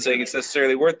 I'm not saying it's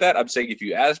necessarily worth that. I'm saying if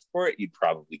you asked for it, you'd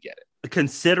probably get it.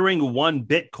 considering one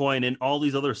Bitcoin and all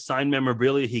these other signed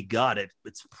memorabilia he got,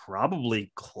 it's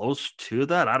probably close to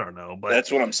that. I don't know, but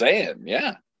that's what I'm saying.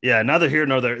 Yeah. Yeah, neither here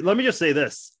nor there. Let me just say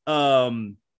this.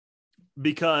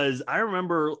 Because I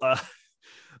remember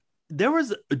do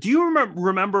you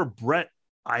remember Brett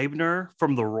Eibner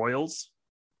from the Royals?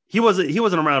 He wasn't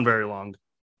around very long.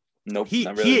 Nope,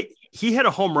 not really. He hit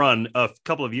a home run a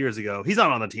couple of years ago. He's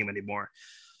not on the team anymore.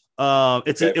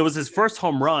 It was his first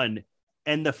home run,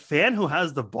 and the fan who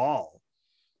has the ball,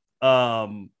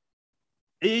 obviously,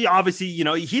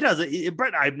 he doesn't.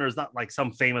 Brett Eibner is not like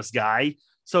some famous guy.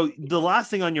 So the last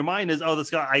thing on your mind is, oh,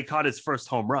 this guy, I caught his first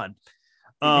home run.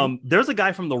 There's a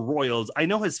guy from the Royals. I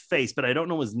know his face, but I don't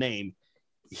know his name.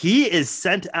 He is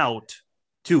sent out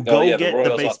to go get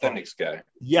the baseball. Guy.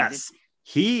 Yes.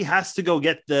 He has to go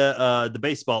get the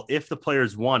baseball if the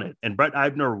players want it. And Brett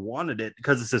Eibner wanted it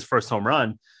because it's his first home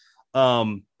run.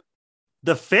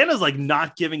 The fan is like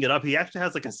not giving it up. He actually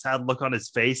has like a sad look on his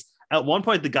face. At one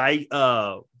point, the guy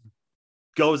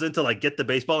goes in to like get the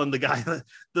baseball, and the guy,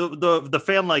 the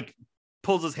fan like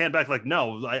pulls his hand back like,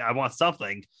 no, I want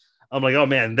something. I'm like, oh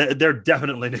man, they're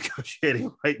definitely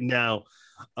negotiating right now.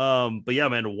 But yeah,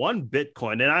 man, one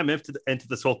Bitcoin, and I'm into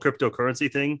this whole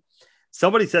cryptocurrency thing.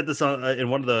 Somebody said this in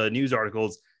one of the news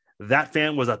articles. That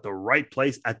fan was at the right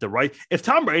place at the right. If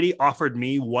Tom Brady offered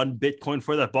me one Bitcoin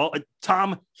for that ball,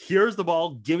 Tom, here's the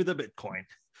ball, give me the Bitcoin.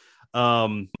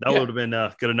 That would have been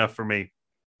good enough for me.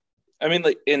 I mean,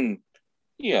 like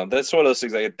that's one of those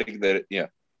things. I think that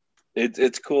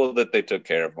it's cool that they took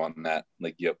care of on that.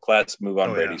 Like, class move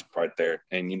on Brady's part there,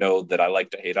 and that I like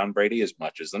to hate on Brady as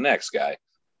much as the next guy,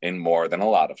 and more than a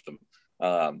lot of them.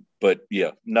 But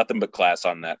nothing but class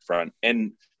on that front.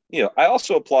 And I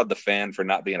also applaud the fan for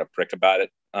not being a prick about it.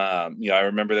 I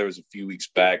remember there was a few weeks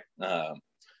back,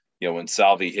 when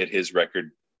Salvi hit his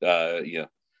record. I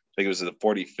think it was the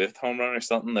 45th home run or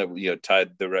something that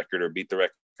tied the record or beat the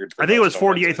record. I think it was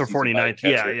 48th or 49th.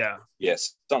 Yeah.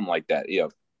 Yes, something like that. A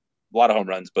lot of home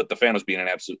runs, but the fan was being an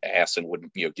absolute ass and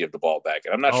wouldn't give the ball back.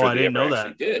 And I'm not sure I didn't know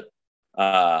that. Did.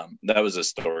 That was a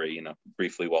story,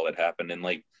 briefly while it happened. And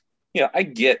like, I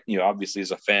get, obviously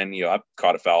as a fan, I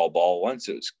caught a foul ball once.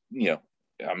 It was,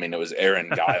 it was Aaron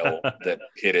Guile that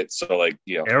hit it. So like,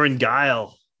 Aaron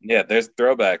Guile. Yeah, there's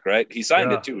throwback, right? He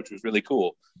signed it too, which was really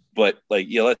cool. But like,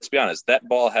 let's be honest, that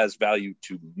ball has value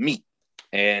to me,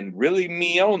 and really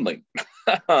me only.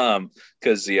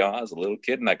 Because I was a little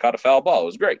kid and I caught a foul ball. It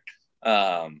was great.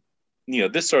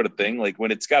 This sort of thing, like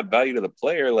when it's got value to the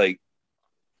player, like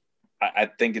I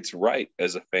think it's right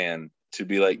as a fan to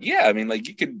be like, yeah, I mean, like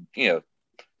you could,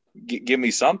 give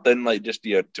me something like just,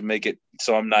 to make it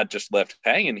so I'm not just left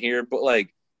hanging here. But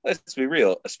like, let's be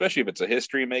real, especially if it's a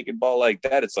history making ball like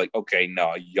that. It's like, okay,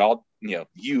 no, y'all,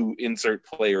 you insert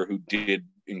player who did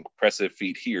impressive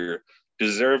feat here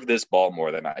deserve this ball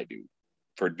more than I do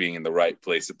for being in the right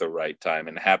place at the right time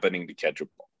and happening to catch a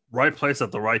ball. Right place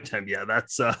at the right time. Yeah,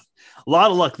 that's a lot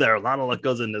of luck there. A lot of luck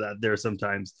goes into that there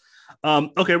sometimes.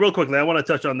 Okay, real quickly, I want to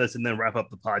touch on this and then wrap up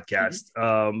the podcast.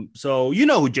 So you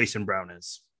know who Jason Brown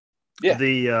is? Yeah,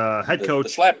 the head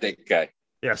coach, the slapdick guy.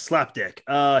 Yeah, slapdick.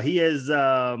 He is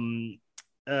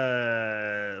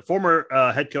former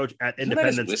head coach at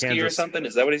Independence, whiskey Kansas. Or something.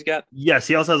 Is that what he's got? Yes,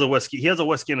 he also has a whiskey. He has a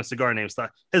whiskey and a cigar named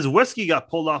Slap. His whiskey got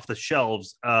pulled off the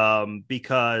shelves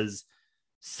because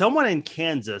someone in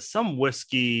Kansas, some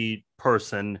whiskey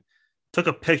person, took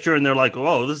a picture and they're like,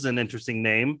 "Oh, this is an interesting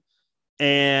name."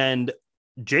 And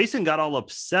Jason got all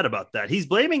upset about that. He's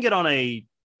blaming it on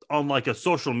like a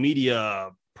social media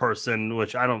person,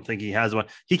 which I don't think he has one.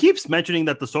 He keeps mentioning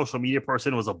that the social media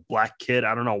person was a black kid.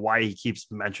 I don't know why he keeps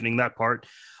mentioning that part,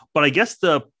 but I guess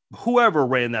whoever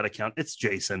ran that account, it's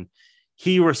Jason.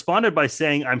 He responded by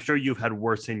saying, "I'm sure you've had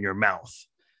worse in your mouth."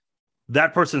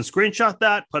 That person screenshot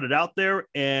that, put it out there,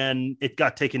 and it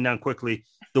got taken down quickly.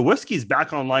 The whiskey's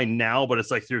back online now, but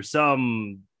it's like through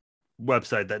some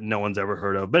website that no one's ever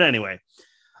heard of. But anyway,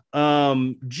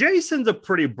 Jason's a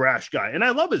pretty brash guy, and I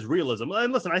love his realism.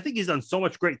 And listen, I think he's done so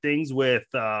much great things with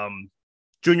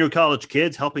junior college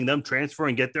kids, helping them transfer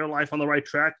and get their life on the right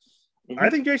track. I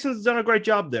think Jason's done a great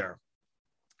job there,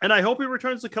 and I hope he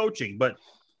returns to coaching. But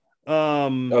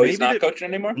He's not coaching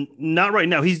anymore? Not right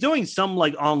now. He's doing some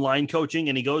like online coaching,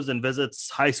 and he goes and visits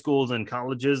high schools and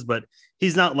colleges, but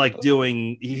he's not like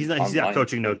doing. He's not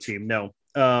coaching no team. No.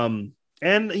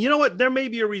 And you know what? There may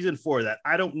be a reason for that.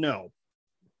 I don't know.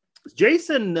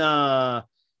 Jason,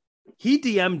 he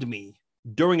DM'd me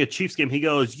during a Chiefs game. He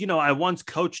goes, I once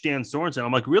coached Dan Sorensen.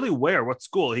 I'm like, really? Where? What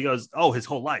school? He goes, oh, his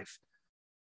whole life.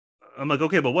 I'm like,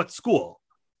 okay, but what school?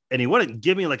 And he wouldn't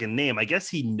give me like a name. I guess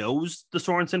he knows the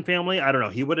Sorensen family. I don't know.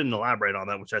 He wouldn't elaborate on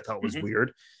that, which I thought was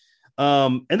weird.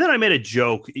 And then I made a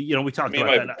joke. We talked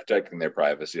about that. Protecting their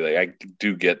privacy. Like, I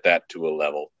do get that to a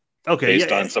level. Okay.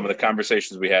 Based on some of the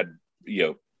conversations we had,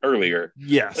 earlier.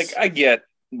 Yes. Like, I get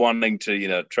wanting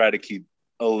to, try to keep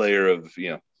a layer of,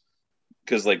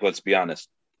 because, like, let's be honest,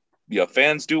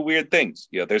 fans do weird things.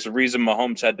 There's a reason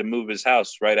Mahomes had to move his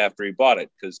house right after he bought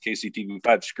it, because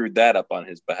KCTV5 screwed that up on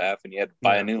his behalf, and he had to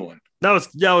buy a new one. That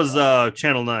was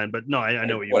Channel 9, but no, I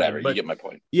know what you whatever. mean. But, you get my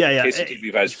point. Yeah.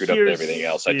 KCTV5 screwed up everything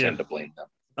else. I tend to blame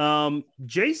them.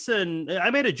 Jason,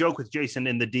 I made a joke with Jason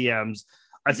in the DMs.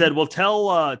 I said, "Well,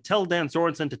 tell Dan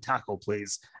Sorensen to tackle,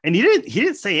 please." And he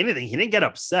didn't say anything. He didn't get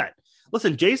upset.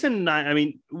 Listen, Jason and I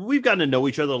mean, we've gotten to know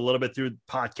each other a little bit through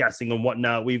podcasting and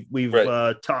whatnot. We've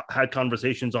right. Had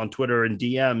conversations on Twitter and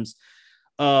DMs.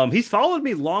 He's followed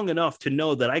me long enough to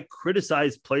know that I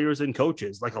criticize players and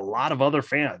coaches like a lot of other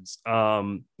fans.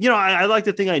 I like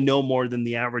to think I know more than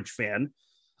the average fan.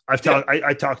 I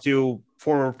talked to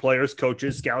former players,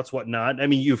 coaches, scouts, whatnot. I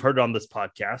mean, you've heard it on this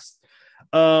podcast.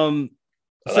 I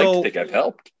like to think I've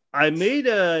helped. I made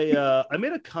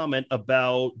a comment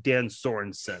about Dan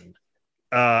Sorensen.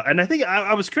 And I think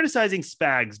I was criticizing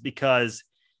Spags because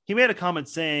he made a comment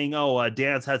saying, "Oh,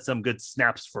 Dan's had some good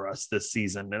snaps for us this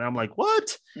season," and I'm like,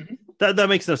 "What? Mm-hmm. That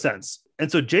makes no sense."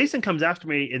 And so Jason comes after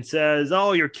me and says,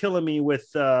 "Oh, you're killing me with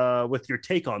your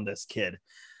take on this kid."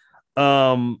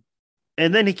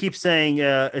 And then he keeps saying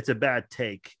it's a bad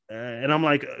take, and I'm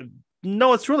like,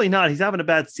 "No, it's really not. He's having a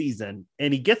bad season,"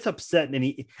 and he gets upset, and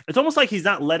it's almost like he's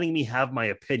not letting me have my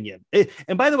opinion.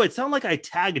 And by the way, it sounded like I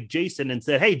tagged Jason and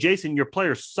said, "Hey, Jason, your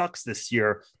player sucks this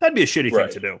year." That'd be a shitty thing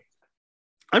to do.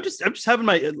 I'm just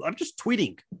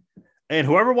tweeting, and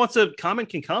whoever wants to comment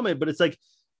can comment, but it's like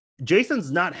Jason's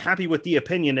not happy with the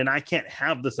opinion, and I can't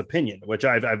have this opinion, which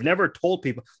I've never told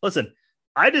people. Listen,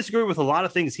 I disagree with a lot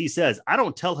of things he says. I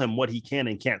don't tell him what he can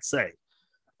and can't say.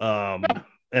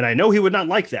 And I know he would not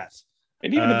like that.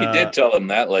 And even if you did tell him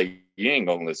that, like, you ain't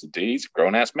going to listen to him. He's a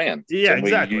grown-ass man. Yeah,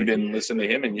 exactly. You didn't listen to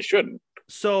him, and you shouldn't.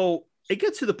 So it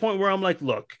gets to the point where I'm like,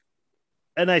 look,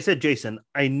 and I said, Jason,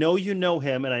 I know you know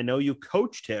him, and I know you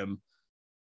coached him,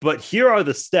 but here are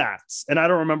the stats. And I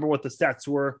don't remember what the stats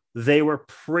were. They were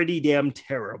pretty damn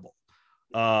terrible.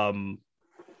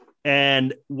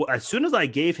 And as soon as I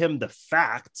gave him the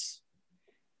facts,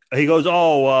 he goes,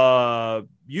 "Oh,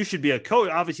 you should be a coach."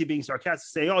 Obviously being sarcastic,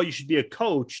 saying, "Oh, you should be a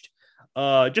coach.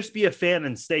 Just be a fan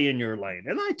and stay in your lane."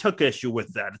 And I took issue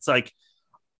with that. It's like,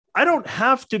 I don't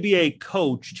have to be a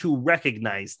coach to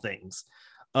recognize things.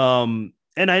 And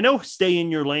I know stay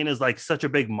in your lane is like such a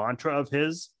big mantra of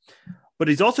his, but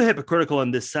he's also hypocritical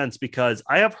in this sense, because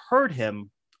I have heard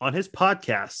him on his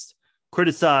podcast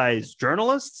criticize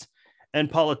journalists and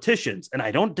politicians. And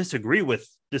I don't disagree with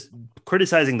just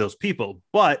criticizing those people,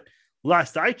 but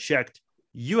last I checked,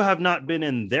 you have not been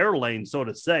in their lane, so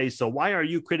to say. So why are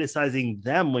you criticizing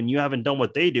them when you haven't done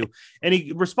what they do? And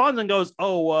he responds and goes,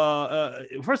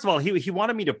 first of all, he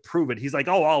wanted me to prove it. He's like,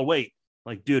 "Oh, I'll wait."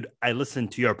 Like, dude, I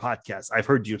listened to your podcast. I've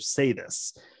heard you say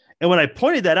this. And when I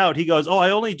pointed that out, he goes, "Oh,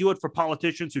 I only do it for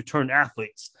politicians who turn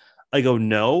athletes." I go,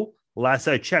 "No. Last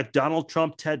I checked, Donald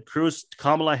Trump, Ted Cruz,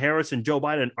 Kamala Harris, and Joe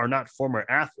Biden are not former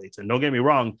athletes. And don't get me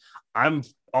wrong, I'm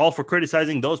all for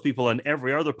criticizing those people and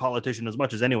every other politician as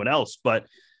much as anyone else. But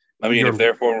I mean, if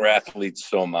they're former athletes,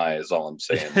 so am I, is all I'm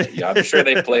saying. Yeah, I'm sure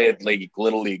they played like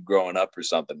Little League growing up or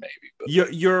something, maybe.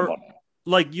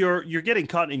 But you're getting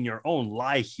caught in your own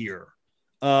lie here.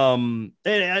 And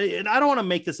I don't want to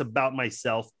make this about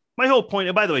myself. My whole point,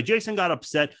 and by the way, Jason got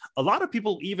upset. A lot of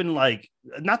people even like,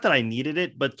 not that I needed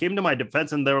it, but came to my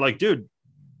defense and they were like, "Dude,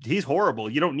 he's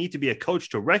horrible. You don't need to be a coach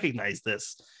to recognize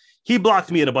this." He blocked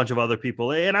me and a bunch of other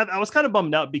people. And I was kind of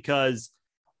bummed out because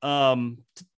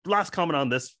last comment on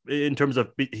this in terms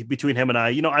of between him and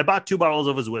I bought 2 bottles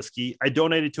of his whiskey. I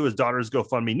donated to his daughter's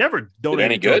GoFundMe. Never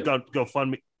donated to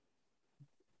GoFundMe.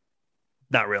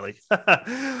 Not really.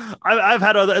 I've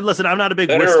had other. Listen, I'm not a big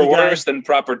better whiskey or guy. Worse than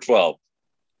Proper 12.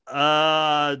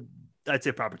 I'd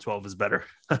say Proper 12 is better.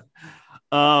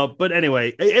 But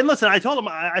anyway, and listen, I told him,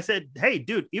 I said, "Hey,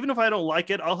 dude, even if I don't like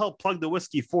it, I'll help plug the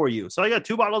whiskey for you." So I got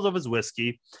 2 bottles of his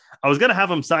whiskey. I was gonna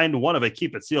have him sign one of it,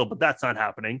 keep it sealed, but that's not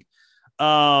happening.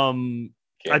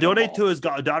 I donate to his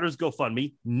daughter's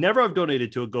GoFundMe. Never have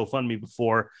donated to a GoFundMe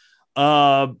before.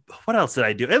 What else did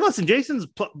I do? Hey, listen, Jason's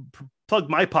plugged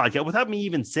my podcast without me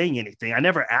even saying anything. I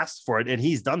never asked for it, and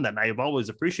he's done that. And I've always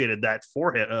appreciated that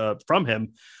from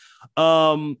him.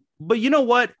 But you know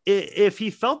what? If he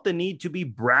felt the need to be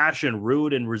brash and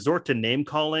rude and resort to name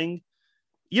calling,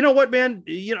 you know what, man?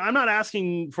 I'm not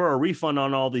asking for a refund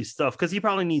on all these stuff because he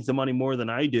probably needs the money more than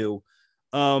I do.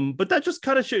 But that just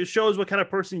kind of shows what kind of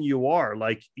person you are.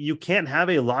 Like, you can't have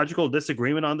a logical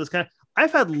disagreement on this kind of.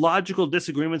 I've had logical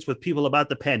disagreements with people about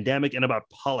the pandemic and about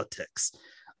politics.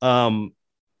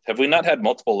 Have we not had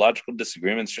multiple logical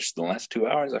disagreements just in the last 2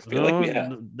 hours? I feel like we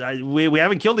have. We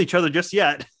haven't killed each other just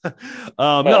yet. No,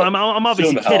 I'm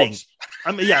obviously Zoom kidding.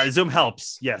 Helps. Zoom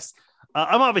helps. Yes.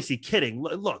 I'm obviously kidding.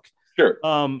 Look. Sure.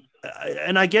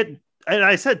 And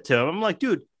I said to him, I'm like,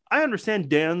 dude, I understand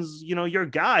Dan's, your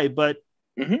guy, but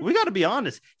we got to be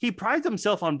honest. He prides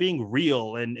himself on being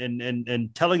real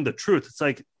and telling the truth. It's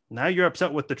like, now you're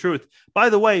upset with the truth. By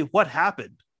the way, what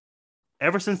happened?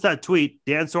 Ever since that tweet,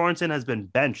 Dan Sorensen has been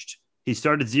benched. He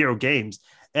started 0 games.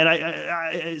 And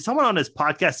I someone on his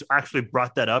podcast actually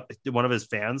brought that up, one of his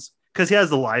fans, because he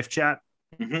has the live chat.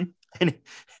 And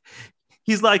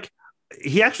he's like,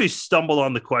 he actually stumbled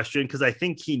on the question because I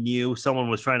think he knew someone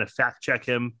was trying to fact check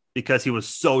him because he was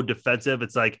so defensive.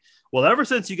 It's like, well, ever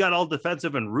since you got all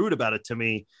defensive and rude about it to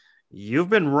me, you've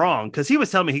been wrong. Because he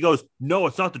was telling me, he goes, no,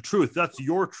 it's not the truth. That's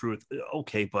your truth.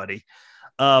 Okay, buddy.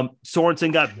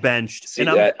 Sorensen got benched. See, and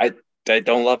I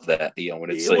don't love that,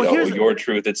 when it's like, your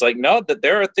truth. It's like, no, that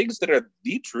there are things that are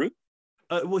the truth.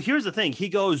 Well, here's the thing. He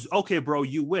goes, okay, bro,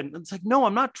 you win. It's like, no,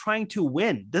 I'm not trying to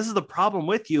win. This is the problem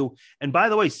with you. And by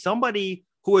the way, somebody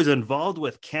who is involved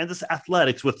with Kansas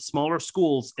athletics with smaller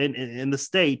schools in the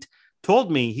state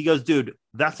told me, he goes, dude,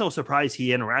 that's no surprise he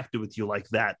interacted with you like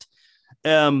that.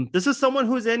 This is someone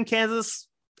who's in Kansas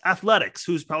athletics,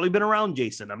 who's probably been around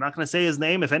Jason. I'm not going to say his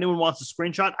name. If anyone wants a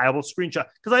screenshot, I will screenshot,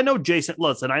 because I know Jason.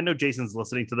 Listen, I know Jason's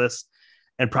listening to this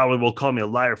and probably will call me a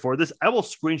liar for this. I will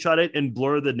screenshot it and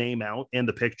blur the name out and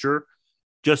the picture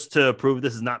just to prove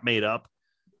this is not made up.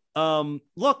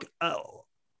 Look,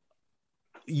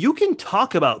 you can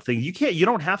talk about things. You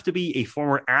don't have to be a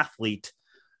former athlete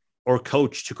or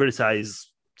coach to criticize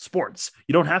sports.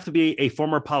 You don't have to be a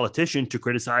former politician to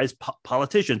criticize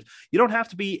politicians. You don't have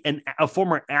to be a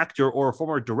former actor or a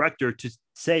former director to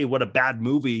say what a bad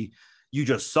movie you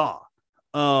just saw.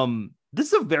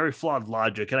 This is a very flawed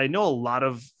logic. And I know a lot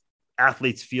of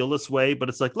athletes feel this way, but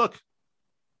it's like, look,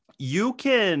 you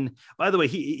can, by the way,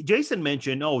 Jason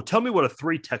mentioned, tell me what a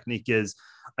 3 technique is.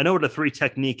 I know what a 3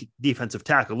 technique defensive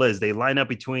tackle is. They line up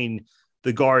between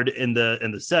the guard and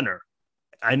the center.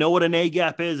 I know what an A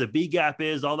gap is, a B gap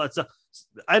is, all that stuff.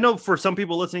 I know for some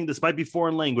people listening, this might be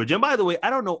foreign language. And by the way,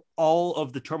 I don't know all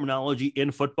of the terminology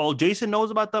in football. Jason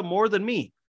knows about that more than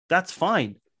me. That's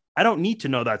fine. I don't need to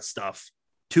know that stuff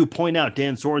to point out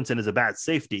Dan Sorensen is a bad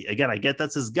safety. Again, I get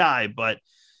that's his guy, but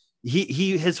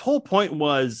his whole point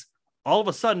was, all of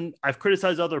a sudden I've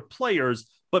criticized other players,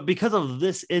 but because of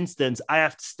this instance, I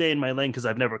have to stay in my lane because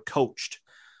I've never coached.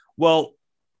 Well,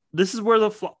 this is where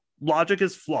the logic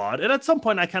is flawed. And at some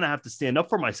point I kind of have to stand up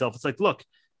for myself. It's like, look,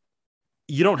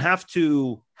 you don't have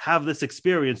to have this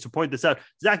experience to point this out.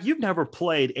 Zach, you've never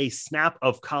played a snap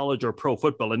of college or pro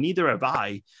football, and neither have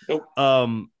I. Nope.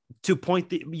 To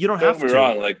point you don't have to. Don't be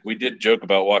wrong. Like, we did joke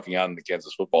about walking on the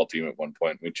Kansas football team at one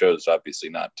point. We chose obviously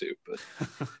not to,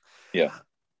 but yeah.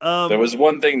 There was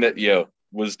one thing that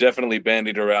was definitely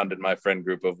bandied around in my friend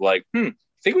group of like, think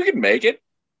we could make it?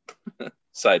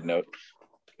 Side note.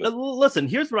 Listen,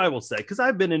 here's what I will say, because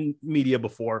I've been in media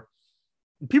before.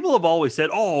 People have always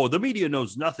said, the media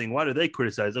knows nothing. Why do they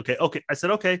criticize? Okay. I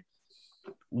said, okay.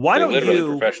 Why don't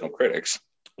you professional critics?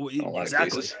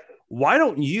 Exactly. Why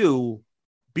don't you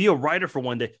be a writer for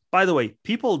one day? By the way,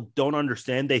 people don't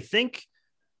understand. They think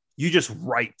you just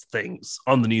write things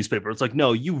on the newspaper. It's like,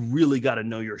 no, you really got to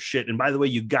know your shit. And by the way,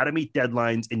 you got to meet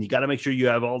deadlines and you got to make sure you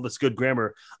have all this good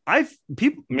grammar.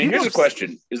 Here's a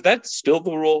question. Is that still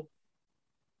the rule?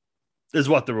 Is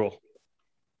what the rule?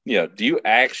 Yeah. Do you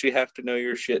actually have to know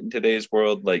your shit in today's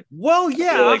world? Like, well,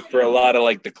 yeah. I feel like for a lot of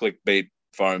like the clickbait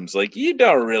farms, like, you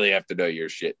don't really have to know your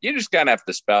shit. You just kind of have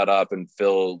to spout up and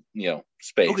fill,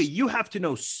 space. Okay. You have to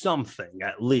know something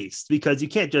at least, because you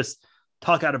can't just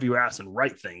talk out of your ass and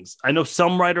write things. I know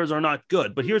some writers are not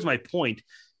good, but here's my point.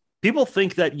 People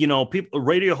think that,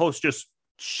 radio hosts just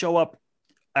show up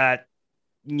at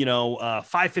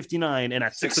 5:59 and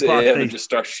at 6 o'clock they just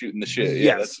start shooting the shit.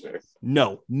 Yeah, that's fair.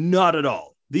 No, not at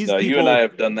all. People, you and I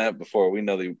have done that before. We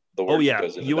know the work that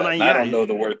goes into you that. And I don't know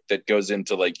the work that goes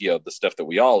into the stuff that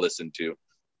we all listen to.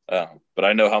 But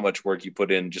I know how much work you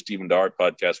put in just even to our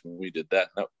podcast when we did that.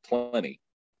 Not plenty.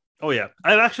 Oh yeah,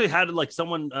 I've actually had like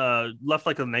someone left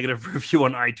like a negative review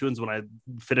on iTunes when I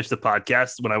finished the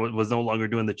podcast when I was no longer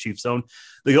doing the Chief Zone.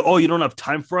 They go, "Oh, you don't have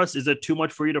time for us? Is it too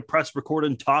much for you to press record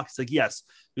and talk?" It's like, yes,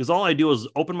 because all I do is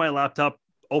open my laptop,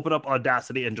 open up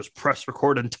Audacity, and just press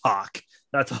record and talk.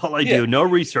 That's all I do. No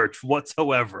research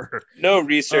whatsoever. No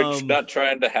research. Not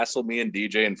trying to hassle me and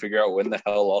DJ and figure out when the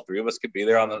hell all three of us could be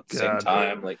there on the same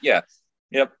time. Like, yeah,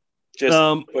 yep.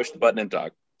 Just push the button and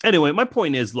talk. Anyway, my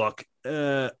point is, look.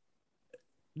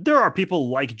 There are people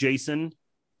like Jason.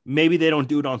 Maybe they don't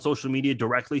do it on social media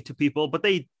directly to people, but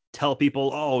they tell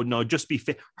people, "Oh no, just be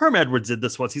fan." Herm Edwards did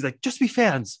this once. He's like, "Just be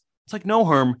fans." It's like, no,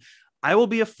 Herm, I will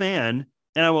be a fan,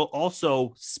 and I will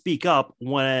also speak up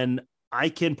when I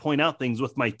can point out things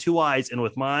with my two eyes and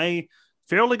with my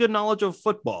fairly good knowledge of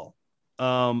football.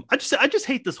 I just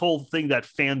hate this whole thing that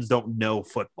fans don't know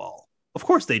football. Of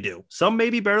course they do. Some may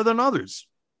be better than others.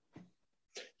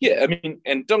 Yeah, I mean,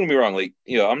 and don't get me wrong, like,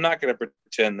 I'm not going to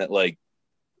pretend that, like,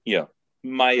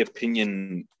 my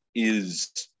opinion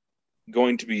is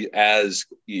going to be as,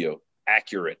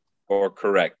 accurate or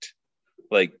correct.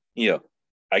 Like,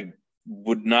 I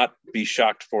would not be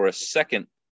shocked for a second,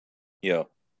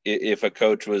 if a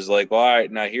coach was like, well, all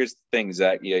right, now here's the thing,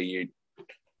 Zach,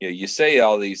 you say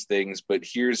all these things, but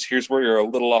here's where you're a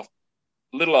little off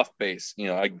base.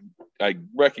 I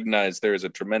recognize there is a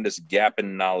tremendous gap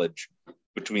in knowledge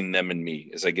between them and me,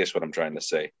 is I guess what I'm trying to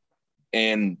say.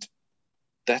 And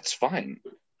that's fine.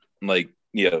 Like,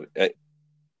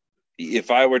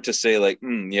 if I were to say like,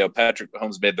 Patrick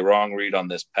Mahomes made the wrong read on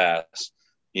this pass,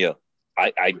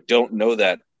 I don't know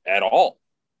that at all.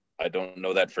 I don't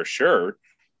know that for sure,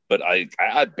 but I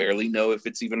barely know if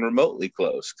it's even remotely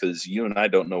close because you and I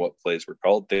don't know what plays were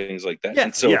called, things like that. Yeah,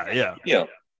 and so, yeah.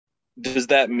 Does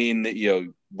that mean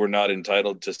that, we're not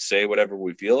entitled to say whatever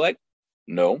we feel like?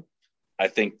 No. I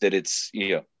think that it's,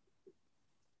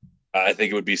 I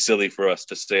think it would be silly for us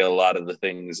to say a lot of the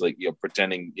things like,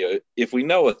 pretending, if we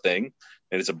know a thing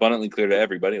and it's abundantly clear to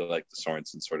everybody, like the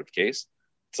Sorensen sort of case,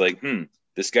 it's like,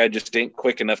 this guy just ain't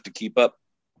quick enough to keep up.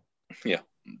 Yeah,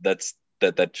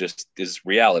 that just is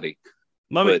reality.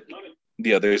 But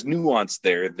there's nuance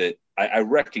there that I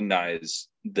recognize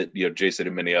that, Jason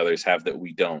and many others have that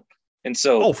we don't. And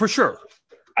so, for sure.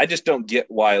 I just don't get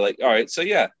why, like, all right, so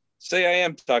yeah, say I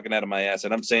am talking out of my ass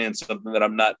and I'm saying something that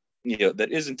I'm not, that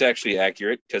isn't actually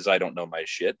accurate because I don't know my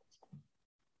shit.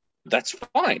 That's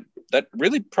fine. That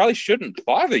really probably shouldn't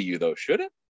bother you, though, should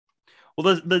it?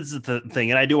 Well, this is the thing,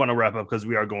 and I do want to wrap up because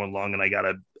we are going long and I got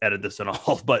to edit this and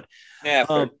all. But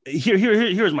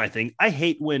here's my thing. I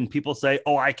hate when people say,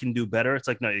 "Oh, I can do better." It's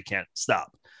like, no, you can't.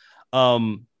 Stop.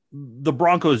 The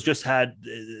Broncos just had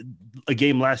a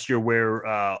game last year where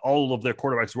all of their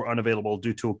quarterbacks were unavailable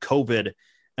due to COVID.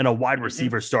 And a wide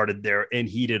receiver started there and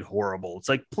he did horrible. It's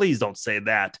like, please don't say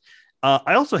that.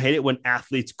 I also hate it when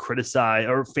athletes criticize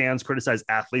or fans criticize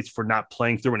athletes for not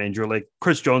playing through an injury. Like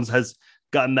Chris Jones has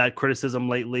gotten that criticism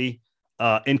lately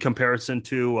in comparison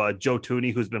to Joe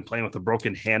Thuney, who's been playing with a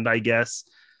broken hand, I guess.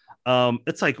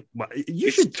 It's like,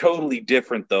 it's totally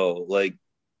different though. Like,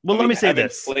 well, let me say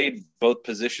this. Played both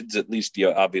positions, at least,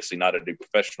 obviously not at a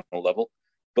professional level,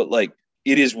 but like,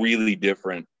 it is really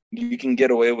different. You can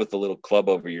get away with a little club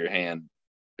over your hand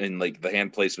and like the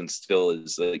hand placement still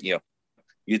is,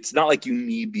 it's not like you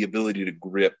need the ability to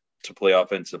grip to play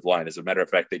offensive line. As a matter of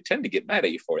fact, they tend to get mad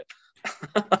at you for it.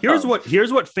 Here's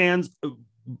what fans,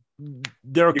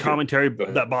 their commentary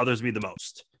that bothers me the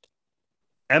most.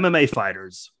 MMA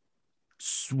fighters,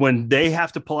 when they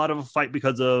have to pull out of a fight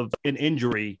because of an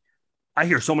injury, I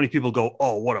hear so many people go,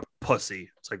 "Oh, what a pussy."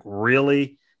 It's like,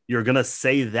 really? You're going to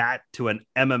say that to an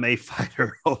MMA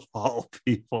fighter of all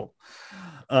people?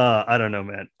 I don't know,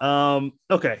 man.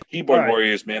 Okay. Keyboard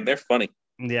warriors, man. They're funny.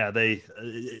 Yeah,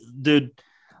 dude,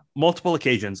 multiple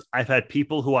occasions. I've had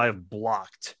people who I have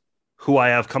blocked, who I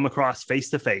have come across face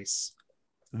to face.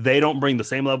 They don't bring the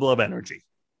same level of energy.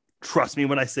 Trust me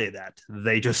when I say that.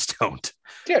 They just don't.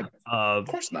 Yeah, of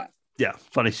course not. Yeah,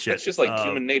 funny shit. It's just like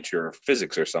human nature or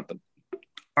physics or something.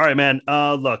 All right, man.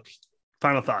 Look,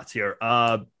 final thoughts here.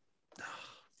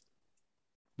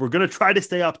 We're going to try to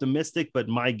stay optimistic, but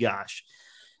my gosh,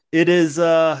 it is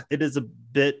a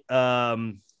bit,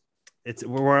 we're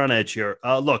on edge here.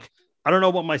 Look, I don't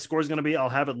know what my score is going to be. I'll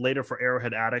have it later for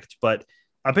Arrowhead Addict, but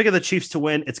I'm picking the Chiefs to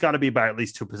win. It's got to be by at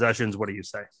least 2 possessions. What do you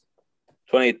say?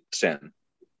 28-10.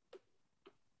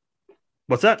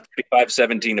 What's that?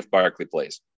 25-17 if Barkley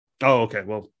plays. Oh, okay.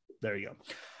 Well, there you go.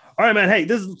 All right, man. Hey,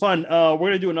 this is fun. We're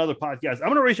going to do another podcast. I'm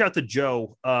going to reach out to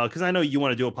Joe because I know you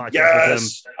want to do a podcast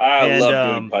with him. I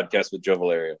love doing podcasts with Joe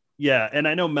Valerio. Yeah, and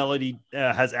I know Melody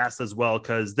has asked as well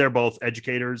because they're both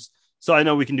educators. So I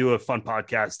know we can do a fun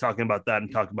podcast talking about that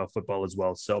and talking about football as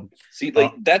well. So see,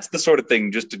 like that's the sort of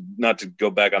thing. Just to not to go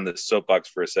back on the soapbox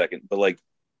for a second, but like,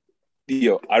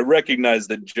 I recognize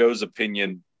that Joe's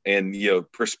opinion and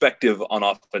perspective on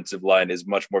offensive line is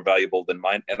much more valuable than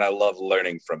mine, and I love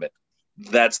learning from it.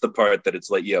 That's the part that it's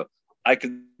like, I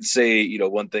could say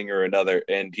one thing or another,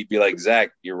 and he'd be like,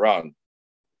 Zach, you're wrong.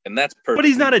 And that's perfect. But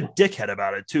he's not a dickhead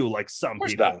about it, too, like some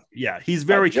people. Not. Yeah, he's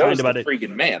very kind about it.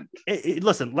 Freaking man.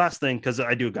 Listen, last thing, because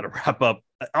I do got to wrap up.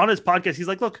 On his podcast, he's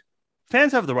like, look,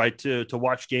 fans have the right to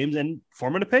watch games and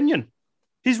form an opinion.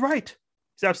 He's right.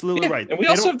 He's absolutely right. And we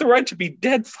also have the right to be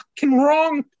dead fucking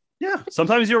wrong. Yeah,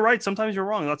 sometimes you're right. Sometimes you're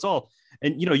wrong. That's all.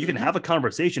 And, you can have a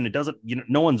conversation. It doesn't,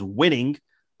 no one's winning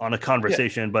on a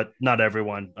conversation, but not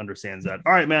everyone understands that.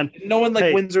 All right, man. No one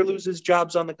wins or loses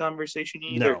jobs on the conversation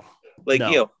either.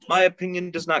 No. My opinion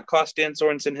does not cost Dan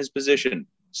Sorensen his position.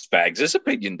 Spags'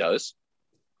 opinion does.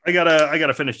 I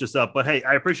gotta finish this up, but hey,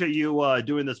 I appreciate you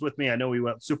doing this with me. I know we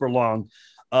went super long.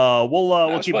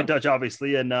 We'll keep in touch,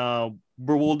 obviously, and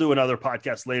we'll do another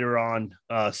podcast later on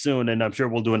soon, and I'm sure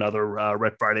we'll do another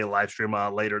Red Friday live stream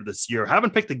later this year.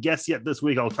 Haven't picked a guest yet this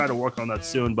week. I'll try to work on that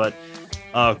soon, but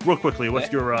real quickly,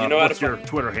 what's your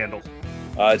Twitter handle?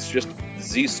 It's just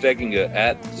ZStegenga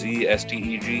at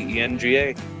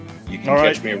ZStegenga. You can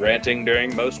catch me ranting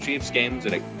during most Chiefs games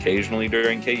and occasionally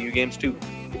during KU games too.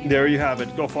 There you have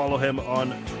it. Go follow him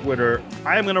on Twitter.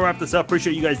 I am going to wrap this up.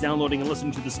 Appreciate you guys downloading and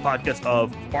listening to this podcast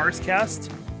of Farscast.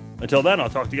 Until then, I'll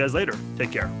talk to you guys later.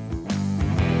 Take care.